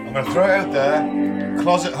 I'm gonna throw it out there,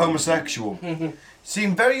 closet homosexual.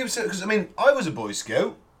 Seemed very upset, because, I mean, I was a Boy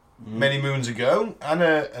Scout many moons ago, and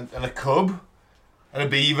a cub, and a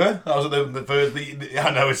beaver. I was at the first,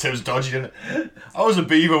 I know it sounds dodgy, doesn't it? I was a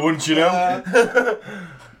beaver, wouldn't you know?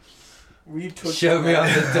 Show me on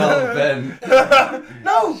the doll, Ben.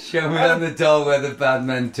 No! Show me on the doll where the bad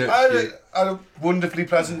men touched you. I had a wonderfully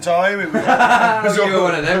pleasant time. It was you were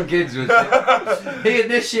one of them kids, wasn't you? He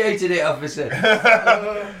initiated it, officer.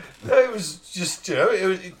 It was just, you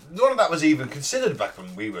know, none of that was even considered back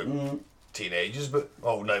when we were teenagers, but,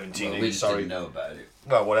 not even teenagers, we just sorry. didn't know about it.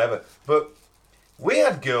 Well, whatever. But we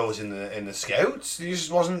had girls in the Scouts. It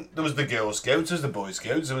just wasn't, there was the Girl Scouts, there was the Boy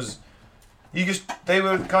Scouts, there was, they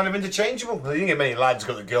were kind of interchangeable. You didn't get many lads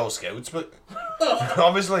got the Girl Scouts, but,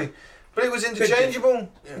 obviously. But it was interchangeable.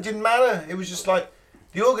 It didn't matter. It was just like,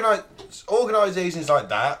 the organisations like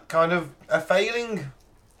that kind of are failing.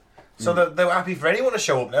 So that they were happy for anyone to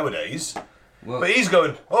show up nowadays. Well, but he's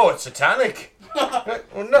going, oh, it's satanic.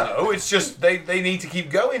 Well, no, it's just they need to keep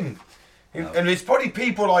going. No. And it's probably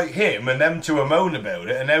people like him and them two are moaning about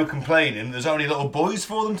it and now complaining there's only little boys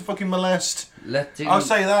for them to fucking molest. I'll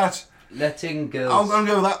say that. Letting girls... I'm going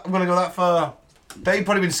to go that far. They've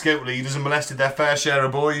probably been scout leaders and molested their fair share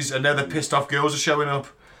of boys, and now the pissed off girls are showing up.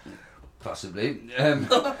 Possibly.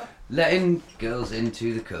 Letting girls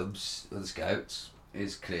into the Cubs or the Scouts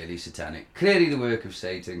is clearly satanic. Clearly the work of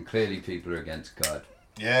Satan. Clearly people are against God.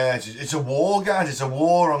 Yeah, it's a war, guys. It's a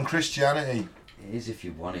war on Christianity. It is if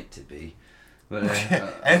you want it to be. But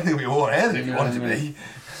anything we want, anything if you want it to be.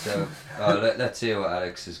 So, let's hear what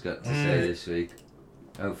Alex has got to say this week.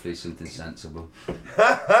 Hopefully something sensible.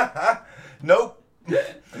 Nope.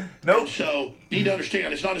 Nope. So, you need to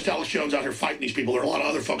understand, it's not just Alex Jones out here fighting these people. There are a lot of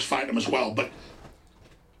other folks fighting them as well. But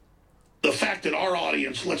the fact that our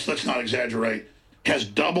audience, let's not exaggerate, has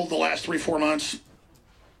doubled the last 3-4 months,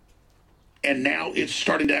 and now it's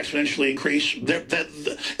starting to exponentially increase. They're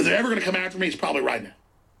ever going to come after me, it's probably right now.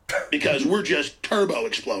 Because we're just turbo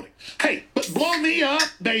exploding. Hey, but blow me up,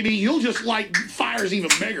 baby. You'll just light fires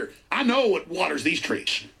even bigger. I know what waters these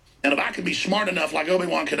trees. And if I could be smart enough like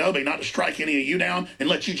Obi-Wan Kenobi not to strike any of you down and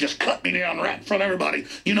let you just cut me down right in front of everybody,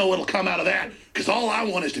 you know what'll come out of that. Because all I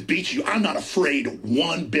want is to beat you. I'm not afraid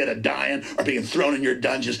one bit of dying or being thrown in your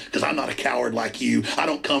dungeons because I'm not a coward like you. I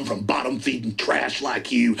don't come from bottom-feeding trash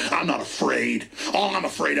like you. I'm not afraid. All I'm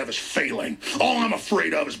afraid of is failing. All I'm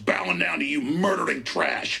afraid of is bowing down to you murdering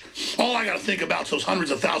trash. All I got to think about is those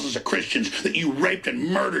hundreds of thousands of Christians that you raped and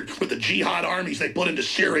murdered with the jihad armies they put into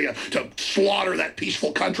Syria to slaughter that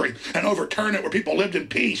peaceful country and overturn it where people lived in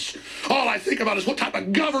peace. All I think about is what type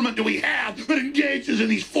of government do we have that engages in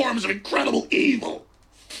these forms of incredible evil?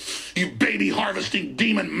 You baby harvesting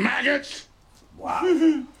demon maggots?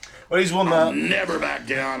 Wow. Well, he's won that. I'll never back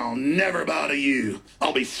down. I'll never bow to you.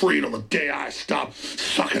 I'll be free till the day I stop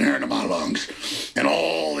sucking air into my lungs. And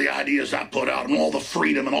all the ideas I put out and all the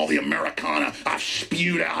freedom and all the Americana I've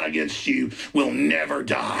spewed out against you will never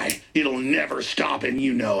die. It'll never stop, and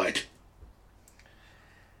you know it.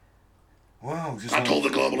 Wow. I told the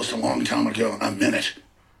globalists a long time ago, and I meant it.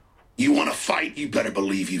 You want to fight, you better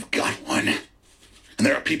believe you've got one. And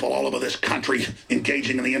there are people all over this country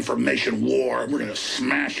engaging in the information war. We're going to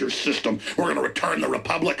smash your system. We're going to return the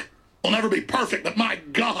republic. We'll never be perfect, but my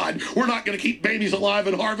God, we're not going to keep babies alive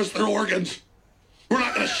and harvest their organs. We're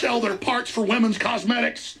not going to sell their parts for women's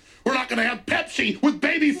cosmetics. We're not going to have Pepsi with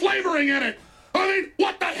baby flavoring in it. I mean,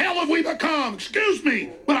 what the hell have we become? Excuse me,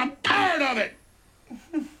 but I'm tired of it.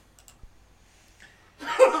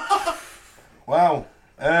 Wow.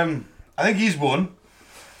 I think he's won.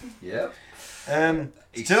 Yep.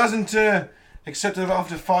 Still hasn't accepted an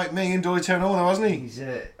offer to fight me in Dolly Town Hall, though, hasn't he? He's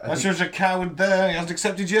That's just a coward there. He hasn't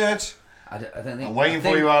accepted yet. I don't think. I'm waiting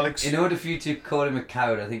for you, Alex. In order for you to call him a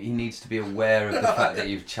coward, I think he needs to be aware of the fact that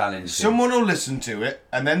you've challenged him. Someone will listen to it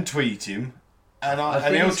and then tweet him, and I he'll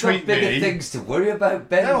think he's tweet got bigger me. things to worry about,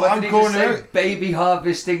 Ben. No, What I'm did he calling just him say? out. Baby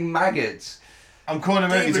harvesting maggots. I'm calling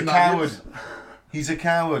him out. He's a coward. He's a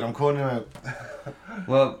coward. I'm calling him out.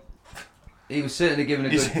 Well, he was certainly giving a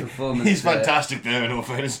good performance. He's fantastic there, in all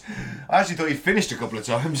fairness. I actually thought he'd finished a couple of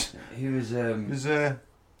times. He was.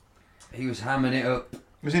 He was hamming it up.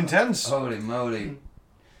 It was intense. Holy moly!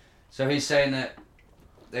 So he's saying that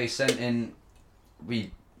they sent in,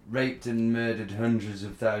 we raped and murdered hundreds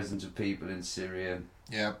of thousands of people in Syria.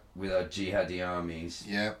 Yeah. With our jihadi armies.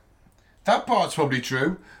 Yeah. That part's probably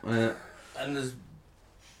true. And there's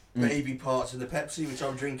baby parts in the Pepsi, which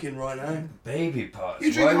I'm drinking right now. Baby parts?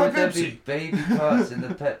 You drinking Why my would there Pepsi? be baby parts in the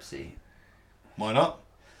Pepsi? Why not?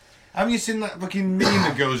 Haven't you seen that fucking meme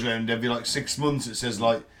that goes around every like 6 months? It says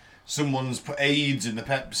like someone's put AIDS in the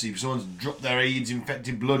Pepsi, someone's dropped their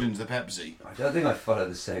AIDS-infected blood into the Pepsi. I don't think I follow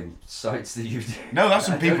the same sites that you do. No, that's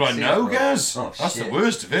some people I don't see know, it, Gaz. Oh, That's shit. the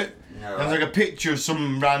worst of it. No, There's like a picture of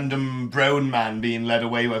some random brown man being led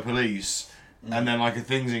away by police. And then like a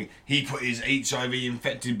thing saying, he put his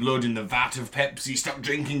HIV-infected blood in the vat of Pepsi, stop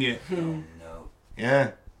drinking it. Oh, no.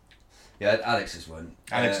 Yeah. Yeah, Alex has won.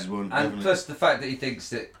 Alex has won, And definitely. plus the fact that he thinks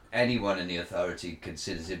that anyone in the authority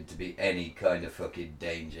considers him to be any kind of fucking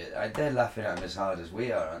danger. They're laughing at him as hard as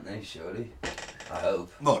we are, aren't they, surely? I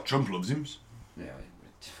hope. Well, Trump loves him. Yeah,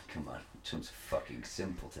 come on. Trump's a fucking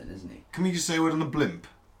simpleton, isn't he? Can we just say a word on the blimp?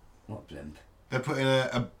 What blimp? They're putting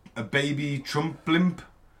a baby Trump blimp.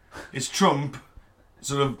 It's Trump,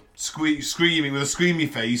 sort of screaming with a screamy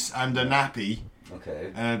face and a nappy.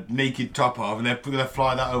 Okay. And a naked top off, and they're going to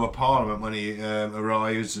fly that over Parliament when he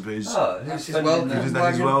arrives. That's his welcome.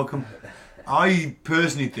 That's his welcome. I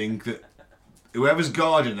personally think that whoever's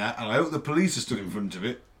guarding that, and I hope the police are stood in front of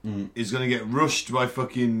it, is going to get rushed by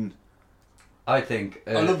fucking... I think...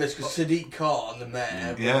 I love this because Sadiq Khan, the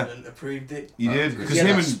mayor, Yeah. approved it. He did, because him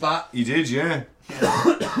him and and... spat. He did, yeah.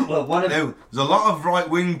 Well, one of... Now, there's a lot of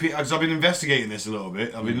right-wing people, because I've been investigating this a little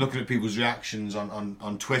bit. I've been looking at people's reactions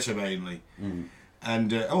on Twitter mainly.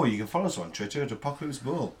 And, you can follow us on Twitter at Apocalypse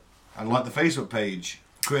Bull. And like the Facebook page,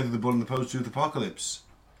 Created the Bull and the Post-Truth Apocalypse.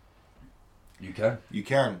 You can? You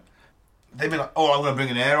can. They've been like, I'm going to bring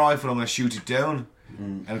an air rifle, I'm going to shoot it down.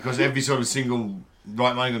 And of course every sort of single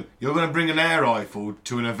right mind going, you're going to bring an air rifle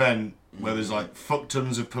to an event where there's like fuck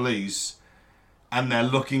tons of police and they're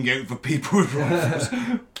looking out for people with rifles.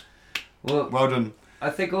 Well done. I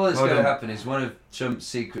think all that's Well going to done. happen is one of Trump's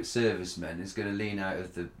Secret Service men is going to lean out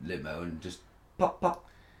of the limo and just pop, pop.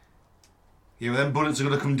 Yeah, but then bullets are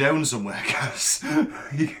going to come down somewhere, Cass.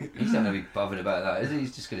 He's not going to be bothered about that, is he?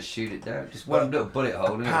 He's just going to shoot it down. Just one little bullet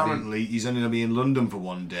hole. and it'll be- Apparently, he's only going to be in London for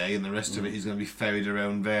one day, and the rest of it he's going to be ferried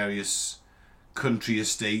around various country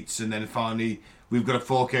estates, and then finally we've got to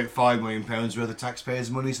fork out £5 million worth of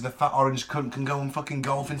taxpayers' money so the fat orange cunt can go and fucking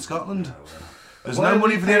golf in Scotland. There's Why no are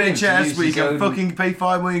money we for the paying him to NHS use where you his can own- fucking pay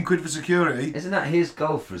 £5 million for security. Isn't that his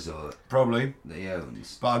golf resort Probably. that he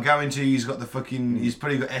owns? But I guarantee he's got the fucking... He's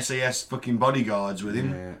probably got SAS fucking bodyguards with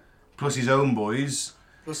him. Yeah. Plus his own boys.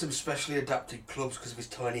 Plus some specially adapted clubs because of his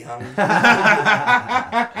tiny hands.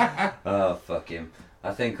 Oh, fuck him.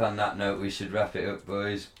 I think on that note we should wrap it up,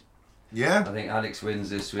 boys. Yeah? I think Alex wins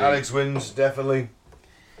this week. Alex wins, definitely.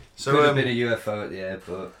 So, Could have been a UFO at the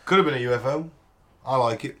airport. Could have been a UFO. I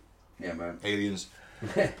like it. Yeah, man. Aliens.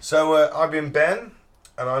 So I've been Ben,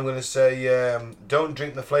 and I'm going to say don't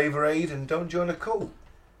drink the Flavour Aid and don't join a cult.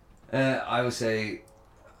 I will say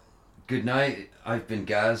good night. I've been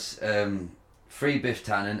Gaz. Free Biff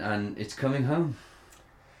Tannen, and it's coming home.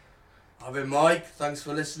 I've been Mike. Thanks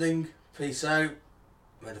for listening. Peace out.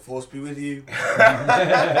 May the force be with you.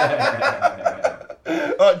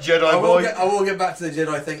 Jedi boy. I will get back to the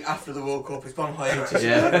Jedi thing after the World Cup. It's on hiatus.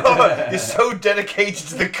 Yeah. You're so dedicated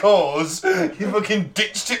to the cause, you fucking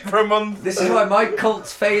ditched it for a month. This is why my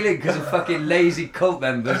cult's failing, because of fucking lazy cult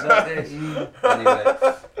members like this. Anyway.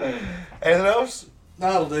 Anything else?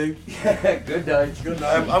 That'll do. Good night. Good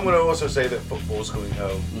night. I'm going to also say that football's coming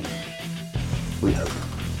home. We hope.